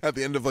agree. At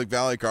the end of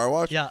Valley Car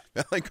Wash? Yeah.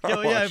 Valley Car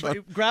Wash. Yeah,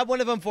 Huh? grab one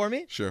of them for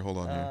me. Sure, hold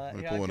on here. Let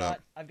me pull one up.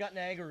 I've got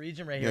Niagara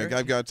Region right here. Yeah,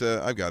 I've got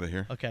it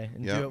here. Okay,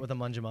 and do it with a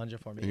Munja Munja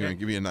for me. You're going to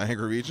give me a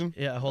Niagara Region?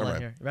 Yeah, hold on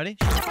here. Ready?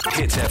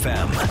 Hits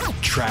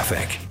FM.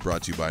 Traffic.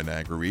 Brought to you by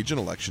Niagara Region.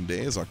 Election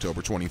Day is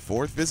October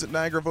 24th. Visit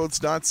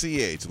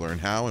niagaravotes.ca to learn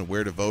how and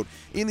where to vote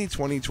in the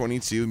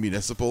 2022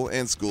 municipal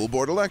and school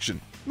board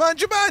election.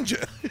 Manja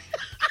Manja!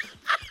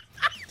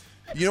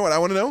 You know what I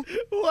want to know?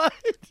 What?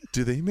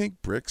 Do they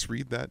make Bricks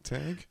read that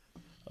tag?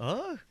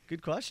 Oh,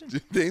 good question.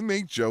 Did they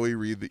make Joey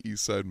read the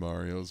East Side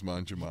Mario's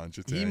Manja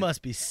Manja tag? He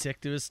must be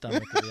sick to his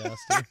stomach if he has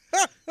to.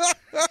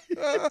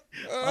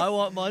 I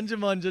want Munja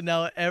Munja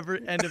now at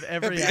every end of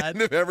every ad.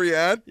 End of every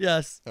ad?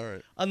 Yes. All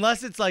right.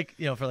 Unless it's like,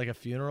 for like a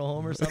funeral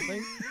home or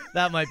something.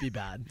 That might be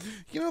bad.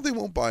 They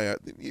won't buy it.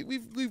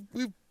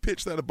 We've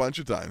pitched that a bunch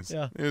of times.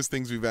 Yeah. There's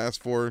things we've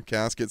asked for,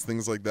 caskets,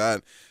 things like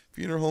that.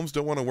 Funeral homes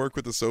don't want to work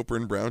with the Soper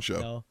and Brown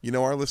Show.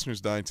 No. Our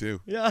listeners die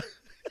too. Yeah.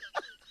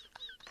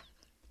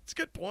 It's a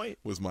good point.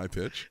 Was my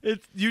pitch.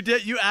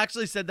 You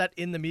actually said that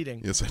in the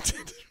meeting. Yes, I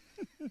did.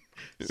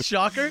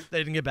 Shocker. They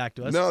didn't get back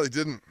to us. No, they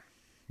didn't.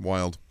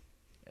 Wild.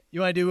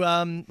 You want to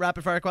do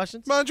rapid fire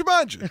questions? Manja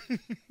Manja.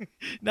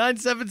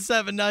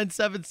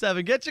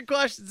 977-977. Get your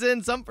questions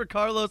in. Some for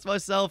Carlos,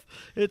 myself.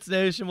 It's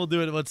Nation. We'll do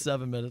it in about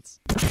 7 minutes.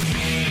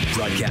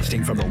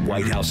 Broadcasting from the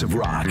White House of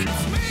Rock.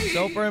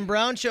 Soper and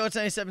Brown Show. It's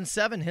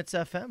 97.7 Hits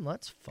FM.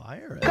 Let's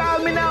fire it. Call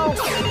me now.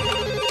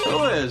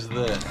 Who is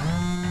this?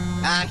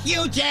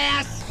 Huge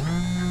ass.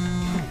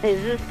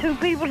 Is this two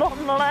people on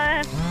the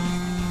line?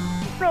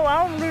 No,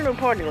 I don't do no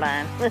party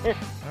line.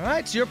 All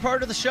right, so you're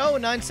part of the show,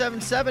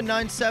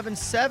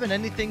 977-977.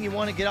 Anything you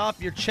want to get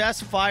off your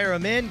chest, fire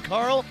them in.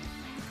 Carl,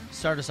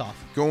 start us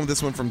off. Going with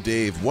this one from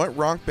Dave. What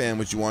rock band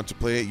would you want to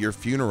play at your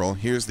funeral?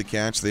 Here's the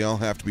catch. They all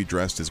have to be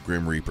dressed as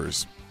Grim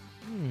Reapers.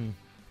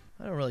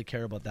 I don't really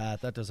care about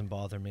that. That doesn't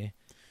bother me.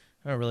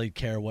 I don't really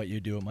care what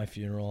you do at my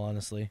funeral,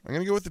 honestly. I'm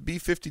going to go with the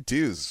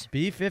B-52s.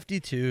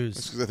 B-52s.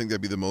 Just because I think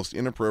that'd be the most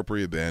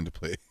inappropriate band to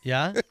play.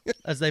 Yeah?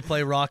 As they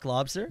play Rock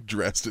Lobster?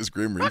 Dressed as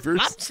Grim Reapers?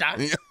 Lobster?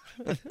 Yeah.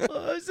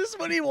 Is this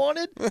what he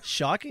wanted?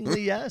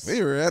 Shockingly, yes.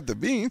 We were at the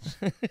beach.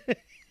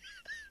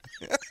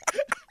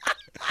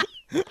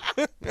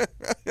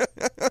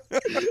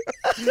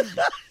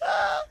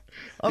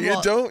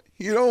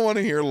 You don't want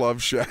to hear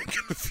Love Shack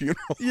at the funeral.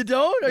 You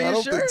don't? Are you sure? I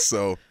don't think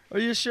so. Are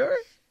you sure?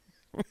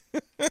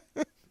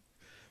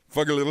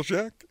 Fuck a little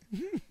shack.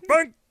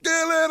 Fuck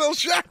a little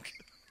shack.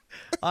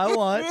 I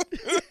want.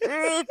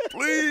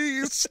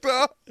 Please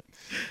stop.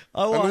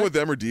 I'm going with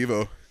them or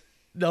Devo.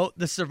 No,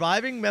 the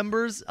surviving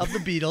members of the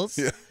Beatles.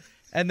 Yeah.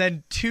 And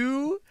then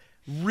two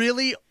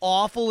really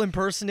awful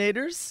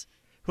impersonators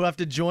who have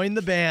to join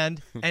the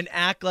band and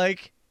act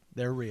like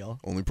they're real.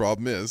 Only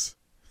problem is,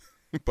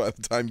 by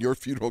the time your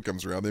funeral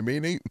comes around, there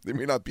may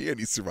not be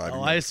any surviving.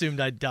 I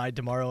assumed I died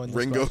tomorrow. In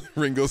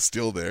Ringo's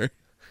still there.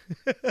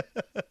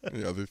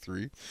 The other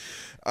three.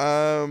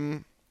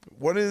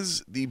 What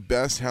is the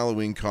best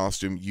Halloween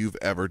costume you've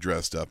ever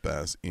dressed up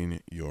as in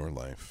your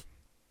life?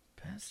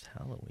 Best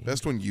Halloween.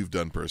 Best one you've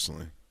done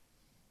personally.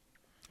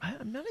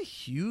 I'm not a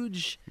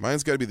huge.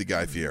 Mine's got to be the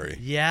Guy Fieri.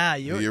 Yeah,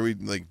 we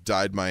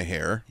dyed my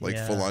hair,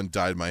 full on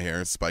dyed my hair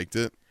and spiked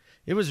it.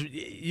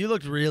 You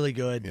looked really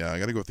good. Yeah, I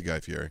got to go with the Guy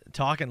Fieri.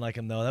 Talking like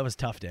him though, that was a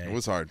tough day. It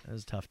was hard. It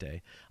was a tough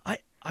day.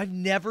 I've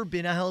never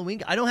been a Halloween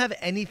guy. I don't have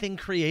anything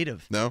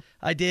creative. No?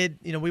 I did,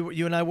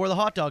 you and I wore the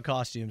hot dog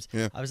costumes.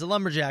 Yeah. I was a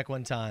lumberjack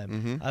one time.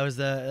 Mm-hmm. I was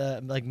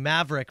the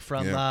Maverick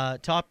from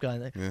Top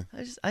Gun. Yeah.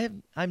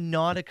 I'm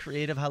not a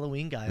creative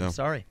Halloween guy. No. I'm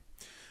sorry.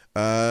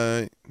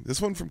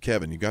 This one from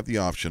Kevin. You got the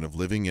option of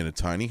living in a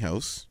tiny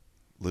house,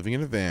 living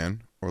in a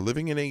van, or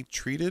living in a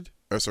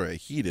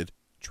heated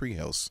tree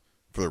house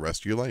for the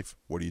rest of your life.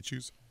 What do you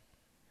choose?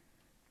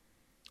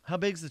 How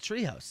big's the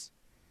tree house?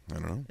 I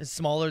don't know. It's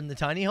smaller than the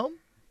tiny home?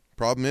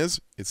 Problem is,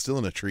 it's still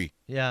in a tree.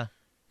 Yeah.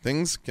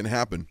 Things can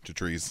happen to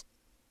trees.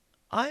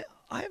 I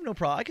have no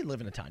problem. I can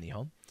live in a tiny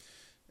home.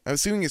 I'm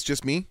assuming it's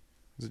just me.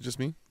 Is it just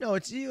me? No,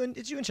 it's you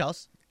and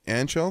Chelsea.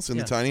 And Chelsea in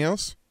the tiny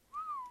house?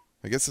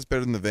 I guess it's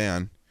better than the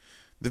van.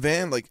 The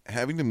van, like,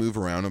 having to move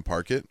around and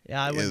park it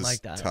I wouldn't is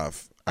like that.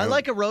 tough. I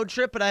like a road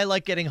trip, but I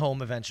like getting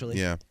home eventually.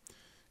 Yeah.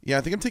 Yeah,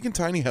 I think I'm taking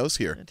tiny house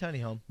here. A tiny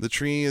home. The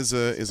tree is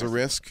a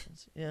risk.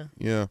 Yeah.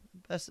 Yeah.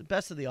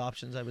 Best of the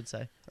options, I would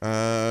say.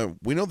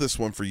 We know this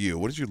one for you.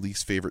 What is your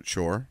least favorite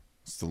chore?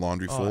 It's the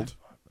laundry fold.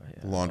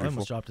 Laundry I almost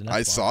fold. dropped an I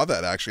F-bomb. saw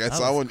that actually. I That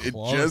saw was one. It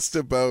close. just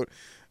about.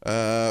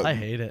 I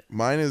hate it.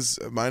 Mine is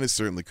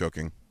certainly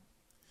cooking.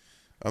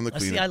 I'm the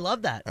cleanup. See, I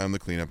love that. I'm the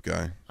cleanup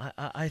guy.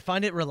 I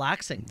find it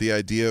relaxing. The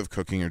idea of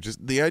cooking, or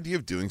just the idea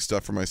of doing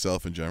stuff for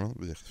myself in general.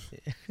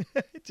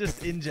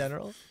 Just in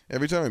general.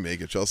 Every time I make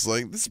it, Chelsea's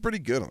like, "This is pretty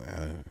good." I'm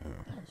like,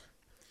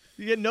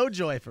 You get no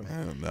joy from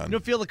it. none. You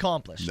don't feel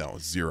accomplished. No,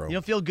 zero. You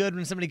don't feel good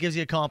when somebody gives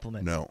you a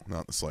compliment. No,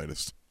 not the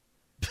slightest.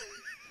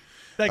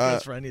 That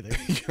goes for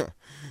anything. Yeah.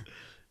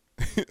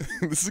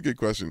 This is a good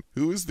question.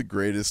 Who is the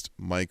greatest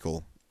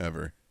Michael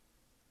ever?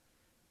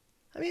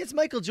 I mean, it's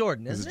Michael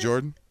Jordan, isn't Is it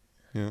Jordan?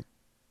 Yeah.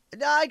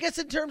 No, I guess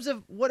in terms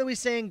of what are we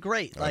saying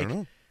great? I Like, don't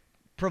know.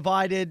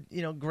 provided,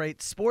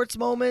 great sports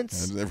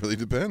moments. That really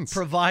depends.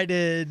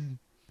 Provided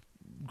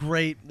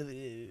great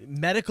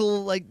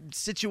medical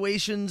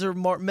situations or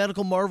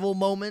medical Marvel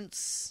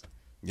moments.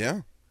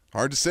 Yeah.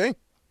 Hard to say.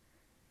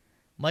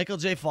 Michael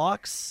J.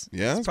 Fox.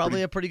 Yeah, He's it's probably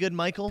pretty- a pretty good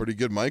Michael. Pretty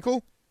good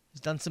Michael. He's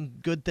done some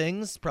good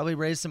things. Probably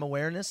raised some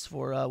awareness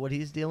for what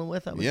he's dealing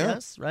with, I would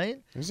guess, right?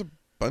 There's a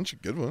bunch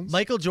of good ones.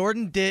 Michael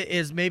Jordan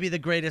is maybe the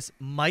greatest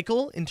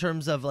Michael in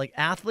terms of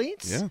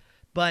athletes. Yeah.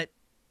 But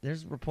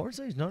there's reports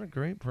that he's not a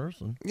great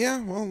person.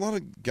 Yeah, well, a lot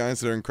of guys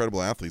that are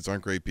incredible athletes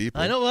aren't great people.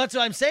 I know. Well, that's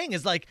what I'm saying.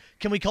 Is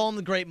can we call him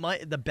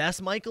the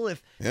best Michael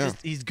if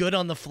he's good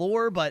on the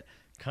floor but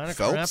kind of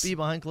Phelps? crappy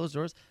behind closed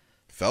doors?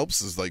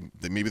 Phelps is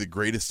maybe the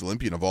greatest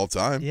Olympian of all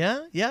time. Yeah,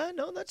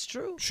 no, that's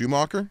true.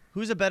 Schumacher?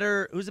 Who's a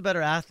better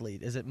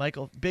athlete? Is it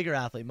bigger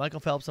athlete,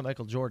 Michael Phelps or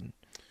Michael Jordan?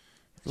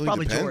 It's Really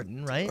probably depend-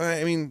 Jordan, right?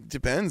 I mean,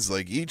 depends.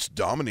 Each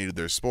dominated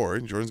their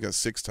sport. Jordan's got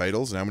 6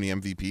 titles and how many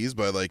MVPs,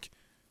 but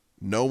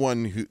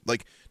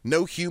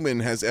no human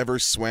has ever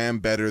swam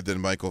better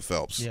than Michael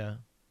Phelps. Yeah.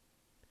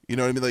 You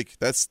know what I mean?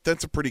 That's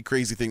a pretty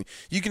crazy thing.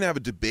 You can have a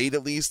debate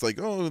at least,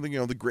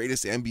 the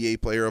greatest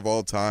NBA player of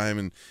all time,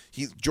 and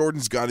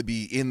Jordan's got to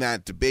be in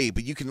that debate.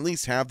 But you can at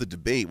least have the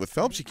debate. With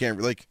Phelps, you can't.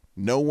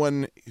 No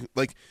one,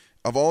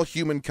 of all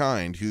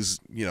humankind, who's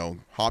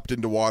hopped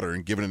into water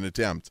and given an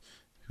attempt,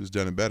 who's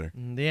done it better?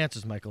 The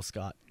answer's Michael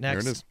Scott.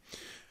 Next. There it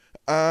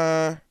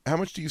is. How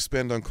much do you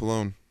spend on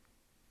cologne?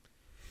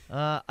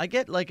 I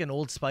get an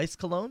Old Spice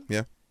cologne.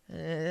 Yeah. I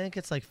think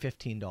it's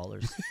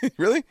 $15.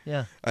 Really?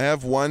 Yeah. I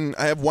have one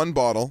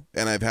bottle,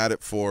 and I've had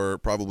it for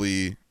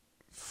probably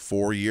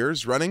 4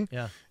 years running.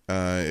 Yeah.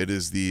 It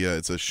is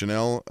it's a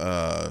Chanel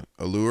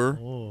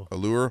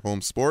Allure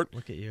Home Sport.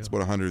 Look at you. It's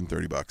about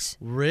 $130.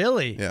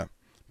 Really? Yeah.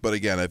 But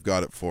again, I've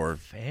got it for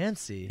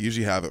fancy.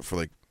 Usually have it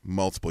for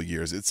multiple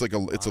years. It's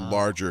a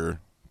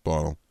larger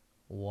bottle.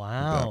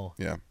 Wow.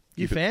 Yeah.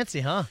 You fancy,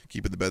 huh?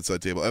 Keep it at the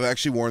bedside table. I've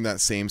actually worn that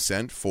same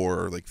scent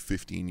for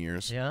 15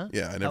 years. Yeah?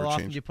 Yeah, I never How often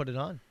changed. do you put it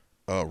on?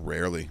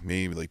 Rarely.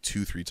 Maybe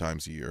 2-3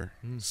 times a year.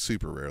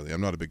 Super rarely. I'm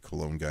not a big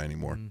cologne guy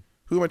anymore.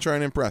 Who am I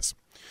trying to impress?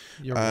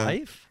 Your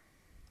wife?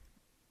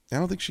 I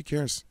don't think she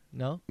cares.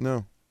 No?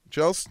 No.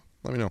 Chelsea,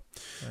 let me know.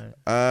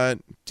 Right.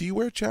 Do you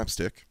wear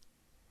chapstick?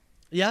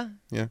 Yeah.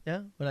 Yeah.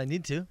 Yeah, when I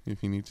need to.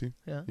 If you need to?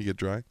 Yeah. You get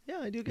dry? Yeah,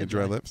 I do You get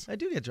dry lips? I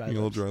do get dry You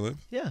lips. get a little dry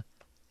lips? Yeah.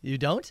 You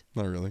don't?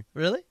 Not really.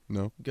 Really?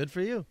 No. Good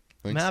for you.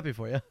 I'm Thanks. happy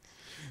for you.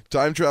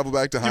 Time travel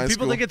back to high Do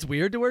school. people think it's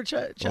weird to wear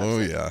chapstick? Oh,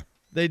 yeah.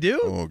 They do?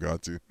 Oh,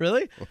 got to.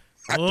 Really?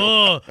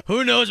 Oh,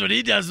 who knows what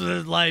he does with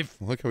his life?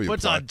 Look how he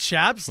puts on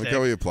chapstick. Look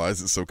how he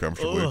applies it so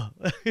comfortably. Oh.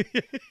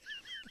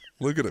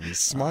 Look at him. He's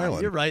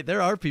smiling. You're right.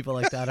 There are people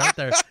like that, aren't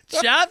there?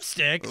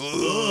 Chapstick?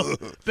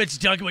 Ugh. Bet you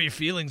talk about your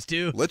feelings,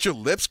 too. Let your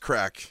lips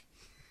crack.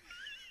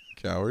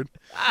 Coward.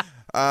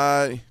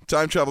 Time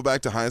travel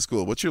back to high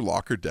school. What's your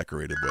locker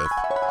decorated with?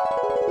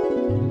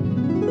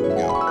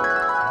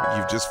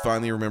 You've just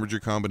finally remembered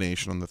your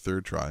combination on the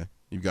 3rd try.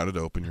 You've got it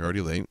open. You're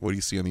already late. What do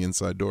you see on the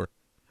inside door?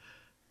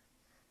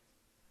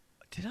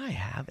 Did I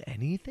have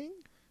anything?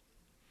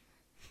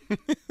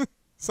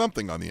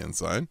 Something on the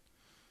inside.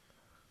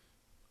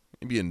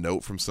 Maybe a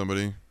note from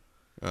somebody.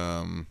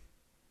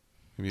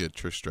 Maybe a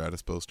Trish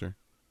Stratus poster.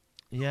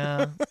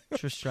 Yeah,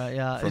 Trish Stratus.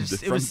 Yeah,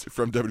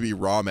 from WWE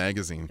Raw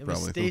magazine. It probably.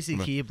 was Stacy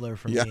Keibler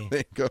for yeah, me. There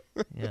you go.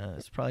 Yeah,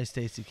 it's probably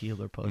Stacy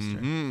Keibler poster.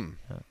 Mm-hmm.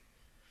 Yeah.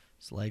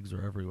 His legs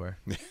were everywhere.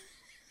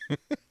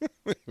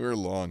 We're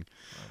long.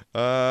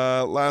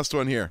 Last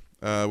one here.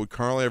 Would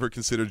Carl ever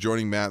consider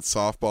joining Matt's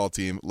softball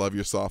team? Love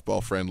your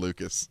softball friend,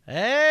 Lucas.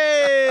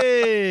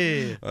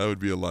 Hey! That would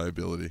be a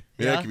liability.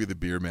 Maybe Yeah? I could be the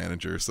beer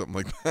manager or something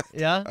like that.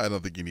 Yeah? I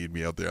don't think you need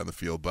me out there on the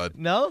field, bud.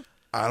 No?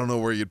 I don't know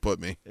where you'd put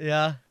me.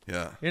 Yeah.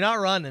 Yeah. You're not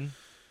running.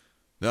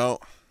 No.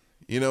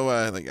 You know,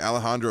 like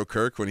Alejandro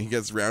Kirk, when he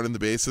gets rounding the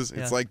bases,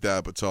 it's like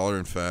that, but taller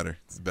and fatter.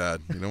 It's bad.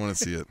 You don't want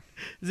to see it.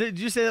 Did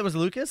you say that was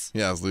Lucas?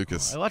 Yeah, it was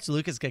Lucas. I watched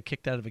Lucas get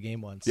kicked out of a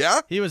game once.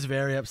 Yeah? He was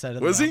very upset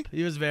at Was the he? ump.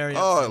 He was very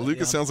upset. Oh,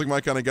 Lucas sounds like my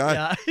kind of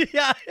guy.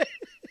 Yeah.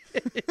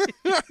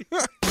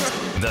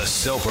 The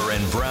Soper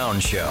and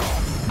Brown Show.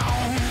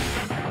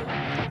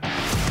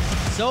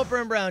 Soper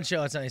and Brown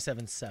Show. It's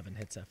 97.7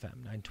 Hits FM,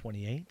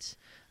 928.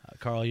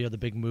 Carl, you're the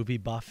big movie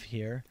buff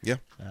here. Yeah.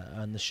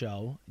 On the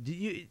show.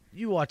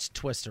 You watched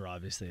Twister,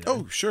 obviously. Right?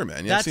 Oh, sure,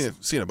 man. Yeah, I've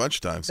seen it a bunch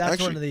of times. That's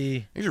actually, one of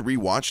the... I actually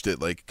rewatched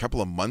it like a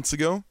couple of months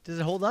ago. Does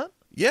it hold up?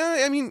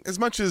 Yeah, I mean, as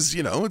much as,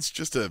 it's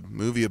just a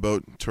movie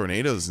about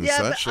tornadoes and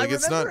such. But Like, I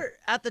it's not. remember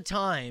at the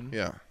time,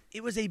 Yeah.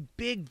 it was a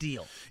big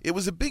deal. It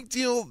was a big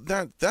deal.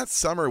 That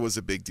summer was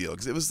a big deal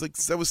because it was like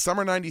that was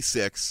summer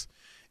 '96,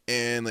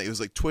 and it was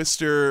like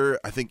Twister,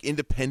 I think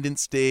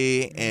Independence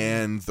Day,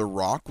 and The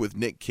Rock with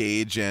Nick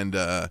Cage and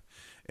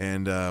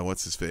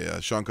what's his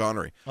face, Sean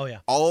Connery. Oh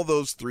yeah, all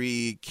those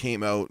three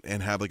came out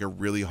and had like a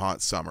really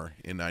hot summer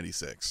in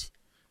 '96.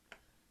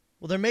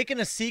 Well, they're making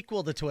a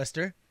sequel to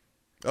Twister.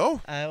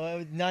 Oh,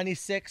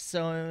 96,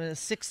 so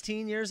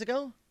 16 years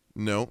ago.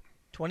 No,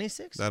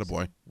 26. That a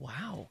boy.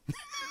 Wow.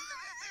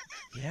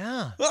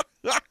 Yeah.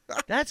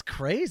 That's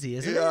crazy,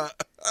 isn't it? Yeah,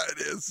 it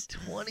is.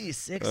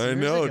 26 I years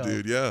know, ago.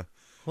 dude, yeah.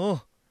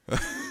 Oh.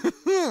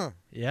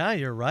 Yeah,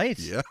 you're right.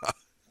 Yeah.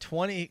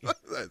 20.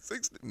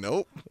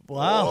 Nope.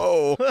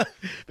 Wow.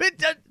 But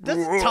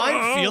does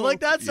time feel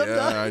like that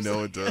sometimes? Yeah, I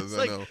know it does. It's I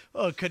like, know.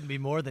 oh, it couldn't be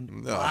more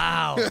than. No.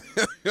 Wow.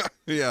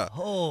 Yeah.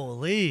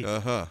 Holy.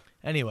 Uh-huh.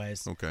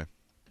 Anyways. Okay.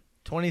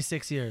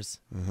 26 years.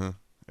 Uh-huh.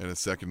 And a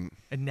second.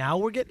 And now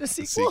we're getting a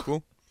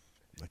sequel?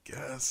 I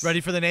guess.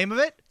 Ready for the name of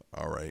it?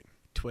 All right.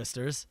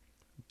 Twisters.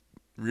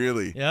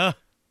 Really? Yeah.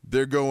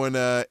 They're going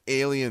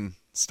Alien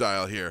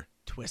style here.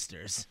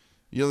 Twisters.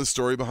 You know the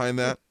story behind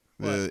that?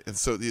 What?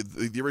 So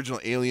the original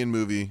Alien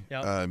movie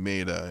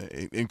made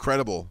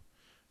incredible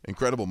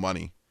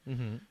money.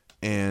 Mm-hmm.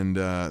 And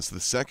so the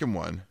second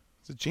one,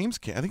 I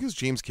think it was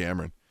James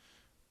Cameron.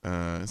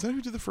 Is that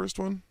who did the first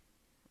one?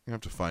 I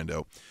have to find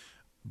out.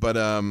 But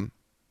I'm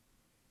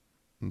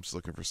just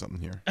looking for something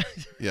here.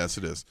 Yes,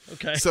 it is.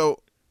 Okay. So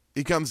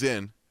he comes in.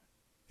 And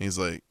he's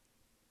like,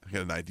 I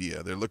got an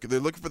idea. They're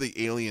looking for the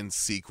Alien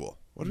sequel.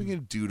 What are we gonna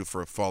do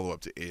for a follow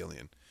up to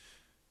Alien?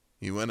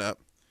 He went up.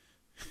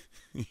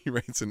 He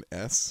writes an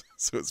S,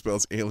 so it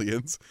spells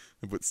aliens,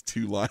 and puts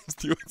 2 lines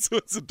through it, so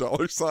it's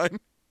a $sign.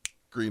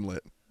 Greenlit.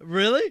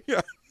 Really?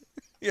 Yeah.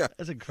 Yeah.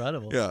 That's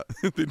incredible. Yeah.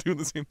 They're doing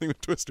the same thing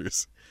with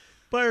Twisters.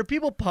 But are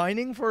people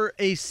pining for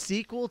a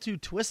sequel to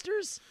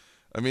Twisters?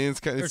 I mean, it's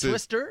kind of...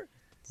 Twister?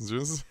 It's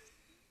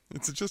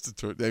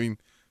just a... I mean,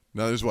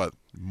 now there's what?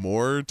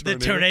 More tornadoes?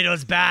 The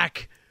tornado's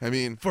back. I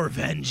mean... For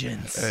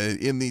vengeance.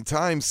 In the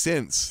time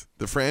since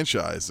the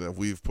franchise,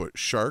 we've put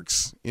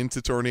sharks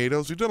into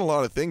tornadoes. We've done a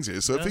lot of things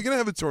here. So if you're going to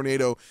have a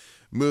tornado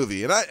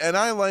movie, and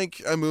I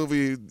like a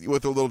movie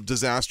with a little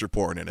disaster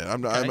porn in it.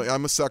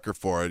 I'm a sucker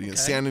for it. You know,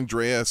 San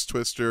Andreas,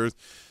 Twister,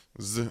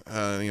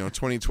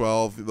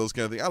 2012, those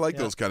kind of things. I like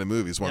those kind of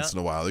movies once in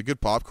a while. They're a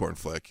good popcorn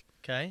flick.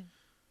 Okay.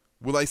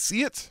 Will I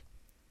see it?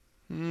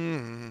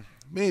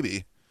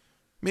 Maybe.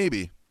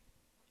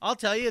 I'll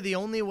tell you, the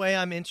only way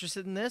I'm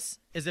interested in this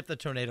is if the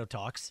tornado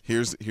talks.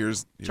 Here's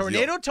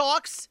tornado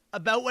talks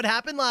about what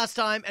happened last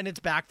time, and it's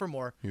back for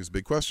more. Here's a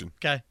big question.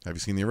 Okay. Have you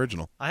seen the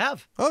original? I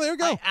have. Oh, there you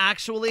go. I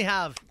actually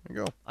have. There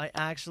you go. I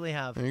actually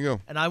have. There you go.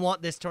 And I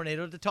want this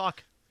tornado to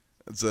talk.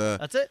 That's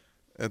it.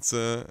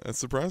 That's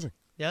surprising.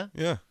 Yeah?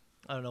 Yeah.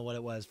 I don't know what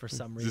it was for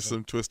some reason. Just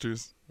some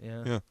Twisters.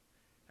 Yeah. Yeah.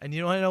 And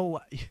I know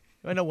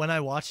when I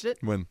watched it?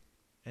 When?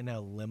 In a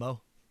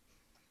limo.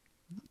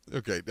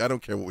 Okay, I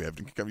don't care what we have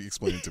to come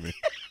explain it to me.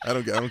 I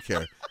don't care.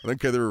 I don't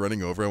care that we're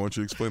running over. I want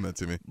you to explain that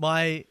to me.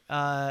 My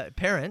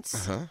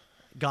parents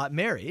got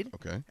married.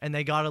 Okay. And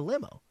they got a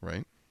limo.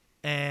 Right.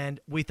 And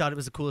we thought it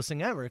was the coolest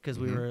thing ever because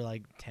we were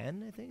like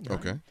 10, I think. 9.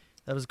 Okay.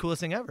 That was the coolest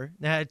thing ever.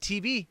 They had a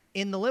TV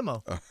in the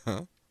limo.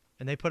 Uh-huh.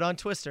 And they put on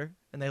Twister,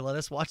 and they let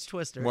us watch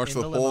Twister. Watch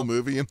the whole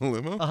movie in the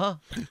limo? Uh-huh.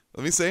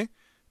 Let me say,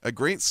 a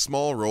great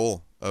small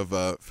role of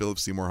Philip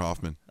Seymour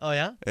Hoffman. Oh,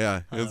 yeah?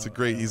 Yeah, it's a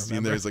great. He's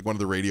in there. He's like one of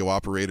the radio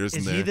operators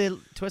in there. Is he the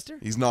Twister?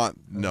 He's not.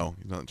 No,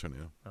 he's not in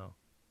Tornado. Oh.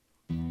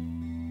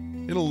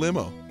 In a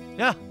limo.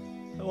 Yeah.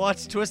 I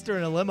watched Twister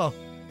in a limo.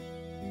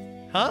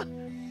 Huh?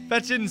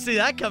 Bet you didn't see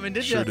that coming,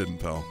 did you? Sure didn't,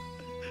 pal.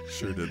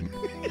 Sure didn't.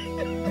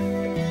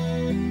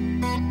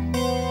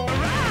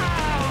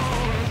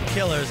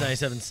 Killers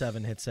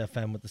 97.7 Hits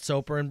FM with the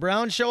Soper and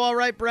Brown Show. All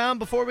right, Brown,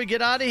 before we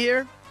get out of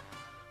here,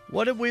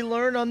 what did we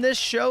learn on this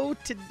show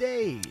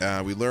today?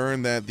 We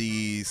learned that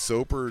the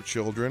Soper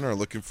children are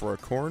looking for a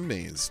corn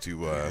maze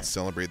to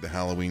celebrate the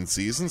Halloween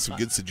season. Some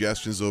good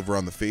suggestions over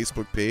on the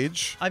Facebook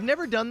page. I've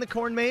never done the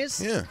corn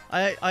maze. Yeah.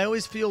 I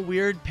always feel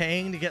weird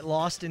paying to get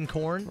lost in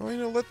corn.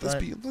 Well, let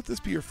this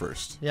be your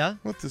first. Yeah?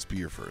 Let this be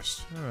your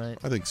first. All right.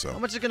 I think so. How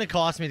much is it going to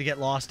cost me to get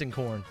lost in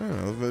corn? I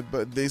don't know,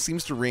 but they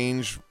seems to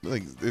range,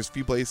 like, there's a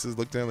few places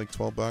looked at, like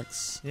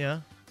 $12. Yeah.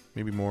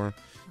 Maybe more.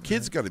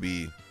 Kids got to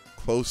be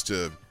close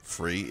to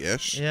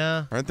free-ish.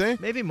 Yeah. Aren't they?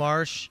 Maybe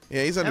Marsh.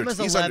 Yeah, he's under. Emma's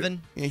He's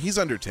 11. He's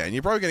under 10.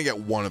 You're probably gonna get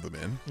one of them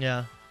in.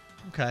 Yeah.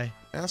 Okay.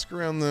 Ask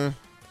around the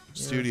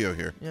studio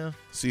here. Yeah.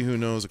 See who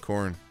knows a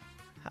corn.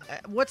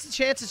 What's the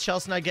chances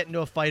Chelsea and I get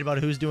into a fight about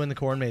who's doing the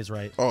corn maze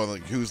right? Oh,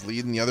 like who's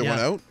leading the other one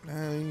out?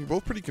 You're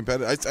both pretty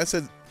competitive. I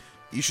said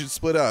you should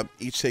split up,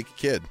 each take a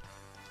kid.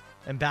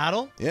 And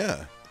battle?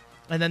 Yeah.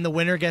 And then the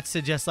winner gets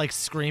to just like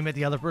scream at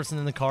the other person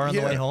in the car on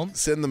the way home?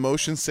 Send the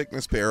motion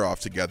sickness pair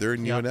off together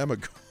and you and Emma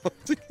go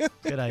together.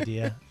 Good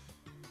idea.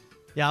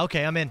 Yeah,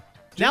 okay, I'm in.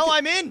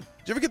 I'm in! Did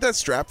you ever get that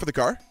strap for the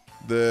car?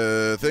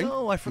 The thing?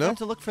 No, I forgot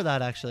to look for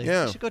that, actually.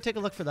 Yeah. I should go take a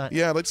look for that.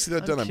 Yeah, I'd like to see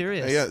that done. I'm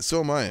curious. Yeah,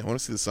 so am I. I want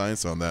to see the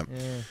science on that.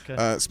 Yeah,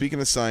 okay.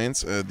 Speaking of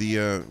science,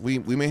 we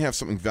may have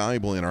something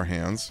valuable in our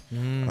hands.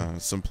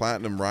 Some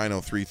Platinum Rhino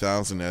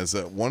 3000 as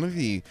one of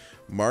the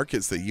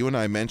markets that you and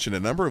I mentioned a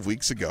number of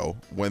weeks ago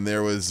when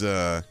there was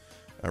a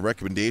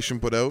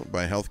recommendation put out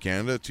by Health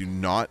Canada to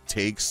not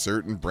take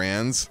certain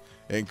brands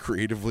and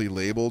creatively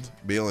labeled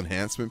male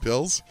enhancement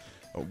pills.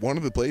 One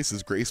of the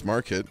places, Grace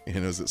Market,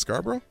 and is it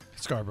Scarborough?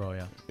 Scarborough,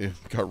 yeah. It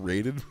got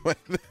raided by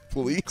the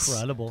police.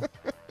 Incredible.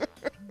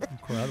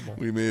 Incredible.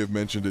 We may have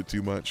mentioned it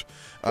too much.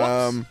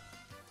 The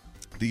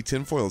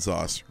tinfoil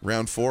sauce,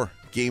 round 4,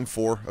 game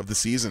 4 of the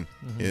season,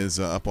 is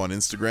up on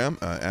Instagram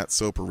at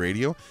Soper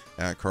Radio,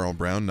 at Carl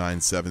Brown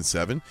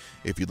 977.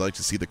 If you'd like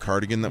to see the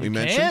cardigan that we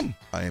mentioned,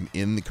 I am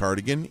in the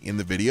cardigan in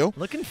the video.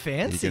 Looking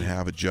fancy. You can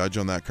have a judge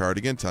on that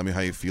cardigan. Tell me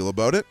how you feel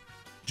about it.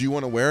 Do you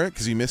want to wear it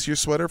because you miss your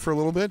sweater for a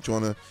little bit? Do you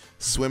want to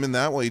swim in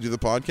that while you do the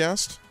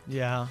podcast?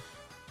 Yeah.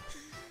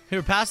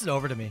 Here, pass it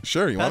over to me.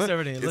 Sure, you pass want it?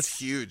 Over to me. It's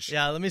huge.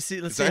 Yeah, let me see.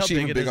 Let's it's see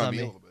how big it is on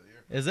me. me.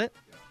 Is it?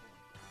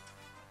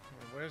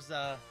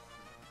 Yeah.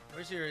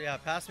 Where's your? Yeah,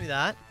 pass me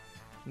that.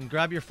 And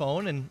grab your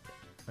phone and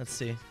let's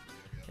see.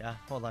 Yeah,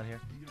 hold on here.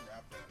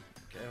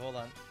 Okay, hold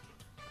on.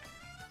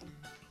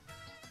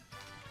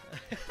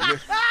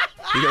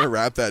 You're gonna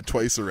wrap that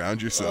twice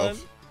around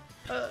yourself.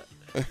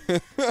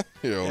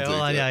 Here, hold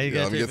on. Yeah, you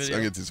I'm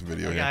gonna do some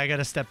video. Okay, here. I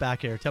gotta step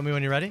back here. Tell me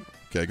when you're ready.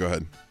 Okay, go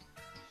ahead.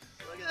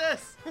 Look at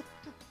this.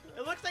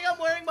 It looks like I'm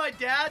wearing my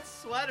dad's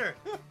sweater.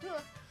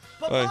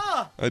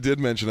 Papa! I did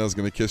mention I was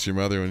going to kiss your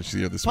mother when she's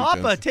here this Papa,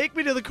 weekend. take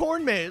me to the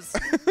corn maze.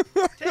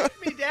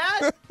 Take me,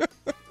 Dad. Look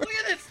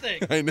at this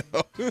thing. I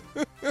know.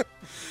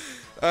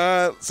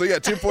 So yeah,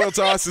 tinfoil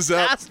toss is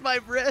up. Past my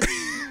wrist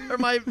or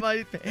my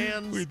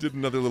hands. We did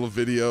another little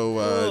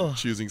video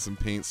choosing some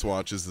paint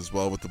swatches as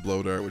well with the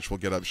blow dart, which we'll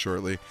get up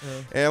shortly.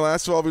 And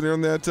last of all, we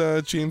learned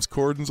that James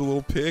Corden's a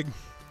little pig.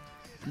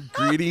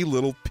 Greedy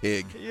little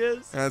pig. He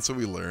is. That's what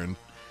we learned.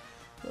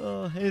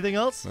 Anything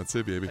else? That's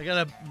it, baby. I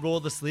gotta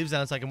roll the sleeves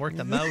down so I can work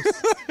the mouse.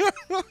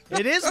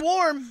 It is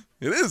warm.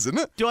 It is, isn't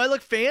it? Do I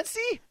look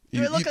fancy?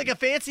 Do I look like a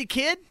fancy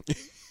kid?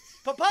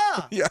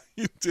 Papa! Yeah,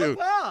 you do.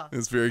 Papa!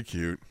 It's very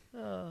cute.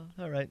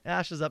 All right.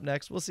 Ash is up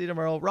next. We'll see you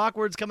tomorrow. Rock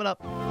Words coming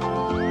up.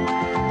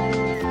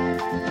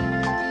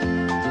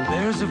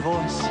 There's a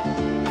voice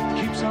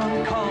that keeps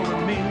on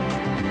calling me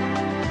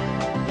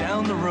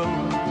down the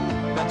road.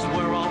 That's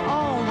where I'll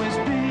always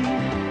be.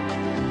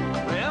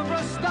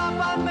 Every stop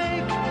I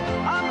make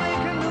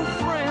a new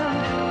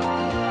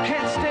friend.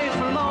 Can't stay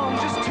for long,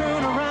 just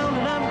turn around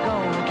and I'm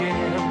gone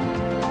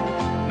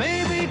again.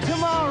 Maybe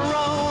tomorrow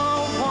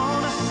I'll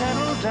wanna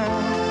settle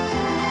down.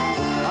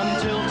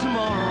 Until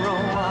tomorrow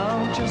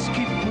I'll just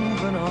keep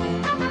moving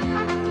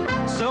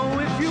on. So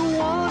if you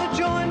wanna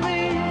join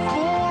me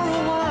for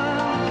a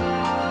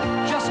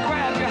while, just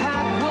grab your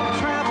hat, we'll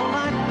travel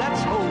like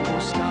that's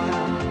old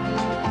style.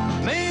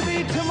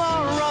 Maybe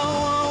tomorrow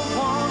I'll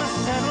wanna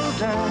settle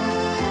down.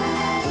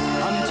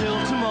 Until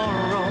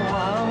tomorrow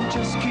I'll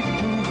just keep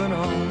moving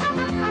on.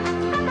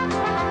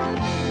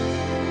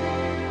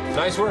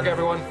 Nice work,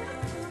 everyone.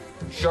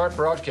 Sharp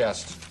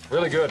broadcast.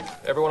 Really good.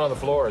 Everyone on the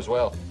floor as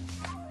well.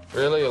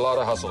 Really a lot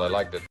of hustle. I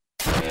liked it.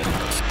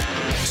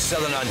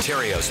 Southern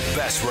Ontario's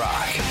best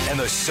rock and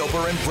the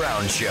Soper and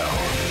Brown Show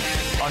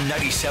on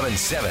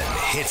 97.7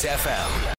 Hits FM.